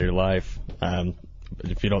never get them out of your life.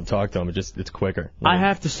 If you don't talk to them, it's quicker. I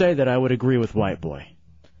have to say that I would agree with White Boy.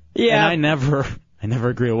 Yeah. And I never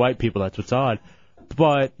agree with white people. That's what's odd.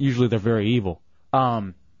 But usually they're very evil.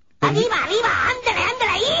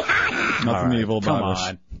 Nothing evil about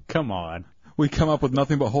us. Come on. We come up with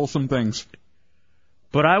nothing but wholesome things.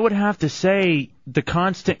 But I would have to say the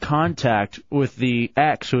constant contact with the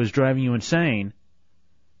ex who is driving you insane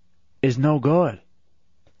is no good.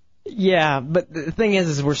 Yeah, but the thing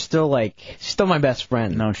is we're still still my best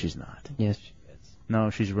friend. No, she's not. Yes. No,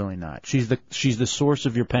 she's really not. She's the source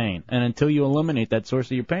of your pain. And until you eliminate that source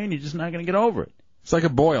of your pain, you're just not going to get over it. It's like a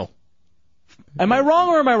boil. Am I wrong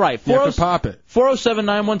or am I right? You have to pop it.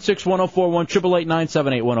 407-916-1041,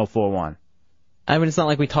 888-978-1041. I mean, it's not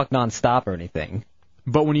like we talk nonstop or anything.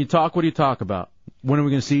 But when you talk, what do you talk about? When are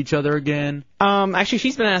we going to see each other again? Actually,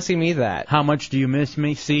 she's been asking me that. How much do you miss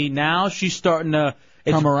me? See, now she's starting to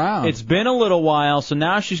come around. It's been a little while, so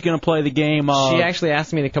now she's going to play the game of... She actually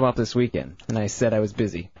asked me to come up this weekend, and I said I was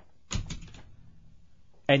busy.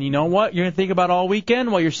 And you know what? You're going to think about all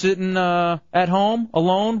weekend while you're sitting at home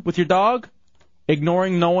alone with your dog,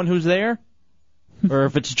 ignoring no one who's there? Or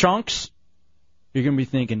if it's Chunks, you're going to be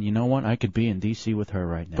thinking, you know what? I could be in D.C. with her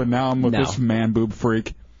right now. But now I'm with this man boob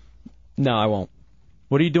freak. No, I won't.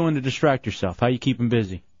 What are you doing to distract yourself? How you keeping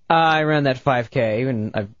busy? I ran that 5K,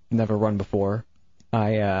 and I've never run before.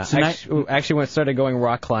 I actually started going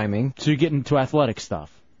rock climbing. So you're getting into athletic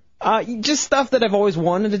stuff? Just stuff that I've always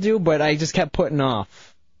wanted to do, but I just kept putting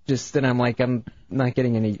off. And I'm like, I'm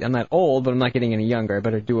not old, but I'm not getting any younger. I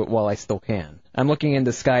better do it while I still can. I'm looking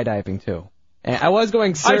into skydiving, too. And I was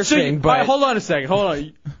going surfing, but... Hold on a second. Hold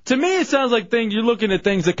on. To me, it sounds like you're looking at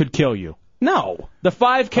things that could kill you. No. The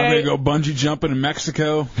 5K... I'm going to go bungee jumping in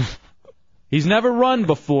Mexico. He's never run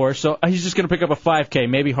before, so he's just going to pick up a 5K,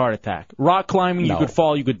 maybe heart attack. Rock climbing, you could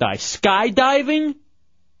fall, you could die. Skydiving?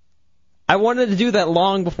 I wanted to do that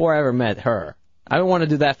long before I ever met her. I want to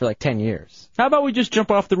do that for like 10 years. How about we just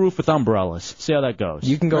jump off the roof with umbrellas? See how that goes.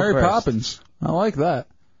 You can go Mary first. Poppins. I like that.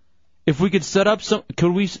 If we could set up some...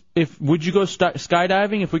 Would you go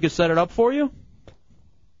skydiving if we could set it up for you?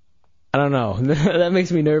 I don't know. That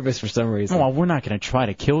makes me nervous for some reason. Well, we're not going to try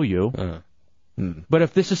to kill you. But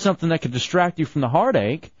if this is something that could distract you from the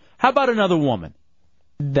heartache, how about another woman?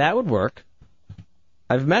 That would work.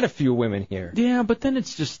 I've met a few women here. Yeah, but then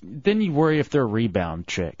then you worry if they're a rebound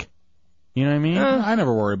chick. You know what I mean? I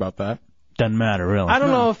never worry about that. Doesn't matter, really. I don't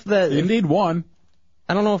know if that... You need one.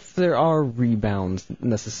 I don't know if there are rebounds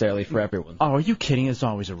necessarily for everyone. Oh, are you kidding? There's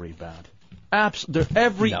always a rebound. The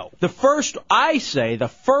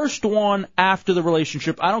first one after the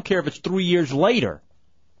relationship, I don't care if it's 3 years later,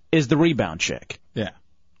 is the rebound chick. Yeah.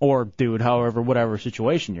 Or dude, whatever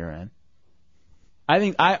situation you're in. I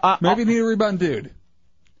think maybe you need a rebound dude.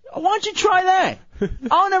 Why don't you try that?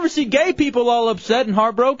 I'll never see gay people all upset and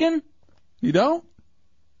heartbroken. You don't?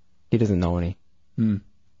 He doesn't know any.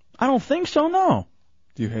 I don't think so, no.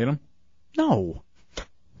 Do you hate him? No.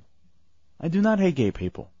 I do not hate gay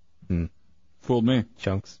people. Fooled me.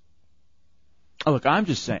 Chunks. Oh, look, I'm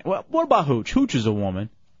just saying. Well, what about Hooch? Hooch is a woman.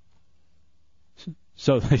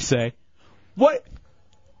 So they say. What?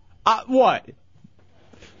 What?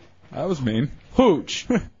 That was mean. Hooch.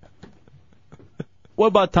 What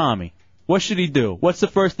about Tommy? What should he do? What's the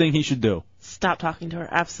first thing he should do? Stop talking to her,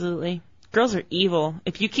 absolutely. Girls are evil.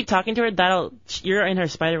 If you keep talking to her, you're in her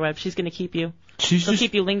spider web. She's going to keep you. She'll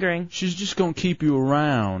keep you lingering. She's just going to keep you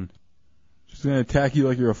around. She's going to attack you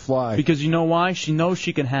like you're a fly. Because you know why? She knows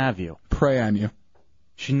she can have you. Prey on you.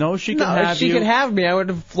 She knows she can have you. If she could have me, I would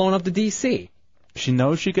have flown up to D.C. She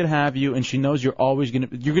knows she could have you, and she knows you're going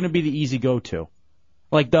to be the easy go-to.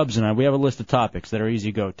 Like Dubs and I, we have a list of topics that are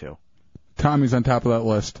easy go-to. Tommy's on top of that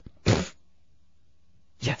list.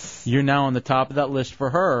 Yes. You're now on the top of that list for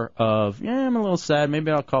her of, I'm a little sad,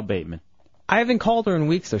 maybe I'll call Bateman. I haven't called her in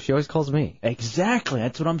weeks, though. She always calls me. Exactly.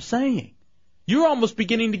 That's what I'm saying. You're almost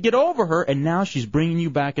beginning to get over her, and now she's bringing you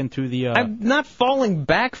back into the... I'm not falling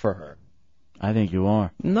back for her. I think you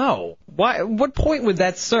are. No. Why? What point would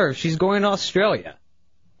that serve? She's going to Australia.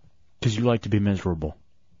 Because you like to be miserable.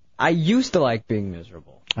 I used to like being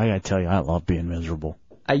miserable. I gotta tell you, I love being miserable.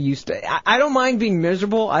 I don't mind being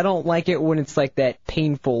miserable. I don't like it when it's like that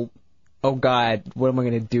painful, oh God, what am I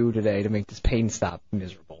going to do today to make this pain stop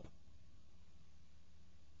miserable?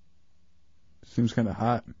 Seems kind of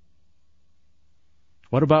hot.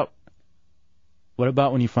 What about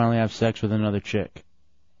when you finally have sex with another chick?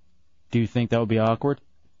 Do you think that would be awkward?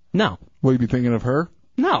 No. Will you be thinking of her?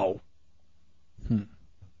 No.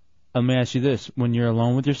 Let me ask you this. When you're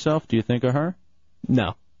alone with yourself, do you think of her?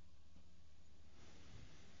 No.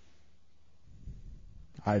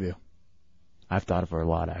 I do. I've thought of her a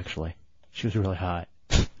lot, actually. She was really hot.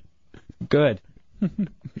 Good.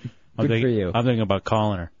 Good for you. I'm thinking about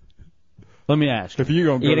calling her. Let me ask. If you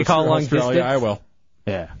don't go to call long Australia, distance? I will.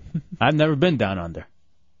 Yeah. I've never been down under.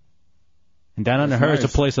 And down under That's her is a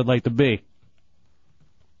nice. place I'd like to be.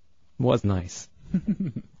 Was nice.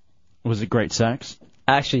 Was it great sex?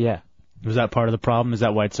 Actually, yeah. Was that part of the problem? Is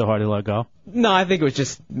that why it's so hard to let go? No, I think it was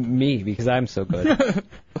just me because I'm so good.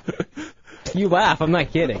 You laugh. I'm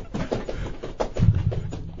not kidding.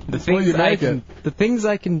 The what you make the things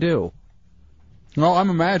I can do. Well,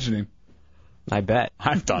 I'm imagining. I bet.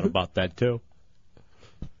 I've thought about that too.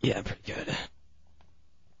 Yeah, pretty good.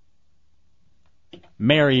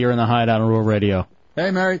 Mary, you're in the Hideout on Rural Radio. Hey,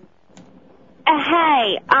 Mary.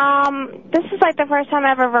 Hey, this is like the first time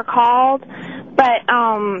I've ever called, but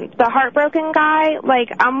the heartbroken guy, like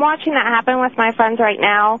I'm watching that happen with my friends right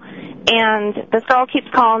now, and this girl keeps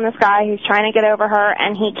calling this guy who's trying to get over her,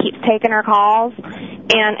 and he keeps taking her calls,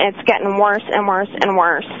 and it's getting worse and worse and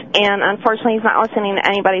worse. And unfortunately, he's not listening to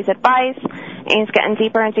anybody's advice, and he's getting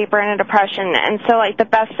deeper and deeper into depression. And so, like, the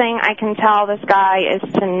best thing I can tell this guy is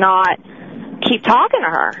to not keep talking to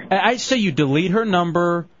her. I say you delete her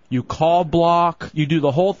number, you call block, you do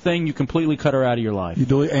the whole thing, you completely cut her out of your life. You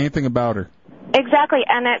delete anything about her. Exactly,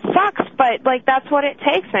 and it sucks, but, like, that's what it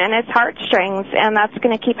takes, man. It's heartstrings, and that's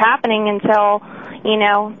going to keep happening until, you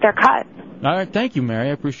know, they're cut. All right, thank you, Mary.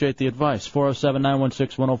 I appreciate the advice.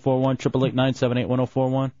 407-916-1041,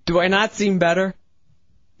 888-978-1041. Do I not seem better?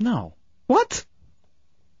 No. What?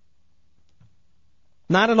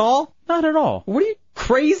 Not at all? Not at all. What are you,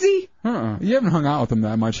 crazy? You haven't hung out with him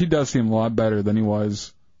that much. He does seem a lot better than he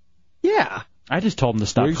was. Yeah. I just told him to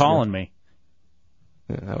stop calling me.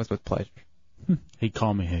 Yeah, that was with pleasure. He'd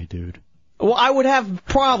call me, hey, dude. Well, I would have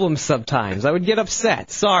problems sometimes. I would get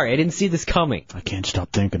upset. Sorry, I didn't see this coming. I can't stop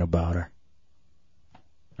thinking about her.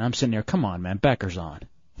 I'm sitting there, come on, man, Becker's on.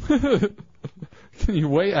 Can you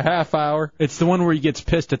wait a half hour? It's the one where he gets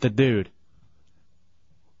pissed at the dude.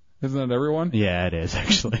 Isn't that everyone? Yeah, it is,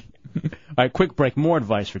 actually. All right, quick break. More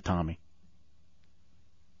advice for Tommy.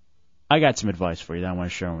 I got some advice for you that I want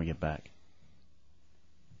to share when we get back.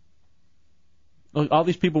 Look, all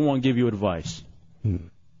these people won't give you advice.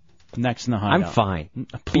 Next in the Hideout. I'm fine.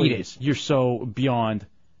 Please. You're so beyond,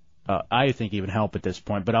 I think, even help at this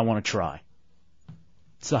point, but I want to try.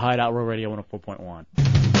 It's the Hideout, Rural Radio 104.1.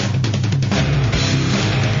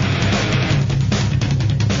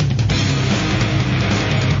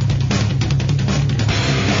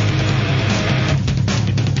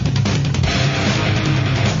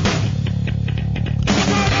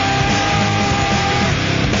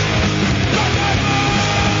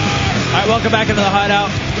 All right, welcome back into the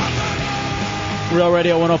Hideout. Real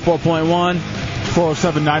Radio 104.1.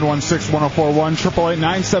 407-916-1041,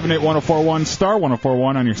 888-978-1041, star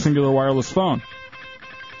 1041 on your singular wireless phone.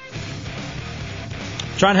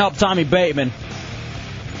 Trying to help Tommy Bateman.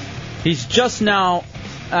 He's just now,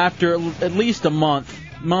 after at least a month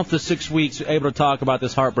to 6 weeks, able to talk about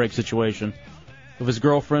this heartbreak situation of his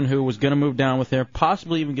girlfriend who was going to move down with him,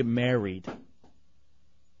 possibly even get married.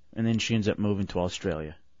 And then she ends up moving to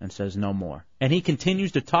Australia and says no more. And he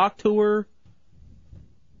continues to talk to her.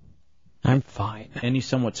 I'm fine. And he's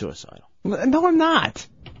somewhat suicidal. No, I'm not.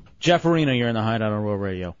 Jeff Arena, you're in the Hideout on Rural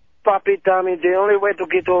Radio. Papi, Tommy, the only way to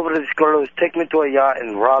get over this girl is take me to a yacht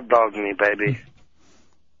and raw dog me, baby.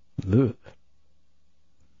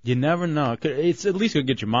 You never know. It's at least going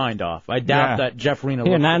to get your mind off. I doubt that Jeff Arena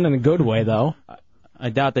Yeah, not in a good way, though.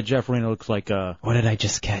 I doubt that Jeff Arena looks like a... What did I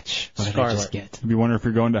just catch? What did I just get? You wonder if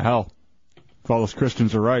you're going to hell. If all those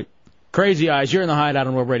Christians are right. Crazy Eyes, you're in the Hideout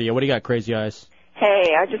on Rural Radio. What do you got, Crazy Eyes?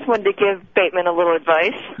 Hey, I just wanted to give Bateman a little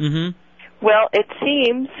advice. Mm-hmm. Well, it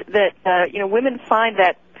seems that, women find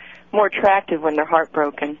that more attractive when they're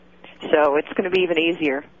heartbroken. So it's going to be even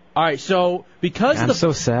easier. All right, so I'm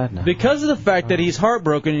so sad now. Because of the fact that he's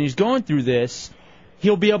heartbroken and he's going through this,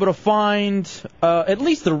 he'll be able to find at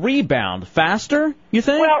least the rebound faster, you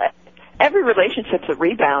think? Well, every relationship's a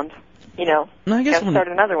rebound. I guess start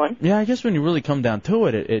another one. Yeah, I guess when you really come down to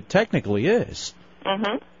it, it technically is.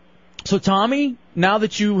 Mm-hmm. So, Tommy, now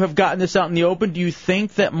that you have gotten this out in the open, do you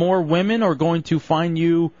think that more women are going to find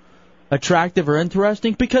you attractive or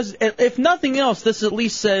interesting? Because if nothing else, this at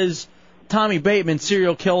least says Tommy Bateman,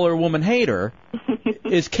 serial killer, woman hater,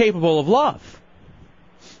 is capable of love.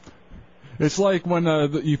 It's like when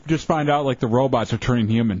you just find out like the robots are turning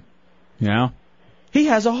human. You know? He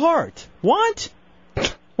has a heart. What?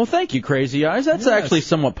 Well, thank you, Crazy Eyes. That's actually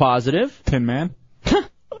somewhat positive. Tin Man.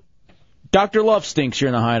 Dr. Love Stinks, you're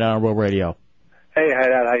in the Hideout on Rural Radio. Hey,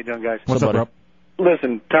 Hideout, how you doing, guys? What's up, bro?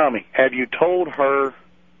 Listen, Tommy, have you told her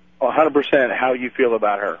 100% how you feel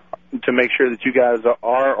about her to make sure that you guys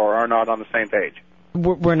are or are not on the same page?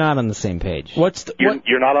 We're not on the same page. What's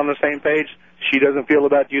You're not on the same page? She doesn't feel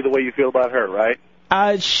about you the way you feel about her, right?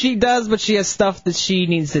 She does, but she has stuff that she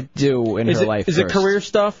needs to do in her life. Is it first. career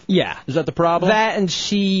stuff? Yeah. Is that the problem? That, and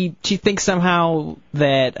she thinks somehow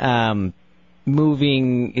that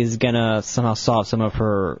moving is gonna somehow solve some of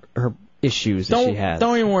her issues that she has.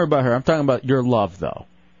 Don't even worry about her. I'm talking about your love, though.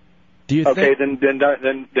 Do you Okay, think? then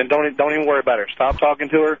don't even worry about her. Stop talking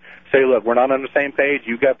to her. Say, look, we're not on the same page.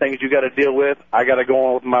 You got things you got to deal with. I got to go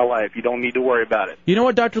on with my life. You don't need to worry about it. You know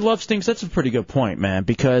what, Dr. Love Stinks? That's a pretty good point, man,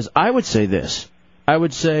 because I would say this. I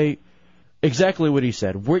would say exactly what he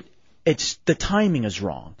said. It's the timing is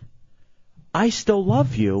wrong. I still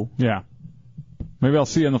love you. Yeah. Maybe I'll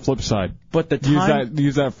see you on the flip side. But the time...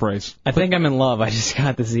 Use that phrase. I think I'm in love. I just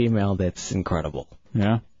got this email that's incredible.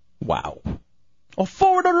 Yeah? Wow. Oh,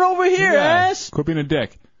 forward it over here, ass. Quit being a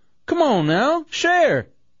dick. Come on now. Share.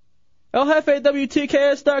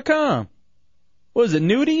 LJefeWTKS.com. What is it,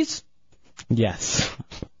 nudies? Yes.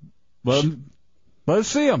 Let us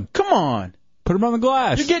see them. Come on. Put them on the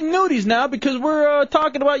glass. You're getting nudies now because we're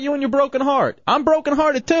talking about you and your broken heart. I'm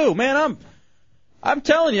broken-hearted too, man. I'm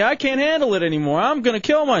telling you, I can't handle it anymore. I'm going to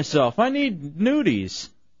kill myself. I need nudies.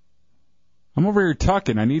 I'm over here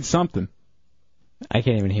tucking. I need something. I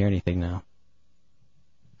can't even hear anything now.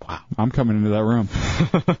 Wow. I'm coming into that room.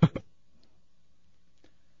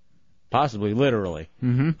 Possibly, literally.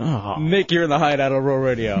 Mm-hmm. Oh. Nick, you're in the Hideout on Rural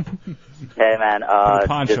Radio. Hey, man.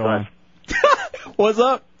 What's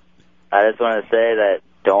up? I just wanted to say that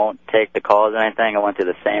don't take the calls or anything. I went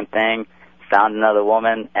through the same thing, found another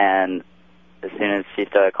woman, and as soon as she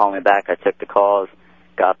started calling me back, I took the calls,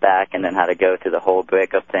 got back, and then had to go through the whole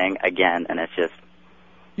breakup thing again, and it's just...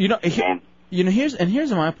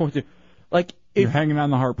 Here's my point, too. Like, you're hanging on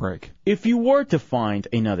the heartbreak. If you were to find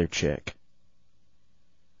another chick,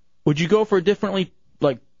 would you go for a differently,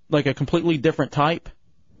 like a completely different type?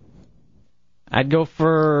 I'd go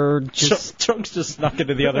for just... Chunks just snuck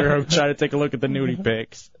into the other room trying to take a look at the nudie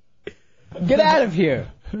pics. Get out of here,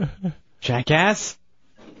 jackass.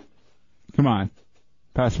 Come on.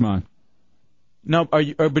 Pass them on. No, but are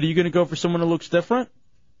you going to go for someone who looks different?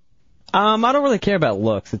 I don't really care about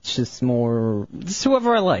looks. It's just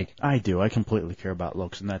whoever I like. I do. I completely care about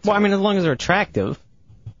looks, and that's... Well, I mean, as long as they're attractive.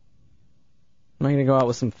 I'm not going to go out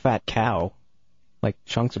with some fat cow, like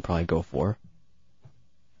Chunks would probably go for.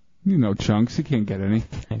 You know Chunks. He can't get any.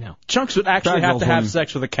 I know. Chunks would actually have to have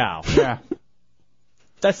sex with a cow. Yeah.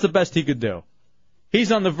 That's the best he could do.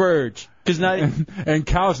 He's on the verge. And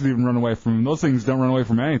cows don't even run away from him. Those things don't run away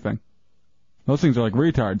from anything. Those things are like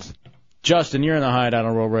retards. Justin, you're in the Hideout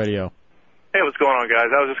on Rural Radio. Hey, what's going on,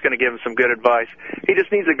 guys? I was just going to give him some good advice. He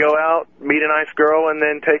just needs to go out, meet a nice girl, and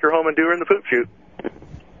then take her home and do her in the poop shoot.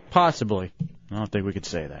 Possibly. I don't think we could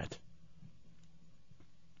say that.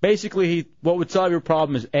 Basically, what would solve your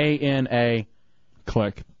problem is A-N-A.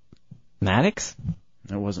 Click. Maddox?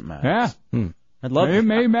 It wasn't Maddox. Yeah. I'd love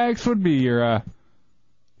maybe Maddox would be your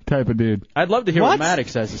type of dude. I'd love to hear what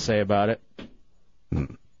Maddox has to say about it. I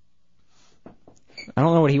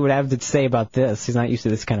don't know what he would have to say about this. He's not used to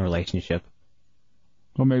this kind of relationship.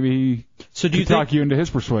 Well, maybe he could talk you into his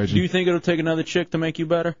persuasion. Do you think it'll take another chick to make you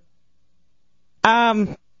better?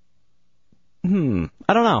 I don't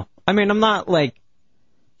know. I mean, I'm not,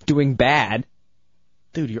 doing bad.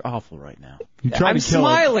 Dude, you're awful right now. I'm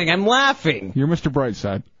smiling. I'm laughing. You're Mr.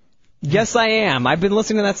 Brightside. Yes, I am. I've been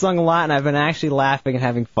listening to that song a lot, and I've been actually laughing and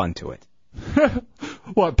having fun to it.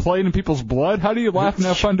 What, playing in people's blood? How do you laugh and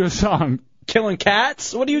have fun to a song? Killing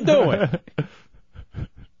cats? What are you doing?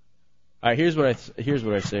 All right, here's what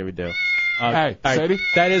I say we do. Hey, Sadie?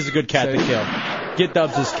 That is a good cat to kill. Get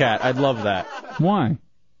Dubs' cat. I'd love that. Why?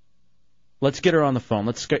 Let's get her on the phone.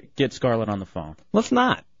 Let's get Scarlett on the phone. Let's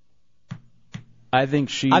not. I think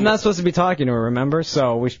she... I'm not supposed to be talking to her, remember?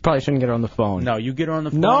 So we probably shouldn't get her on the phone. No, you get her on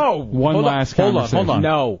the phone. No! One last conversation. Hold on.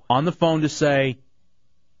 No. On the phone to say,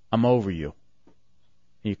 I'm over you.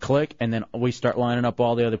 You click, and then we start lining up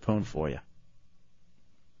all the other poon for you.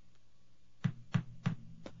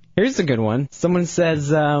 Here's a good one. Someone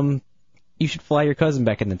says, you should fly your cousin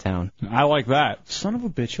back into town. I like that. Son of a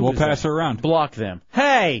bitch. We'll pass her around. Block them.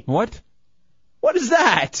 Hey! What? What is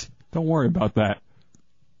that? Don't worry about that.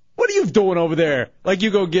 What are you doing over there? Like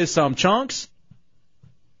you go get some Chunks?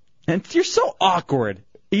 And you're so awkward.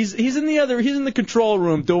 He's in the control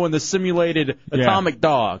room doing the simulated atomic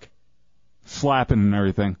dog. Slapping and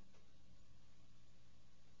everything.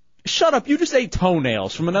 Shut up, you just ate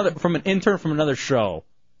toenails from an intern from another show.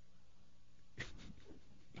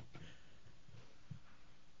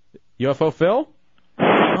 UFO Phil?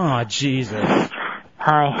 Oh, Jesus.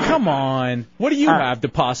 Hi. Come on. What do you have to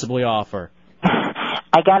possibly offer?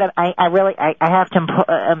 I have some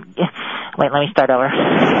Wait, let me start over.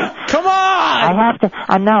 Come on!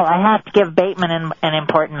 I have to give Bateman an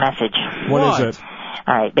important message. What is it?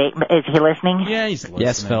 All right, Bateman, is he listening? Yeah, he's listening.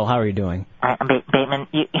 Yes, Phil. How are you doing? All right, Bateman,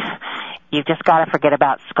 you've just got to forget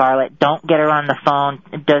about Scarlett. Don't get her on the phone.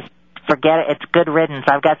 Just forget it. It's good riddance.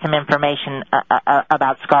 I've got some information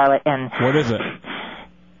about Scarlett and. What is it?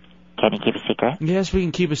 Can you keep a secret? Yes, we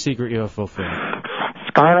can keep a secret, UFO Phil.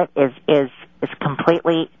 Scarlett is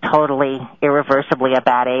completely, totally, irreversibly a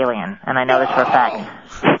bad alien, and I know this for a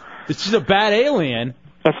fact. She's a bad alien?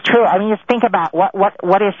 It's true. I mean, just think about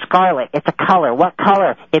what is Scarlet? It's a color. What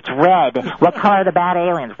color? It's red. What color are the bad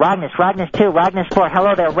aliens? Rognus 2, Rognus 4.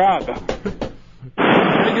 Hello, they're red.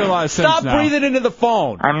 Making a lot of sense Stop now. breathing into the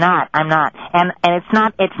phone. I'm not. And it's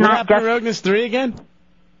not What just happened to Rognus 3 again?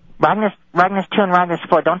 Rognus 2 and Rognus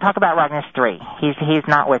 4. Don't talk about Rognus 3. He's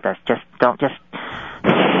not with us. Just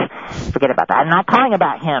forget about that. I'm not calling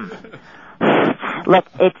about him. Look,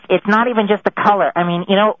 it's not even just the color. I mean,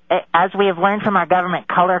 as we have learned from our government,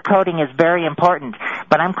 color coding is very important.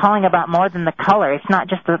 But I'm calling about more than the color. It's not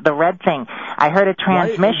just the red thing. I heard a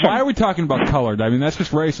transmission. Why are we talking about color? I mean, that's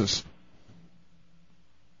just racist.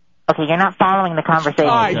 Okay, you're not following the conversation.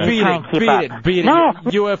 All right, Just beat try and keep up. it. No.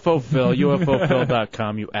 UFO Phil,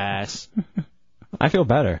 UFOphil.com, you ass. I feel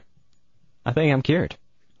better. I think I'm cured.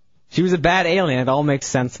 She was a bad alien. It all makes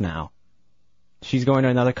sense now. She's going to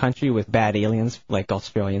another country with bad aliens, like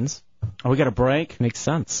Australians. Oh, we got a break? Makes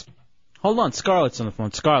sense. Hold on, Scarlett's on the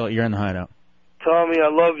phone. Scarlett, you're in the hideout. Tommy, I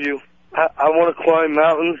love you. I want to climb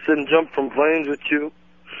mountains and jump from planes with you.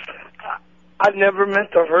 I never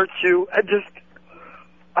meant to hurt you.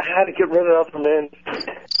 I had to get rid of them, man.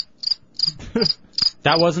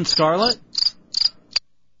 That wasn't Scarlett?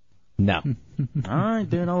 No. All right,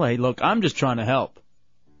 dude. Hey, look, I'm just trying to help.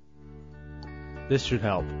 This should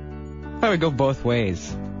help. I would go both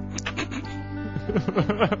ways.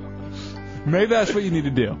 Maybe that's what you need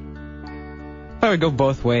to do. I would go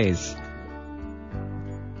both ways.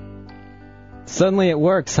 Suddenly it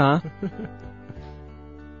works, huh?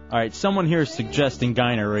 All right, someone here is suggesting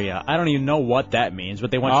gonorrhea. I don't even know what that means,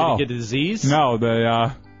 but they want you to get the disease? No,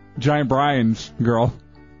 the Giant Brian's girl.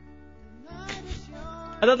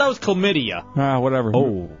 I thought that was chlamydia. Whatever.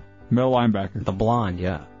 Oh. Middle linebacker. The blonde,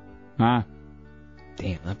 yeah. Damn,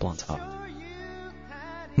 that blonde's hot.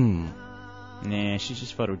 Nah, she's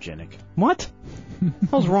just photogenic. What?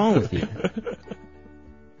 What's wrong with you?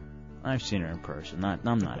 I've seen her in person.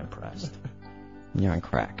 I'm not impressed. You're on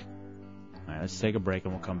crack. All right, let's take a break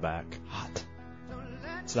and we'll come back. Hot.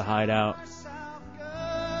 It's the Hideout.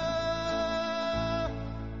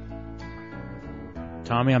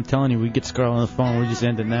 Tommy, I'm telling you, we get Scarlett on the phone. We just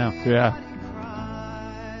end it now. Yeah.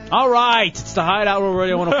 All right, it's the Hideout. We're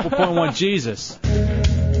Radio 104.1. Jesus.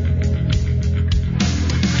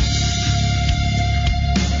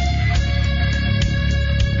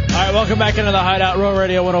 All right, welcome back into the Hideout. Row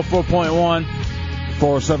Radio 104.1.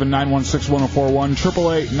 407-916-1041,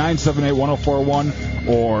 888-978-1041,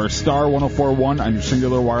 or star 1041 on your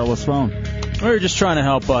singular wireless phone. We were just trying to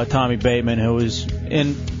help Tommy Bateman, who was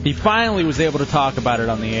in. He finally was able to talk about it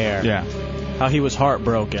on the air. Yeah. How he was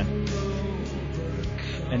heartbroken.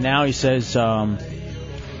 And now he says, I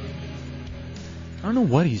don't know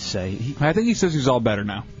what he's saying. I think he says he's all better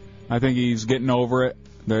now. I think he's getting over it.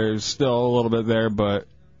 There's still a little bit there, but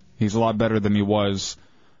he's a lot better than he was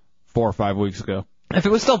 4 or 5 weeks ago. If it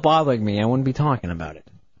was still bothering me, I wouldn't be talking about it.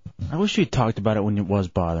 I wish you talked about it when it was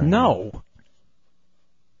bothering you. No.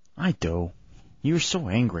 I do. You were so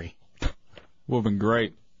angry. Would have been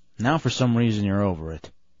great. Now for some reason you're over it.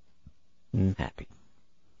 I'm happy.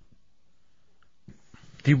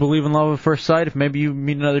 Do you believe in love at first sight? If maybe you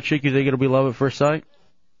meet another chick, you think it'll be love at first sight?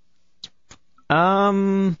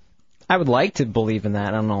 I would like to believe in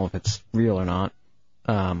that. I don't know if it's real or not.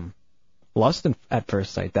 Lust at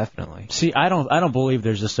first sight, definitely. See, I don't believe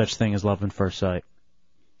there's a such thing as love at first sight.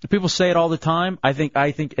 People say it all the time. I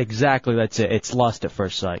think exactly that's it. It's lust at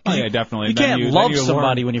first sight. Oh, yeah, definitely. You can't love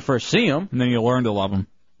somebody when you first see them. And then you learn to love them.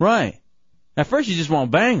 Right. At first you just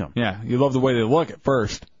want to bang them. Yeah, you love the way they look at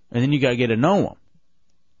first. And then you got to get to know them.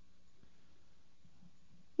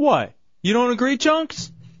 What? You don't agree,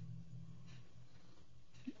 Chunks?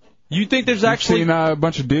 You think there's actually... You've seen a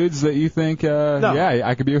bunch of dudes that you think, yeah,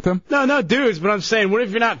 I could be with them? No, dudes, but I'm saying, what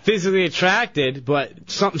if you're not physically attracted, but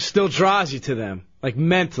something still draws you to them? Like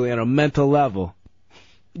mentally, on a mental level.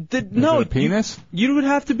 No, penis? You would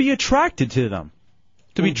have to be attracted to them.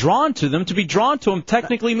 To be drawn to them. To be drawn to them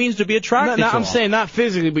technically means to be attracted to them. I'm saying not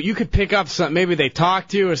physically, but you could pick up something. Maybe they talk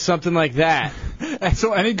to you or something like that.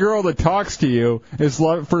 So any girl that talks to you is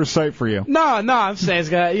love at first sight for you? No, I'm saying it's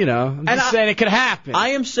got, I'm just saying it could happen. I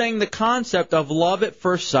am saying the concept of love at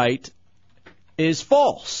first sight is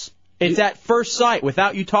false. It's at first sight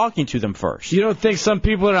without you talking to them first. You don't think some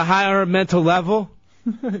people are at a higher mental level?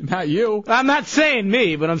 Not you. I'm not saying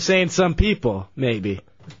me, but I'm saying some people, maybe.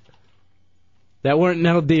 That weren't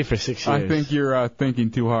in LD for 6 years. I think you're thinking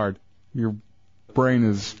too hard. Your brain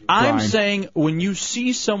is I'm blind. saying when you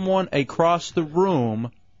see someone across the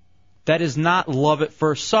room, that is not love at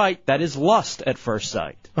first sight. That is lust at first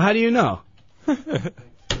sight. Well, how do you know?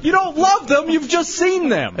 You don't love them. You've just seen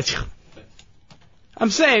them. I'm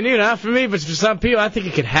saying, not for me, but for some people, I think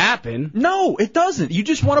it could happen. No, it doesn't. You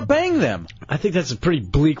just want to bang them. I think that's a pretty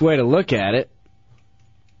bleak way to look at it.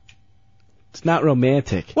 It's not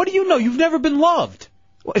romantic. What do you know? You've never been loved.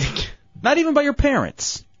 Not even by your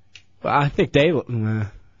parents. Well, I think they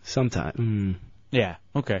sometime. Yeah,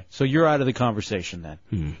 okay. So you're out of the conversation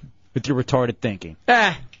then. With your retarded thinking.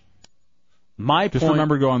 My Just point,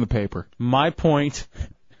 remember to go on the paper. My point,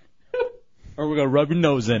 or we're going to rub your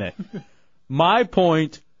nose in it. My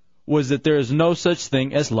point was that there is no such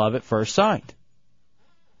thing as love at first sight.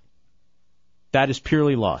 That is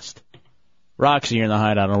purely lust. Roxy, you're in the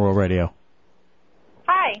Hideout on World Radio.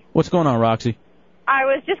 Hi. What's going on, Roxy? I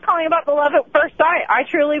was just calling about the love at first sight. I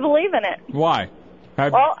truly believe in it. Why?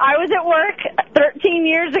 Well, I was at work 13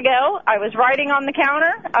 years ago. I was writing on the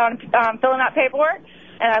counter, filling out paperwork,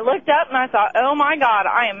 and I looked up and I thought, oh my God,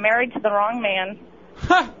 I am married to the wrong man.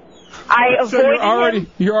 I avoided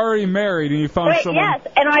him. You're already married and you found someone. Yes,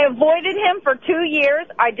 and I avoided him for 2 years.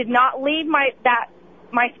 I did not leave my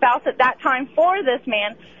spouse at that time for this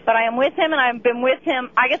man, but I am with him, and I've been with him,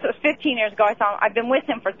 I guess it was 15 years ago I saw him. I've been with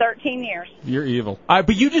him for 13 years. You're evil.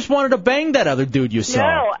 But you just wanted to bang that other dude you saw.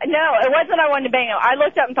 No, it wasn't I wanted to bang him. I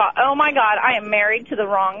looked up and thought, oh my God, I am married to the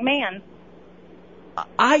wrong man.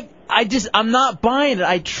 I'm not buying it.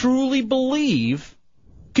 I truly believe,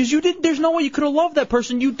 because there's no way you could have loved that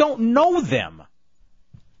person. You don't know them.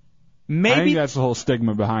 I think that's the whole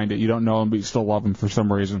stigma behind it. You don't know them, but you still love them for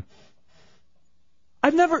some reason.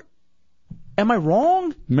 Am I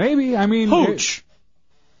wrong? Maybe. I mean, Hooch.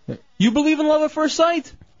 You believe in love at first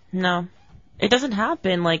sight? No. It doesn't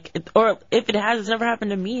happen. Or if it has, it's never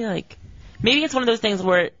happened to me. Maybe it's one of those things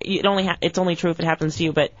where it's only true if it happens to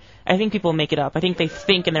you, but I think people make it up. I think they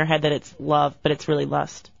think in their head that it's love, but it's really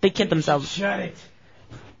lust. They kid themselves. Shut it.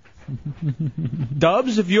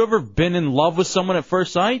 Dubs, have you ever been in love with someone at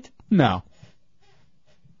first sight? No.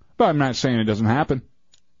 But I'm not saying it doesn't happen.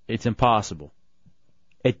 It's impossible.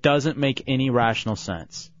 It doesn't make any rational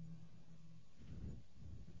sense.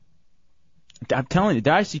 I'm telling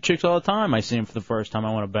you, I see chicks all the time. I see them for the first time.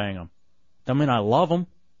 I want to bang them. I mean, I love them.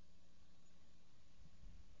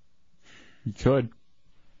 You could.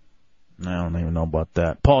 I don't even know about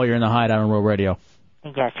that. Paul, you're in the Hideout on Real Radio.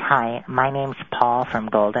 Yes, hi. My name's Paul from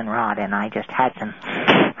Goldenrod, and I just had some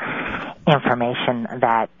information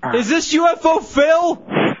that... Is this UFO Phil?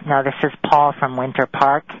 No, this is Paul from Winter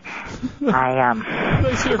Park. I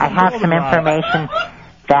have some information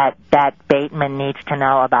that Bateman needs to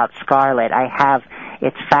know about Scarlett.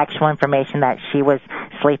 It's factual information that she was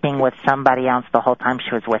sleeping with somebody else the whole time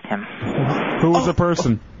she was with him. Who was the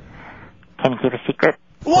person? Can you keep a secret?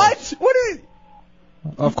 What? What is...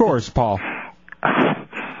 Of course, Paul.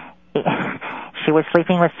 She was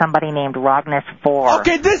sleeping with somebody named Rognus 4.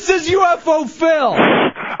 Okay, this is UFO Phil.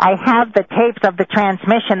 I have the tapes of the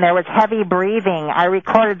transmission. There was heavy breathing. I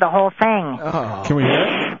recorded the whole thing. Oh. Can we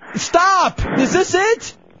hear it? Stop! Is this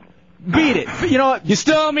it? Beat it. You know what? You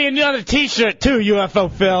still owe me another T-shirt too, UFO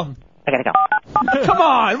Phil. I gotta go. Come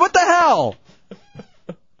on, what the hell?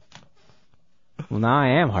 Well, now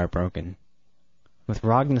I am heartbroken. With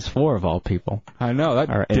Rognus 4 of all people. I know, that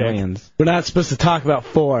Or dick. aliens. We're not supposed to talk about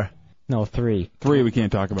 4. No, 3. 3 we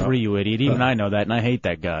can't talk about. 3, you idiot. Even I know that, and I hate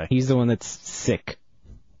that guy. He's the one that's sick.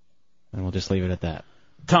 And we'll just leave it at that.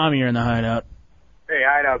 Tommy, you're in the Hideout. Hey,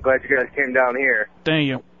 Hideout, glad you guys came down here. Thank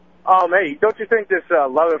you. Hey, don't you think this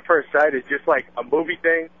love at first sight is just like a movie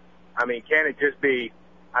thing? I mean, can it just be,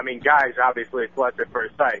 guys, obviously it's lust at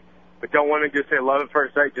first sight. But don't women just say love at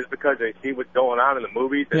first sight just because they see what's going on in the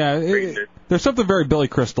movies? Yeah, there's something very Billy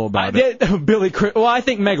Crystal about it. Well, I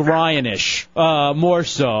think Meg Ryan-ish, more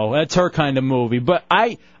so. That's her kind of movie. But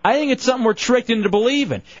I think it's something we're tricked into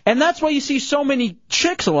believing. And that's why you see so many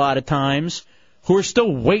chicks a lot of times who are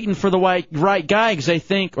still waiting for the right guy because they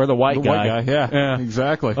think, or the white guy. White guy, yeah,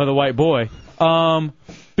 exactly. Or the white boy.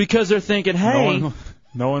 Because they're thinking, hey.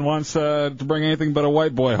 No one wants to bring anything but a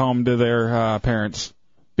white boy home to their parents.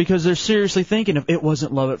 Because they're seriously thinking of it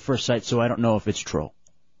wasn't love at first sight, so I don't know if it's true.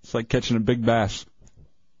 It's like catching a big bass.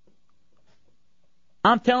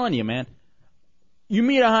 I'm telling you, man. You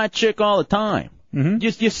meet a hot chick all the time. Mm-hmm.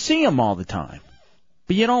 You see them all the time.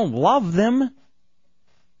 But you don't love them.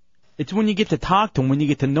 It's when you get to talk to him, when you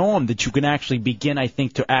get to know him, that you can actually begin, I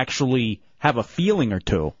think, to actually have a feeling or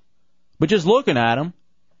two. But just looking at him,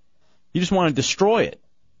 you just want to destroy it.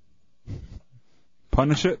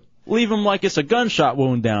 Punish it? Leave him like it's a gunshot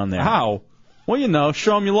wound down there. How? Well, you know,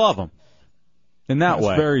 show him you love him. In that That's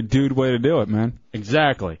way. a very dude way to do it, man.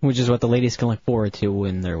 Exactly. Which is what the ladies can look forward to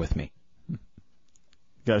when they're with me.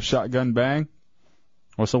 Got a shotgun bang?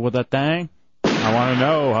 What's up with that thing? I want to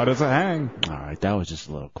know, how does it hang? All right, that was just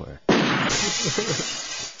a little clear.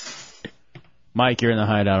 Mike, you're in the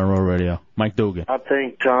Hideout on Road Radio. Mike Dugan. I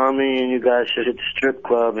think Tommy and you guys should hit the strip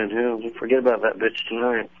club and forget about that bitch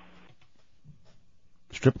tonight.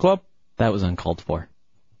 Strip club? That was uncalled for.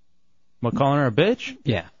 What, calling her a bitch?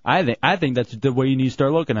 Yeah. I think that's the way you need to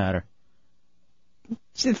start looking at her.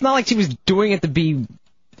 It's not like she was doing it to be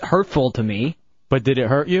hurtful to me. But did it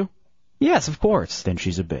hurt you? Yes, of course. Then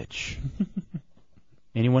she's a bitch.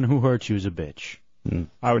 Anyone who hurts you is a bitch.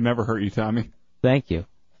 I would never hurt you, Tommy. Thank you.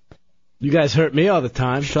 You guys hurt me all the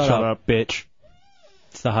time. Shut up, bitch.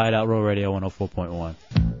 It's the Hideout Road Radio 104.1.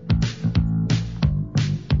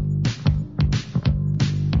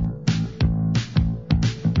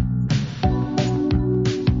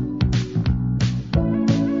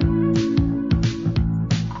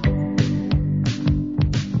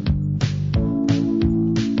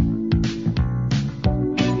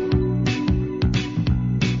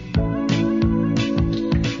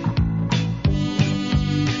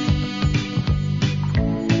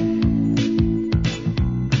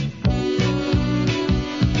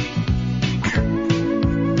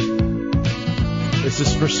 This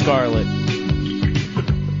is for Scarlett.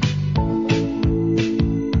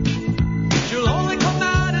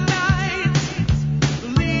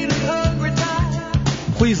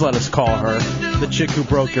 Please let us call her the chick who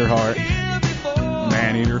broke your heart.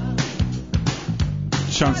 Man-eater.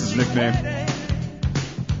 Chunks' nickname.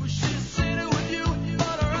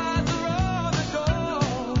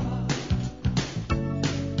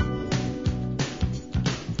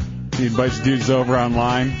 He invites dudes over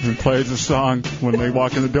online and plays a song when they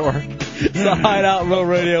walk in the door. It's the Hideout Road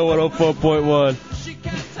Radio 104.1.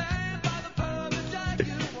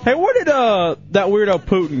 Hey, where did that weirdo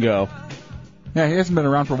Putin go? Yeah, he hasn't been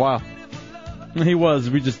around for a while. He was.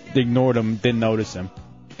 We just ignored him, didn't notice him,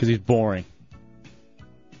 because he's boring.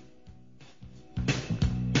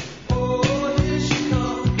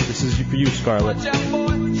 This is for you, Scarlett.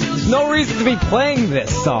 There's no reason to be playing this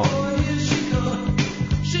song.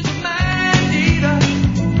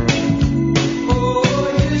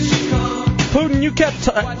 Putin, you kept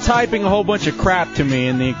typing a whole bunch of crap to me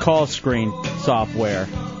in the call screen software.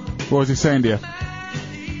 What was he saying to you?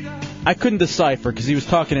 I couldn't decipher because he was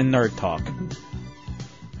talking in nerd talk.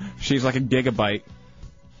 She's like a gigabyte.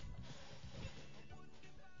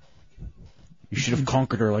 You should have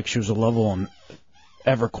conquered her like she was a level on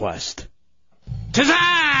EverQuest.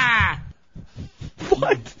 Ta-za!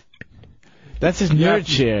 What? That's his nerd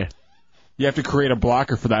chair. You have to create a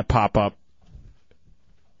blocker for that pop-up.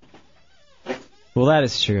 Well, that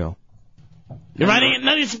is true. You're running at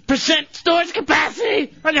 90% storage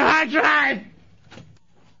capacity on your hard drive.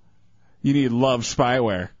 You need love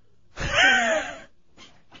spyware.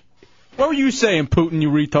 What were you saying, Putin,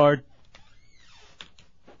 you retard?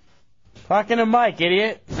 Talking to Mike,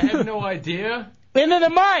 idiot. I have no idea. Into the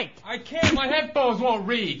mic. I can't. My headphones won't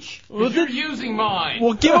reach. 'Cause you're using mine.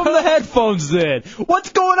 Well, give him the headphones then.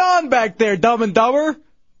 What's going on back there, Dumb and Dumber?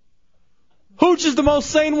 Hooch is the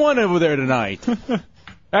most sane one over there tonight.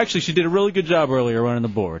 Actually, she did a really good job earlier running the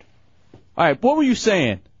board. All right, what were you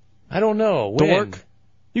saying? I don't know. When? Dork.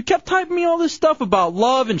 You kept typing me all this stuff about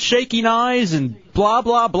love and shaking eyes and blah,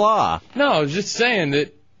 blah, blah. No, I was just saying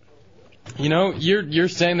that, you know, you're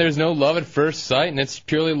saying there's no love at first sight and it's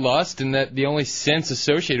purely lust and that the only sense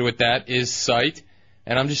associated with that is sight.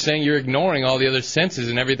 And I'm just saying you're ignoring all the other senses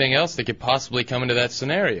and everything else that could possibly come into that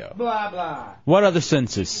scenario. Blah, blah. What other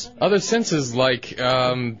senses? Other senses like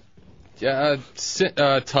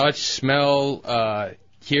touch, smell,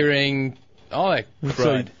 hearing, all that crud.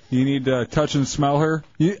 So you need to touch and smell her?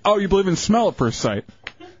 You believe in smell at first sight?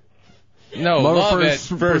 No, love at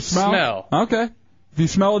first smell. Okay. If you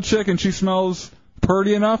smell a chick and she smells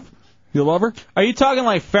purty enough, you love her? Are you talking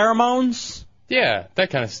like pheromones? Yeah, that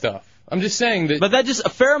kind of stuff. I'm just saying that. But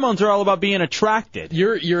pheromones are all about being attracted.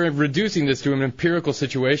 You're reducing this to an empirical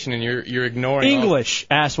situation, and you're ignoring English,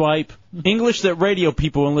 asswipe. English that radio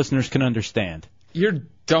people and listeners can understand. You're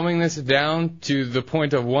dumbing this down to the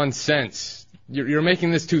point of one sense. You're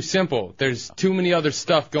making this too simple. There's too many other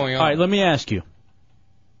stuff going on. All right, let me ask you,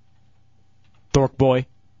 dork boy.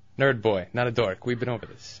 Nerd boy, not a dork. We've been over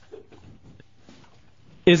this.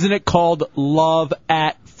 Isn't it called love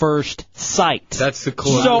at first sight? That's the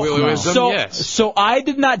colloquialism, yes. So I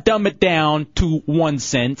did not dumb it down to one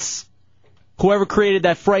sense. Whoever created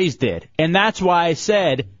that phrase did. And that's why I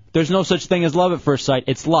said there's no such thing as love at first sight.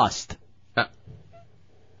 It's lust.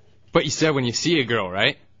 But you said when you see a girl,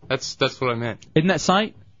 right? That's what I meant. Isn't that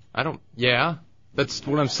sight? Yeah, that's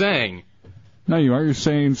what I'm saying. No, you are. You're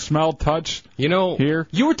saying smell, touch, hear.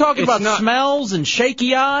 You were talking It's about not- smells and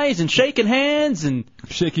shaky eyes and shaking hands and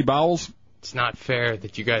shaky bowels. It's not fair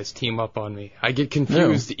that you guys team up on me. I get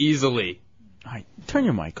confused easily. All right, turn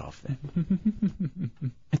your mic off then.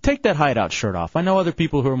 And take that Hideout shirt off. I know other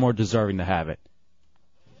people who are more deserving to have it.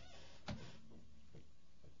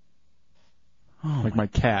 Like my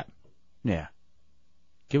cat. Yeah.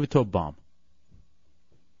 Give it to a bum.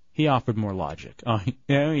 He offered more logic. Oh,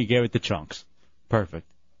 yeah, you gave it to Chunks. Perfect.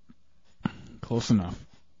 Close enough.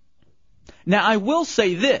 Now, I will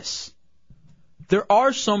say this. There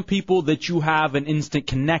are some people that you have an instant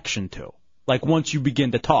connection to, like once you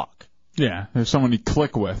begin to talk. Yeah, there's someone you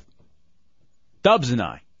click with. Dubs and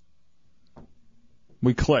I.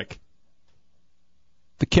 We click.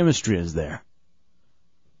 The chemistry is there.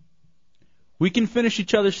 We can finish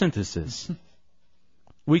each other's sentences.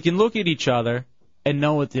 We can look at each other and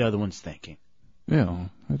know what the other one's thinking. Yeah,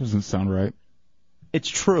 that doesn't sound right. It's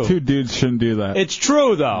true. Two dudes shouldn't do that. It's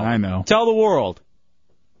true, though. I know. Tell the world.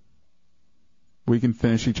 We can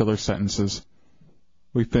finish each other's sentences.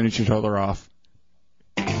 We finish each other off.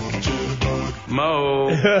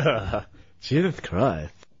 Mo. Jesus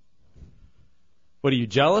Christ. What, are you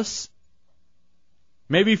jealous?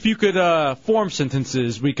 Maybe if you could form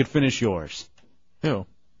sentences, we could finish yours. Ew.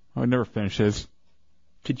 I would never finish his.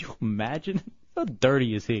 Could you imagine? How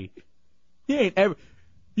dirty is he? He ain't ever...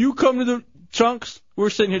 You come to the Chunks, we're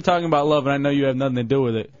sitting here talking about love, and I know you have nothing to do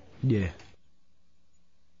with it. Yeah.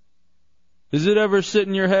 Does it ever sit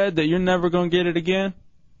in your head that you're never going to get it again?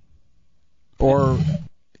 Or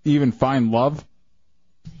even find love?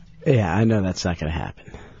 Yeah, I know that's not going to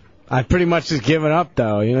happen. I've pretty much just given up,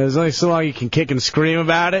 though. You know, there's only so long you can kick and scream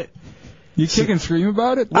about it. You kick and scream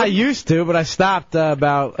about it? I used to, but I stopped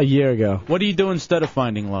about a year ago. What do you do instead of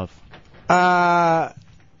finding love?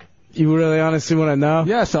 You really honestly want to know?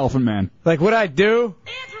 Yes, Elephant Man. Like what I do?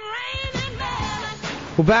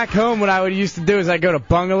 Well, back home, what I would used to do is I go to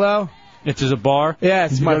Bungalow. It's just a bar? Yeah,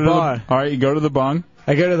 it's my bar. All right, you go to the bung.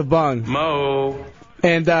 I go to the bung. Mo.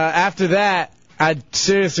 And after that, I'd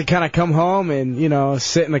seriously kind of come home and, you know,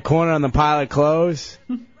 sit in the corner on the pile of clothes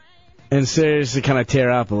and seriously kind of tear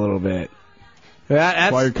up a little bit.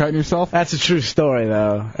 That's, while you're cutting yourself? That's a true story,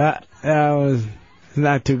 though. That was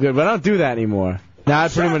not too good, but I don't do that anymore. Now I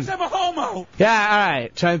pretty much. I'm a homo. Yeah, all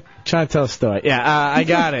right. Try to tell a story. Yeah, I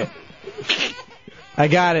got it. I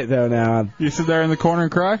got it though. Now you sit there in the corner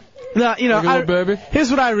and cry. No, you know, like a little baby.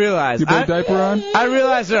 Here's what I realized. You put a diaper on. I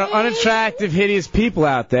realize there are unattractive, hideous people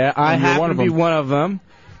out there. I happen to be one of them.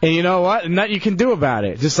 And you know what? Nothing you can do about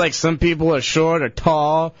it. Just like some people are short or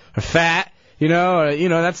tall or fat. You know,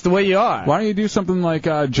 that's the way you are. Why don't you do something like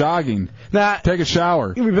jogging? Take a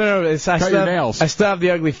shower. We've been over this. Cut your nails. I still have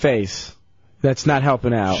the ugly face. That's not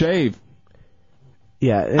helping out. Shave.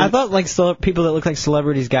 Yeah. I thought like people that look like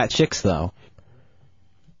celebrities got chicks though.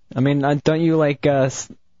 I mean, don't you like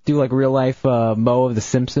do like real life Mo of the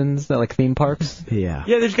Simpsons at like theme parks? Yeah.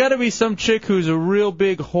 Yeah, there's got to be some chick who's a real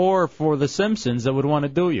big whore for the Simpsons that would want to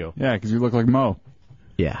do you. Yeah, because you look like Mo.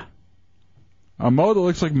 Yeah. A Mo that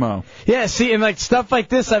looks like Mo. Yeah, see, and like stuff like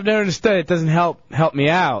this, I've never understood. It doesn't help me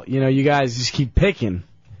out. You know, you guys just keep picking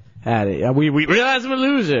at it. We realize I'm a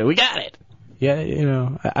loser. We got it. Yeah, you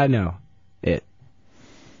know, I know it.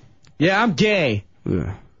 Yeah, I'm gay. Ugh.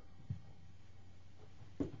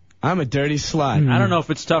 I'm a dirty slut. I don't know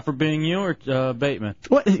if it's tougher being you or Bateman.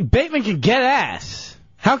 What? Bateman can get ass.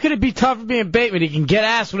 How could it be tougher being Bateman? He can get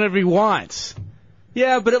ass whenever he wants.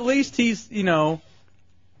 Yeah, but at least he's, you know,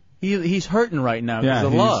 he's hurting right now because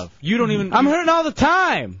of love. You don't even... I'm hurting all the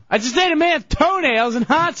time. I just ate a man's toenails and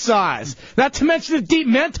hot sauce. Not to mention the deep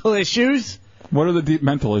mental issues. What are the deep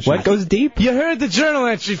mental issues? What goes deep? You heard the journal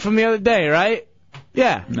entry from the other day, right?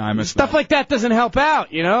 Yeah. No, I missed Stuff like that doesn't help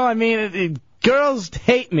out, you know? I mean, girls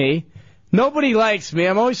hate me. Nobody likes me.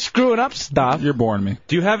 I'm always screwing up stuff. You're boring me.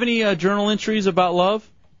 Do you have any journal entries about love?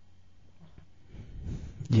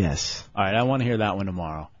 Yes. All right, I want to hear that one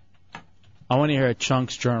tomorrow. I want to hear a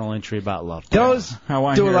Chunks journal entry about love. Those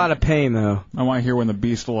do a lot of pain, though. I want to hear when the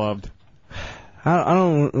beast loved. I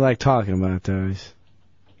don't like talking about those.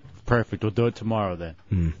 Perfect. We'll do it tomorrow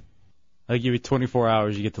then. I'll give you 24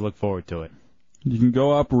 hours. You get to look forward to it. You can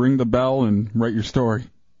go up, ring the bell, and write your story.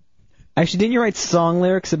 Actually, didn't you write song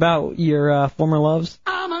lyrics about your former loves?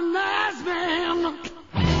 I'm a nice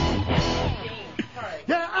man.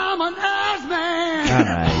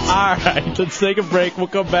 All right, let's take a break. We'll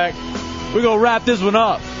come back. We're going to wrap this one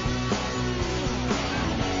up.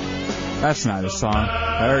 That's not a song.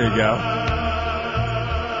 There you go.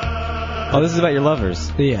 Oh, this is about your lovers.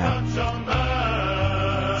 Yeah.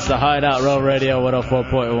 It's the Hideout Row Radio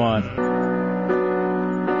 104.1.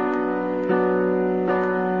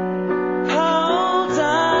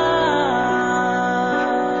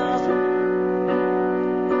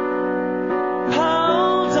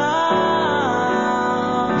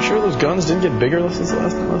 You sure those guns didn't get bigger since the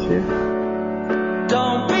last time I was here?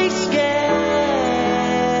 Don't be scared.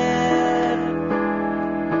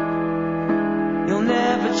 You'll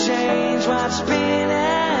never change what's been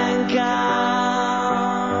and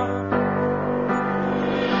gone.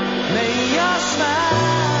 May your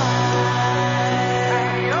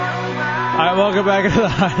All right, welcome back to the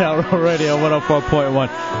Hideout Row Radio 104.1.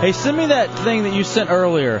 Hey, send me that thing that you sent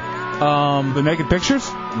earlier. The naked pictures?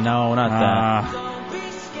 No, not that.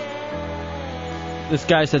 This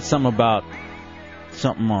guy said something about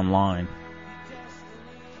something online.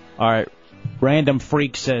 All right, Random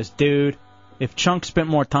Freak says, dude, if Chunk spent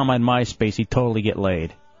more time on MySpace, he'd totally get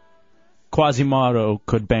laid. Quasimodo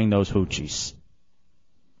could bang those hoochies.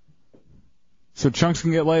 So Chunks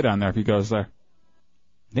can get laid on there if he goes there.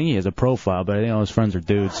 I think he has a profile, but I think all his friends are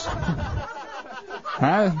dudes.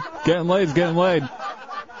 Getting laid's getting laid.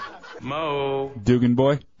 Mo. Dugan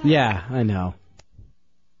boy. Yeah, I know.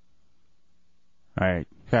 All right.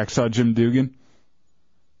 Hacksaw Jim Dugan.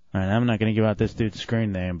 All right, I'm not going to give out this dude's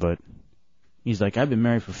screen name, but he's like, I've been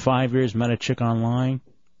married for 5 years, met a chick online.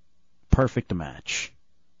 Perfect match.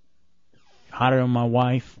 Hotter than my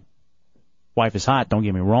wife. Wife is hot, don't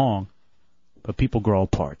get me wrong, but people grow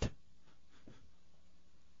apart.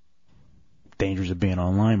 Dangers of being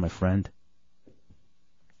online, my friend.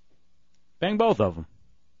 Bang both of them.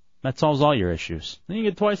 That solves all your issues. Then you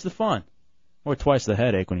get twice the fun. Or twice the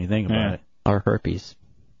headache when you think about it. Or herpes.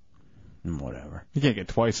 Whatever. You can't get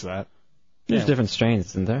twice that. There's different strains,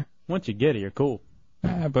 isn't there? Once you get it, you're cool.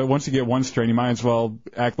 Yeah, but once you get one strain, you might as well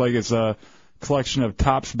act like it's a collection of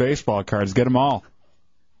Topps baseball cards. Get them all.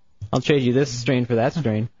 I'll trade you this strain for that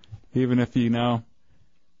strain. Even if you know,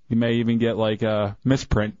 you may even get like a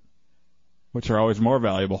misprint, which are always more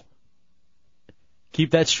valuable.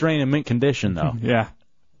 Keep that strain in mint condition, though. Yeah,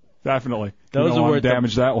 definitely. Those you don't are want worth to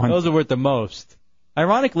damage that one. Those are worth the most.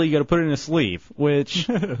 Ironically, you got to put it in a sleeve, which.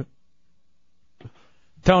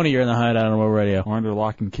 Tony, you're in the Hideout on Row Radio. Or under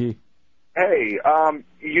lock and key. Hey,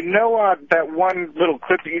 you know that one little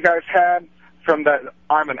clip that you guys had from that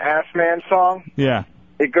I'm an Ass Man song? Yeah.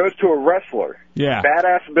 It goes to a wrestler. Yeah.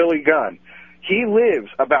 Badass Billy Gunn. He lives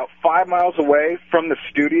about 5 miles away from the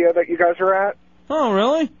studio that you guys are at. Oh,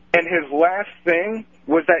 really? And his last thing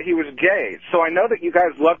was that he was gay. So I know that you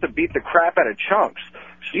guys love to beat the crap out of Chunks.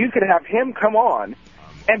 So you could have him come on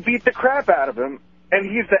and beat the crap out of him, and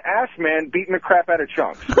he's the ass man beating the crap out of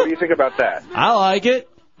Chunks. What do you think about that? I like it.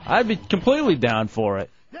 I'd be completely down for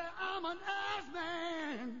it.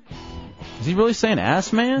 Is he really saying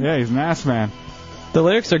ass man? Yeah, he's an ass man. The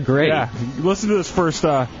lyrics are great. Yeah, listen to this first.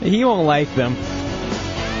 He won't like them.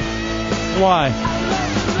 Why?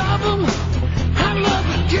 I love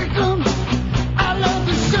to kick 'em. I love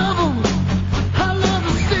to shove 'em. I love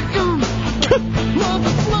to stick 'em. Love to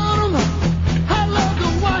float 'em. I love to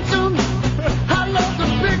watch 'em. I love to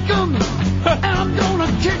pick 'em. And I'm gonna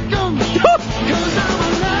kick 'em. 'Cause I'm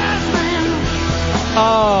an ass man.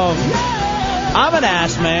 Oh, I'm an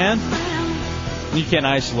ass man. You can't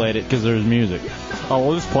isolate it because there's music. Oh,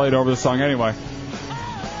 we'll just play it over the song anyway.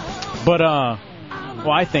 But, well,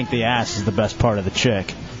 I think the ass is the best part of the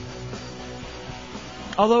chick.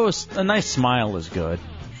 Although a nice smile is good,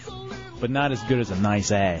 but not as good as a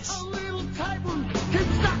nice ass.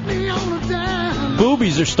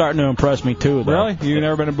 Boobies are starting to impress me, too, though. Really? You've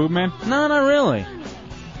never been a boob man? No, not really.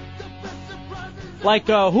 Like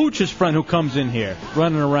Hooch's friend who comes in here,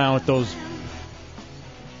 running around with those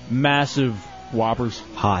massive whoppers,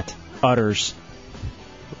 hot udders.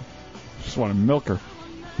 Just want to milk her.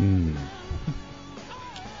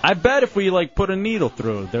 I bet if we like put a needle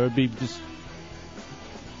through, there would be just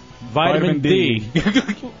vitamin D.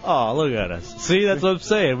 Oh, look at us. See, that's what I'm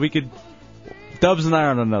saying. We could. Dubs and I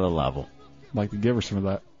are on another level. I'd like to give her some of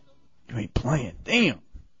that. You ain't playing. Damn.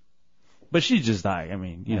 But she's just like, I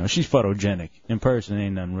mean, you know, she's photogenic. In person,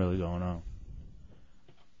 ain't nothing really going on.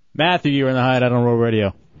 Matthew, you're in the Hideout on Row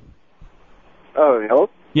Radio. Oh, hello?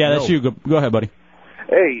 Yeah, that's you. Go ahead, buddy.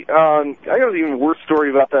 Hey, I got an even worse story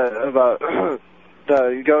about that, about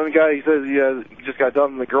the guy. He says he just got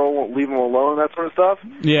done and the girl won't leave him alone, that sort of stuff.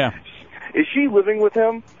 Yeah. Is she living with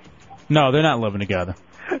him? No, they're not living together.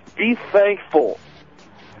 Be thankful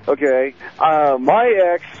Okay,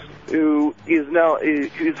 my ex, who is now,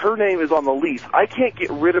 her name is on the lease. I can't get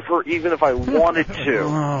rid of her even if I wanted to.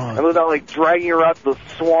 And without like dragging her out to the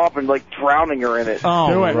swamp and like drowning her in it.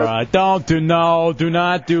 Oh, right. Do not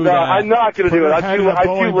do that. No, I'm not going to do it.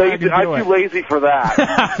 I'm too lazy for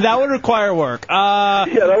that. That would require work. Yeah,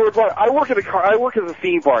 that would require. I work at a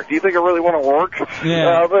theme park. Do you think I really want to work?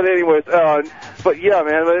 Yeah. But anyways, but yeah,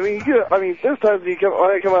 man. I mean, there's times when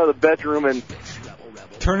I come out of the bedroom and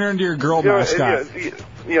turn her into your girl mascot.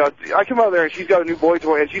 I come out there and she's got a new boy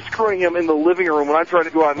toy and she's screwing him in the living room when I'm trying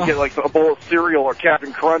to go out and get like a bowl of cereal or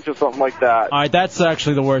Captain Crunch or something like that. All right, that's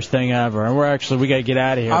actually the worst thing ever, and we got to get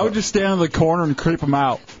out of here. I would just stand in the corner and creep him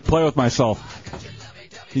out, play with myself.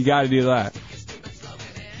 You got to do that.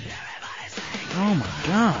 Oh my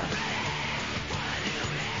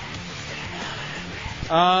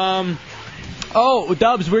God. Oh,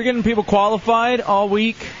 Dubs, we're getting people qualified all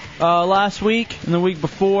week, last week and the week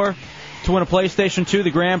before, to win a PlayStation 2,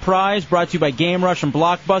 the grand prize, brought to you by Game Rush and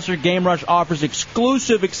Blockbuster. Game Rush offers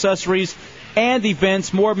exclusive accessories and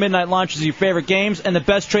events, more midnight launches of your favorite games, and the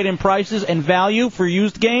best trade-in prices and value for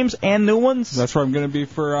used games and new ones. That's where I'm going to be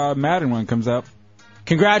for Madden when it comes out.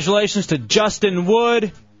 Congratulations to Justin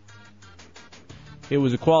Wood. It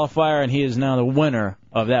was a qualifier, and he is now the winner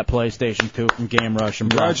of that PlayStation 2 from Game Rush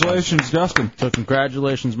and Blockbuster. Congratulations, Justin. So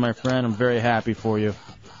congratulations, my friend. I'm very happy for you.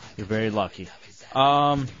 You're very lucky.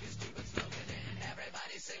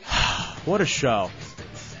 What a show.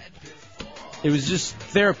 It was just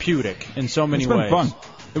therapeutic in so many ways. It's been fun.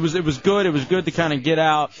 It was good. It was good to kind of get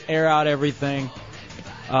out, air out everything.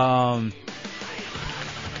 Yeah,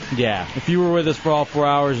 if you were with us for all 4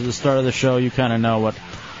 hours at the start of the show, you kind of know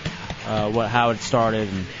how it started.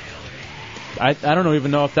 And I don't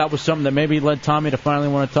even know if that was something that maybe led Tommy to finally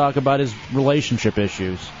want to talk about his relationship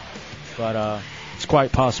issues. But it's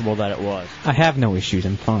quite possible that it was. I have no issues.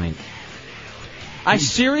 I'm fine. I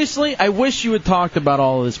wish you had talked about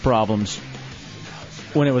all of his problems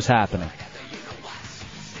when it was happening.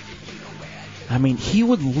 I mean, he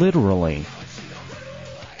would literally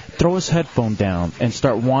throw his headphone down and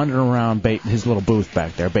start wandering around his little booth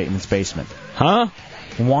back there, Bateman's basement. Huh?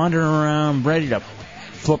 Wandering around, ready to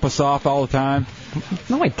flip us off all the time.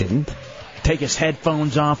 No, I didn't. Take his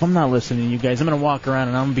headphones off. I'm not listening to you guys. I'm going to walk around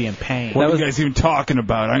and I'm going to be in pain. What are you guys even talking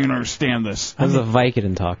about? I don't understand this. That was a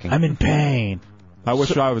Vicodin talking. I'm in pain. I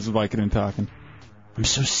wish I was a Vicodin talking. I'm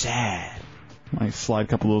so sad. Might slide a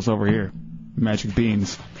couple of those over here. Magic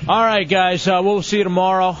beans. All right, guys. We'll see you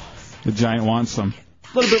tomorrow. The Giant wants some.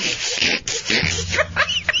 A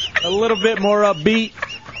little bit more upbeat.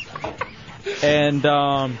 And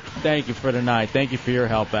thank you for tonight. Thank you for your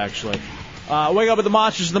help, actually. Wake up with the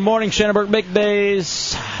Monsters in the morning. Shannonburg Big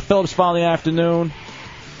Days. Phillips Fall in the afternoon.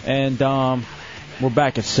 And we're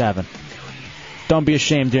back at 7. Don't be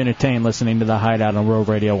ashamed to entertain listening to the Hideout on Road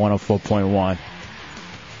Radio 104.1.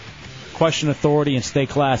 Question authority and stay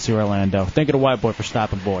classy, Orlando. Think of the white boy for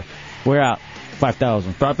stopping boy. We're out.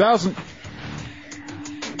 5,000. 5,000.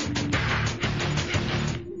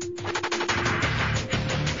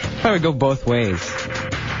 Probably go both ways.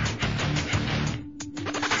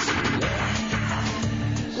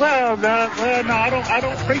 Well, no, I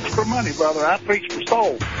don't preach for money, brother. I preach for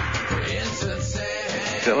souls.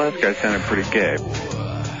 That last guy sounded pretty gay.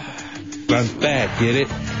 I'm fat, get it?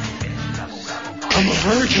 I'm a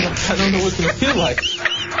virgin. I don't know what it's gonna feel like.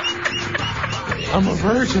 I'm a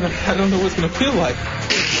virgin. I don't know what it's gonna feel like.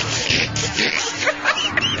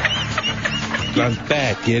 I'm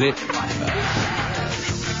fat, get it?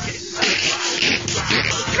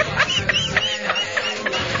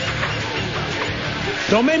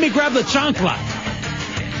 Don't make me grab the chancla.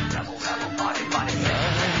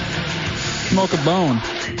 Smoke a bone.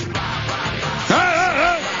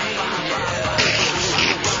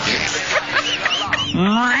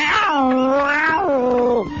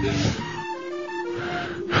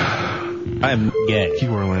 I'm gay.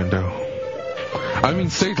 You, Orlando. I mean,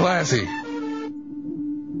 stay classy.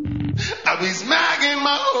 I be smacking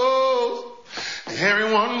my hoes.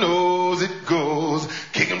 Everyone knows it goes.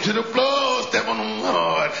 Kick him to the floor, step on them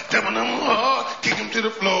hard, kick him to the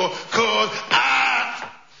floor, cause I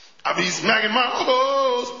be smacking my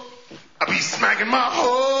hoes. I be smacking my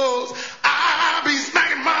hoes. I be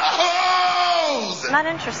smacking my hoes. Not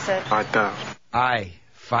interested. I don't. Aye,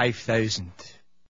 5,000.